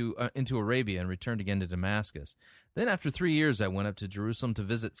into Arabia and returned again to Damascus. Then after 3 years I went up to Jerusalem to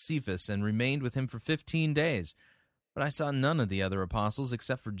visit Cephas, and remained with him for 15 days. But I saw none of the other apostles,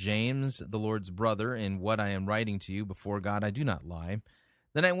 except for James, the Lord's brother. In what I am writing to you before God, I do not lie.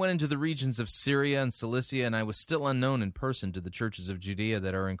 Then I went into the regions of Syria and Cilicia, and I was still unknown in person to the churches of Judea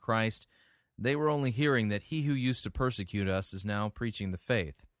that are in Christ. They were only hearing that he who used to persecute us is now preaching the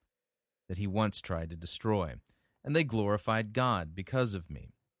faith that he once tried to destroy, and they glorified God because of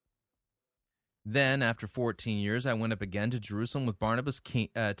me. Then, after 14 years, I went up again to Jerusalem with Barnabas,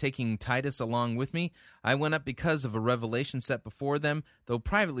 taking Titus along with me. I went up because of a revelation set before them, though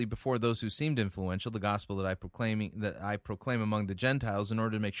privately before those who seemed influential, the gospel that I proclaim among the Gentiles, in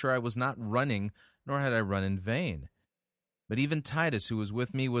order to make sure I was not running, nor had I run in vain. But even Titus, who was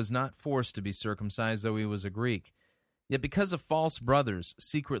with me, was not forced to be circumcised, though he was a Greek. Yet because of false brothers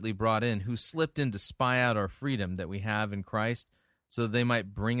secretly brought in, who slipped in to spy out our freedom that we have in Christ, so that they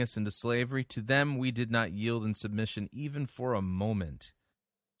might bring us into slavery, to them we did not yield in submission even for a moment,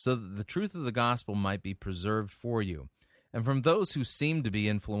 so that the truth of the gospel might be preserved for you. And from those who seemed to be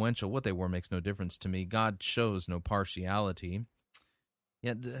influential, what they were makes no difference to me. God shows no partiality.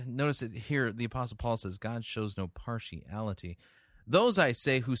 Yet, notice it here, the Apostle Paul says, God shows no partiality. Those, I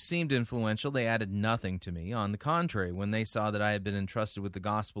say, who seemed influential, they added nothing to me. On the contrary, when they saw that I had been entrusted with the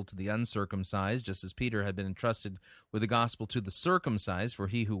gospel to the uncircumcised, just as Peter had been entrusted with the gospel to the circumcised, for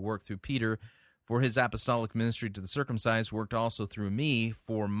he who worked through Peter for his apostolic ministry to the circumcised worked also through me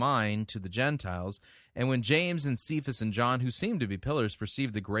for mine to the Gentiles. And when James and Cephas and John, who seemed to be pillars,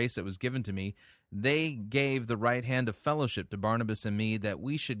 perceived the grace that was given to me, they gave the right hand of fellowship to Barnabas and me, that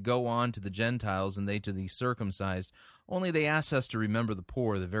we should go on to the Gentiles and they to the circumcised. Only they asked us to remember the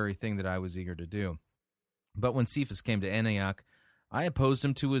poor, the very thing that I was eager to do. But when Cephas came to Antioch, I opposed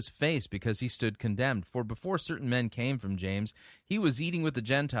him to his face, because he stood condemned. For before certain men came from James, he was eating with the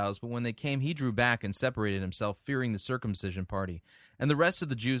Gentiles, but when they came, he drew back and separated himself, fearing the circumcision party. And the rest of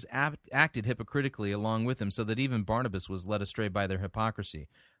the Jews acted hypocritically along with him, so that even Barnabas was led astray by their hypocrisy.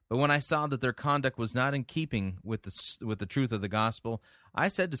 But when I saw that their conduct was not in keeping with the truth of the gospel, I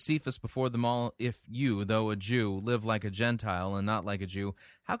said to Cephas before them all, if you, though a Jew, live like a Gentile and not like a Jew,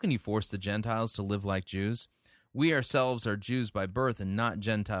 how can you force the Gentiles to live like Jews? We ourselves are Jews by birth and not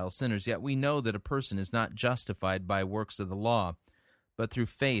Gentile sinners, yet we know that a person is not justified by works of the law, but through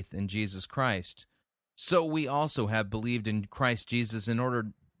faith in Jesus Christ. So we also have believed in Christ Jesus in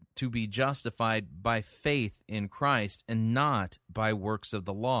order to be justified by faith in Christ and not by works of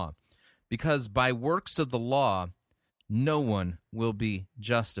the law. Because by works of the law, no one will be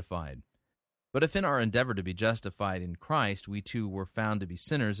justified. But if in our endeavor to be justified in Christ, we too were found to be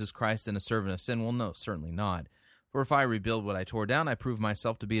sinners, is Christ then a servant of sin? Well, no, certainly not. For if I rebuild what I tore down, I prove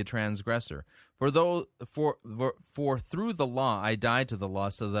myself to be a transgressor. For through the law I died to the law,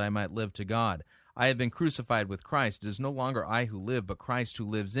 so that I might live to God. I have been crucified with Christ. It is no longer I who live, but Christ who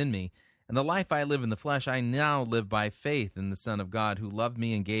lives in me. And the life I live in the flesh, I now live by faith in the Son of God, who loved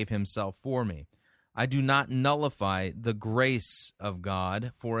me and gave himself for me. I do not nullify the grace of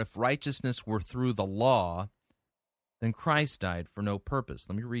God, for if righteousness were through the law, then Christ died for no purpose.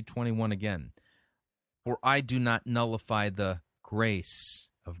 Let me read 21 again. For I do not nullify the grace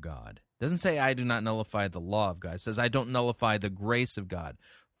of God. It doesn't say I do not nullify the law of God. It says I don't nullify the grace of God.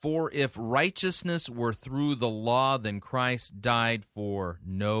 For if righteousness were through the law, then Christ died for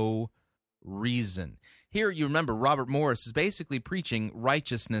no reason. Here, you remember, Robert Morris is basically preaching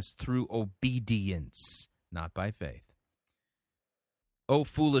righteousness through obedience, not by faith. O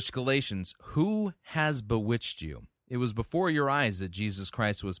foolish Galatians, who has bewitched you? It was before your eyes that Jesus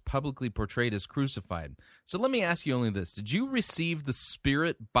Christ was publicly portrayed as crucified. So let me ask you only this. Did you receive the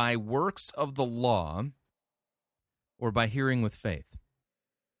Spirit by works of the law or by hearing with faith?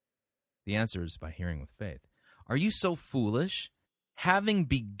 The answer is by hearing with faith. Are you so foolish? Having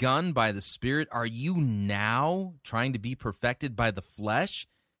begun by the Spirit, are you now trying to be perfected by the flesh?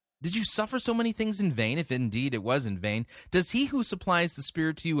 Did you suffer so many things in vain, if indeed it was in vain? Does he who supplies the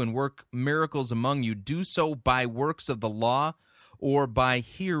Spirit to you and work miracles among you do so by works of the law or by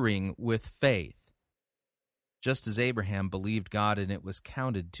hearing with faith? Just as Abraham believed God and it was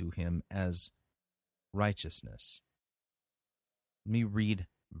counted to him as righteousness. Let me read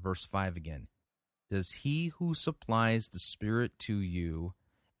verse 5 again. Does he who supplies the Spirit to you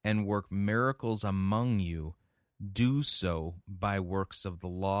and work miracles among you do so by works of the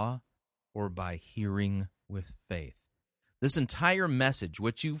law or by hearing with faith? This entire message,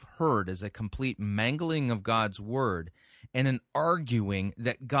 which you've heard, is a complete mangling of God's word and an arguing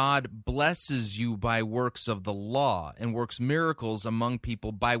that God blesses you by works of the law and works miracles among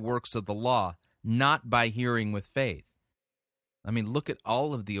people by works of the law, not by hearing with faith. I mean, look at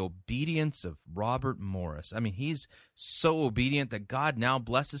all of the obedience of Robert Morris. I mean, he's so obedient that God now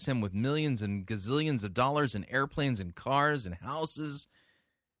blesses him with millions and gazillions of dollars and airplanes and cars and houses.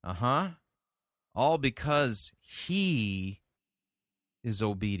 All because he is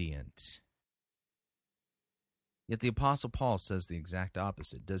obedient. Yet the Apostle Paul says the exact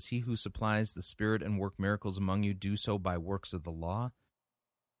opposite. Does he who supplies the Spirit and work miracles among you do so by works of the law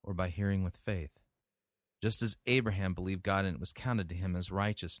or by hearing with faith? Just as Abraham believed God and it was counted to him as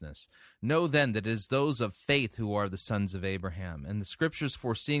righteousness. Know then that it is those of faith who are the sons of Abraham. And the Scriptures,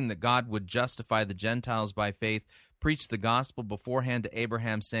 foreseeing that God would justify the Gentiles by faith, preached the gospel beforehand to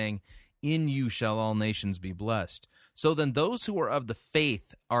Abraham, saying, in you shall all nations be blessed. So then those who are of the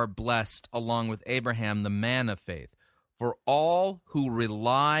faith are blessed along with Abraham, the man of faith. For all who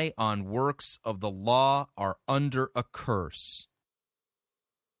rely on works of the law are under a curse.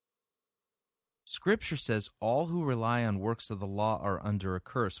 Scripture says all who rely on works of the law are under a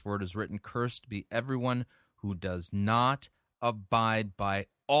curse, for it is written, cursed be everyone who does not abide by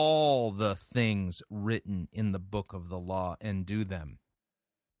all the things written in the book of the law and do them.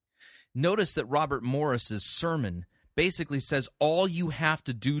 Notice that Robert Morris's sermon basically says all you have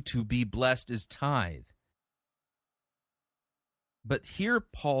to do to be blessed is tithe. But here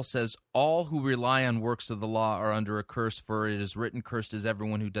Paul says, all who rely on works of the law are under a curse, for it is written, cursed is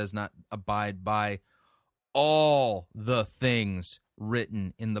everyone who does not abide by all the things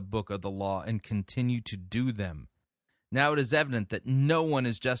written in the book of the law and continue to do them. Now it is evident that no one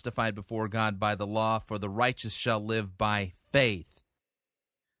is justified before God by the law, for the righteous shall live by faith.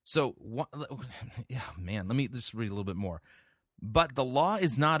 So, let me just read a little bit more. But the law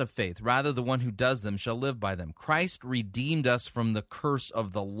is not of faith. Rather, the one who does them shall live by them. Christ redeemed us from the curse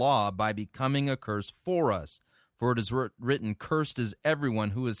of the law by becoming a curse for us. For it is written, cursed is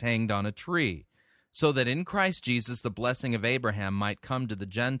everyone who is hanged on a tree. So that in Christ Jesus the blessing of Abraham might come to the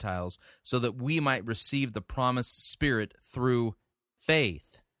Gentiles, so that we might receive the promised Spirit through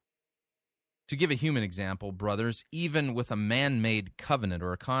faith. To give a human example, brothers, even with a man-made covenant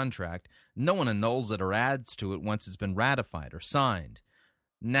or a contract, no one annuls it or adds to it once it's been ratified or signed.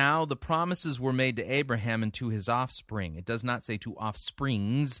 Now the promises were made to Abraham and to his offspring. It does not say to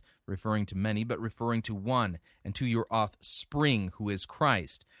offsprings, referring to many, but referring to one, and to your offspring, who is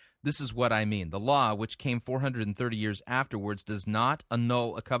Christ. This is what I mean. The law, which came 430 years afterwards, does not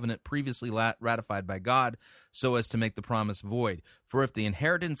annul a covenant previously ratified by God so as to make the promise void. For if the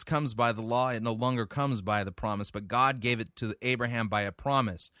inheritance comes by the law, it no longer comes by the promise, but God gave it to Abraham by a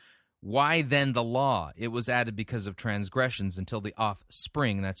promise. Why then the law? It was added because of transgressions until the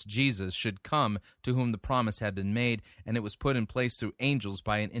offspring, that's Jesus, should come, to whom the promise had been made, and it was put in place through angels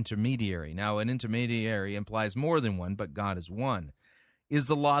by an intermediary. Now, an intermediary implies more than one, but God is one. Is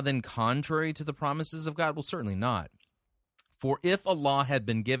the law then contrary to the promises of God? Well, certainly not. For if a law had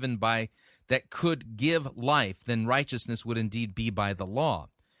been given by that could give life, then righteousness would indeed be by the law.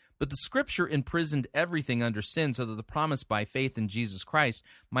 But the Scripture imprisoned everything under sin so that the promise by faith in Jesus Christ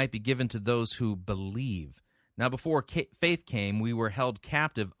might be given to those who believe. Now before faith came, we were held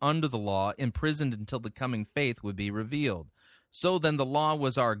captive under the law, imprisoned until the coming faith would be revealed. So then the law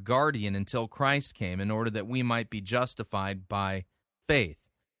was our guardian until Christ came, in order that we might be justified by faith.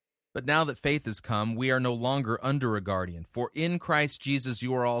 But now that faith has come, we are no longer under a guardian. For in Christ Jesus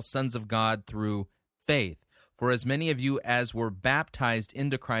you are all sons of God through faith. For as many of you as were baptized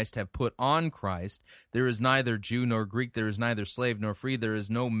into Christ have put on Christ. There is neither Jew nor Greek, there is neither slave nor free, there is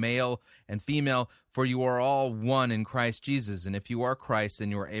no male and female, for you are all one in Christ Jesus. And if you are Christ,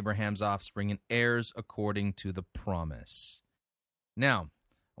 then you are Abraham's offspring and heirs according to the promise. Now,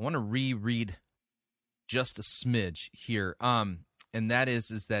 I want to reread just a smidge here, and that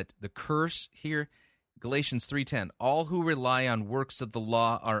is that the curse here, Galatians 3:10, all who rely on works of the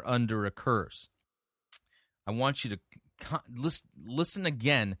law are under a curse. I want you to listen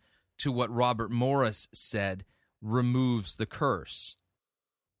again to what Robert Morris said removes the curse.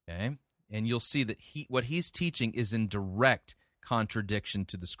 Okay? And you'll see that what he's teaching is in direct contradiction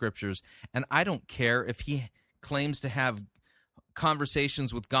to the Scriptures. And I don't care if he claims to have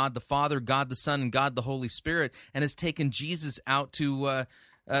conversations with God the Father, God the Son, and God the Holy Spirit, and has taken Jesus out to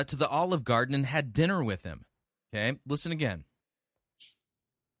the Olive Garden and had dinner with him. Okay? Listen again.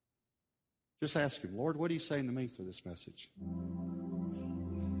 Just ask him, Lord, what are you saying to me through this message?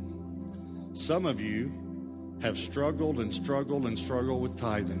 Some of you have struggled and struggled and struggled with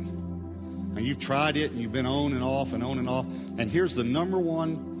tithing. And you've tried it, and you've been on and off and on and off. And here's the number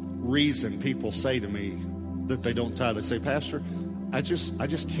one reason people say to me that they don't tithe. They say, Pastor, I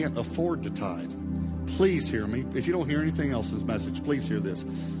just can't afford to tithe. Please hear me. If you don't hear anything else in this message, please hear this.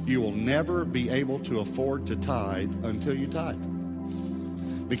 You will never be able to afford to tithe until you tithe.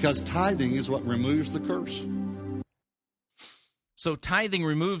 Because tithing is what removes the curse. So tithing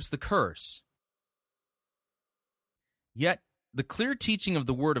removes the curse. Yet the clear teaching of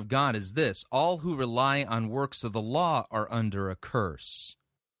the Word of God is this: all who rely on works of the law are under a curse.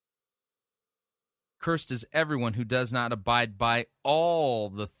 Cursed is everyone who does not abide by all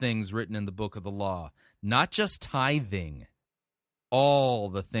the things written in the book of the law. Not just tithing. All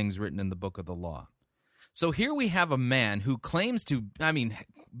the things written in the book of the law. So here we have a man who claims to,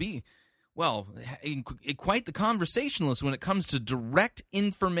 be, quite the conversationalist when it comes to direct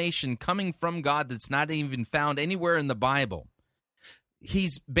information coming from God that's not even found anywhere in the Bible.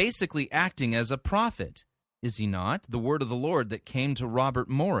 He's basically acting as a prophet, is he not? The word of the Lord that came to Robert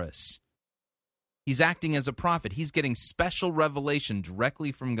Morris. He's acting as a prophet. He's getting special revelation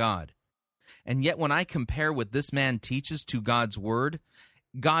directly from God. And yet when I compare what this man teaches to God's word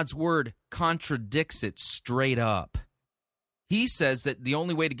contradicts it straight up. He says that the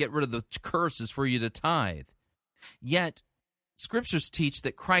only way to get rid of the curse is for you to tithe. Yet, Scriptures teach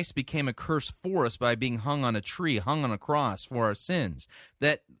that Christ became a curse for us by being hung on a tree, hung on a cross for our sins.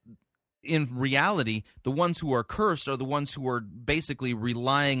 That, in reality, the ones who are cursed are the ones who are basically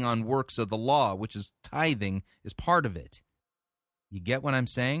relying on works of the law, which is tithing is part of it. You get what I'm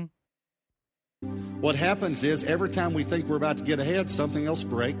saying? What happens is every time we think we're about to get ahead, something else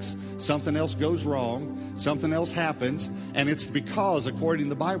breaks, something else goes wrong, something else happens, and it's because, according to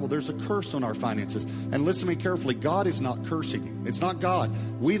the Bible, there's a curse on our finances. And listen to me carefully, God is not cursing you. It's not God.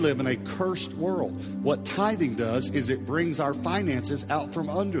 We live in a cursed world. What tithing does is it brings our finances out from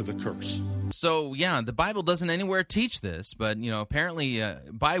under the curse. So, yeah, the Bible doesn't anywhere teach this, but, apparently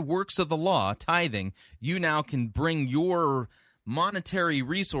by works of the law, tithing, you now can bring your monetary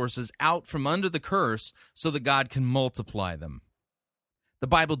resources out from under the curse so that God can multiply them. The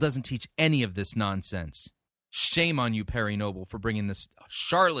Bible doesn't teach any of this nonsense. Shame on you, Perry Noble, for bringing this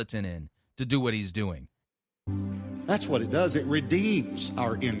charlatan in to do what he's doing. That's what it does. It redeems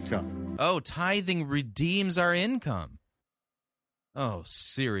our income. Oh, tithing redeems our income. Oh,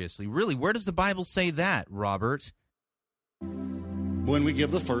 seriously. Really, where does the Bible say that, Robert? When we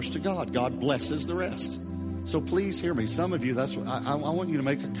give the first to God, God blesses the rest. So please hear me. Some of you, that's what I want you to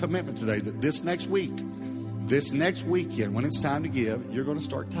make a commitment today that this next weekend, when it's time to give, you're going to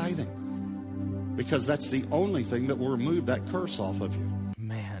start tithing. Because that's the only thing that will remove that curse off of you.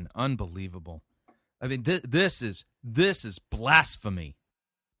 Man, unbelievable. I mean, this is blasphemy.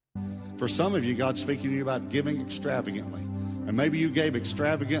 For some of you, God's speaking to you about giving extravagantly. And maybe you gave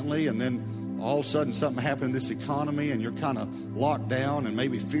extravagantly and then all of a sudden something happened in this economy and you're kind of locked down and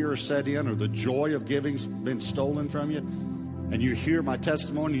maybe fear set in or the joy of giving's been stolen from you. And you hear my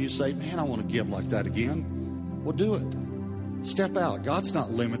testimony and you say, man, I want to give like that again. Well, do it. Step out. God's not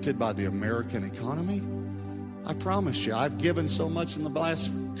limited by the American economy. I promise you, I've given so much in the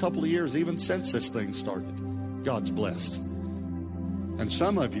last couple of years, even since this thing started. God's blessed. And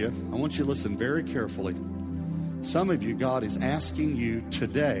some of you, I want you to listen very carefully. Some of you, God is asking you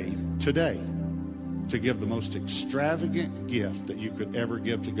today, to give the most extravagant gift that you could ever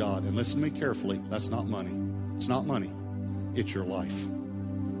give to God. And listen to me carefully. That's not money. It's not money. It's your life.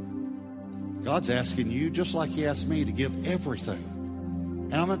 God's asking you, just like He asked me, to give everything.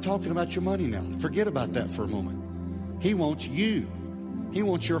 And I'm not talking about your money now. Forget about that for a moment. He wants you. He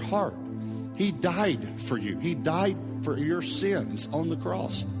wants your heart. He died for you. He died for your sins on the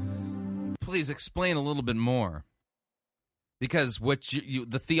cross. Please explain a little bit more. Because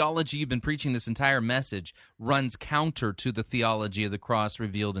the theology you've been preaching this entire message runs counter to the theology of the cross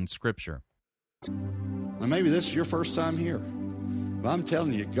revealed in Scripture. Now maybe this is your first time here. But I'm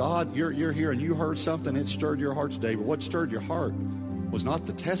telling you, God, you're here and you heard something, it stirred your heart today. But what stirred your heart was not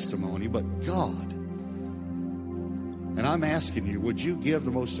the testimony, but God. And I'm asking you, would you give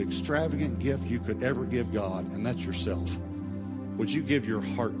the most extravagant gift you could ever give God, and that's yourself? Would you give your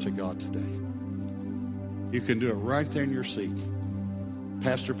heart to God today? You can do it right there in your seat.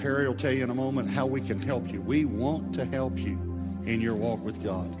 Pastor Perry will tell you in a moment how we can help you. We want to help you in your walk with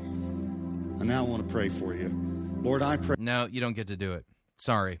God. And now I want to pray for you. Lord, I pray. No, you don't get to do it.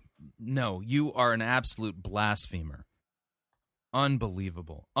 Sorry. No, you are an absolute blasphemer.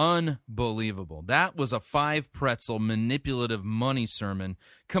 Unbelievable. Unbelievable. That was a 5-pretzel manipulative money sermon,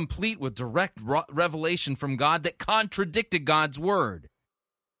 complete with direct revelation from God that contradicted God's word.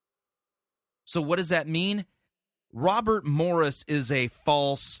 So what does that mean? Robert Morris is a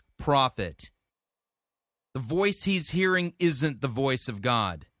false prophet. The voice he's hearing isn't the voice of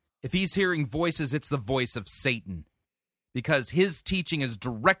God. If he's hearing voices, it's the voice of Satan, because his teaching is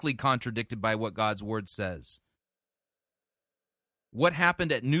directly contradicted by what God's word says. What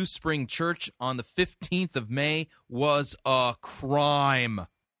happened at New Spring Church on the 15th of May was a crime.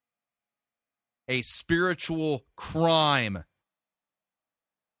 A spiritual crime.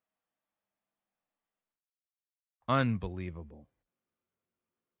 Unbelievable.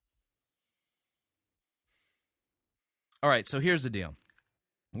 All right, so here's the deal.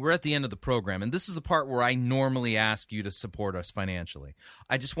 We're at the end of the program, and this is the part where I normally ask you to support us financially.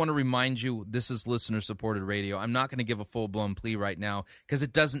 I just want to remind you, this is listener-supported radio. I'm not going to give a full-blown plea right now because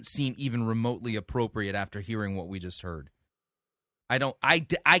it doesn't seem even remotely appropriate after hearing what we just heard.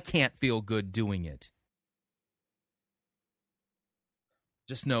 I can't feel good doing it.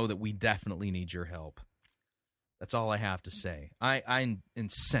 Just know that we definitely need your help. That's all I have to say. I'm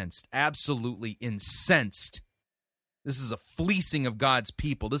incensed, absolutely incensed. This is a fleecing of God's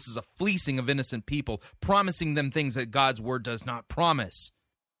people. This is a fleecing of innocent people, promising them things that God's word does not promise.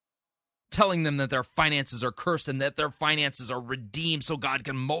 Telling them that their finances are cursed and that their finances are redeemed so God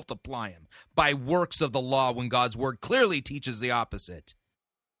can multiply them by works of the law when God's word clearly teaches the opposite.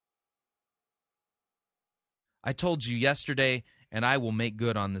 I told you yesterday, and I will make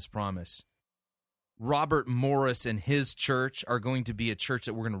good on this promise. Robert Morris and his church are going to be a church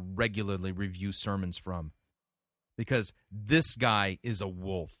that we're going to regularly review sermons from. Because this guy is a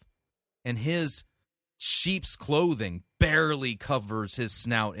wolf. And his sheep's clothing barely covers his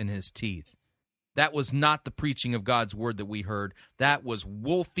snout and his teeth. That was not the preaching of God's word that we heard. That was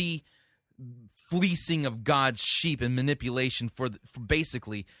wolfy fleecing of God's sheep and manipulation for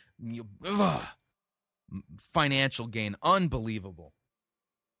basically financial gain. Unbelievable.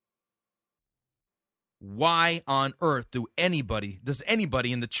 Why on earth does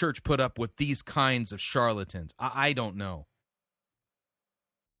anybody in the church put up with these kinds of charlatans? I don't know.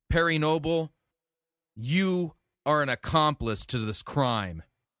 Perry Noble, you are an accomplice to this crime.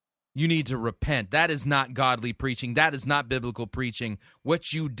 You need to repent. That is not godly preaching. That is not biblical preaching.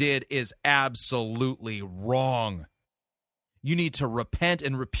 What you did is absolutely wrong. You need to repent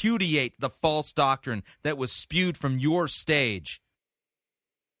and repudiate the false doctrine that was spewed from your stage.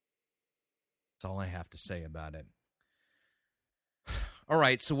 That's all I have to say about it. All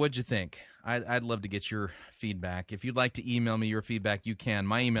right, so what'd you think? I'd love to get your feedback. If you'd like to email me your feedback, you can.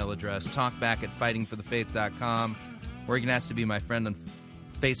 My email address, talkback@fightingforthefaith.com, or you can ask to be my friend on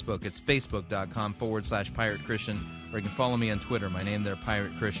Facebook. It's facebook.com/Pirate Christian, or you can follow me on Twitter. My name there,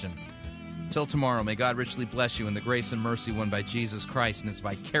 Pirate Christian. Till tomorrow, may God richly bless you in the grace and mercy won by Jesus Christ and his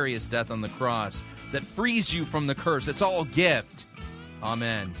vicarious death on the cross that frees you from the curse. It's all gift.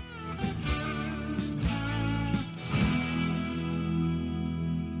 Amen.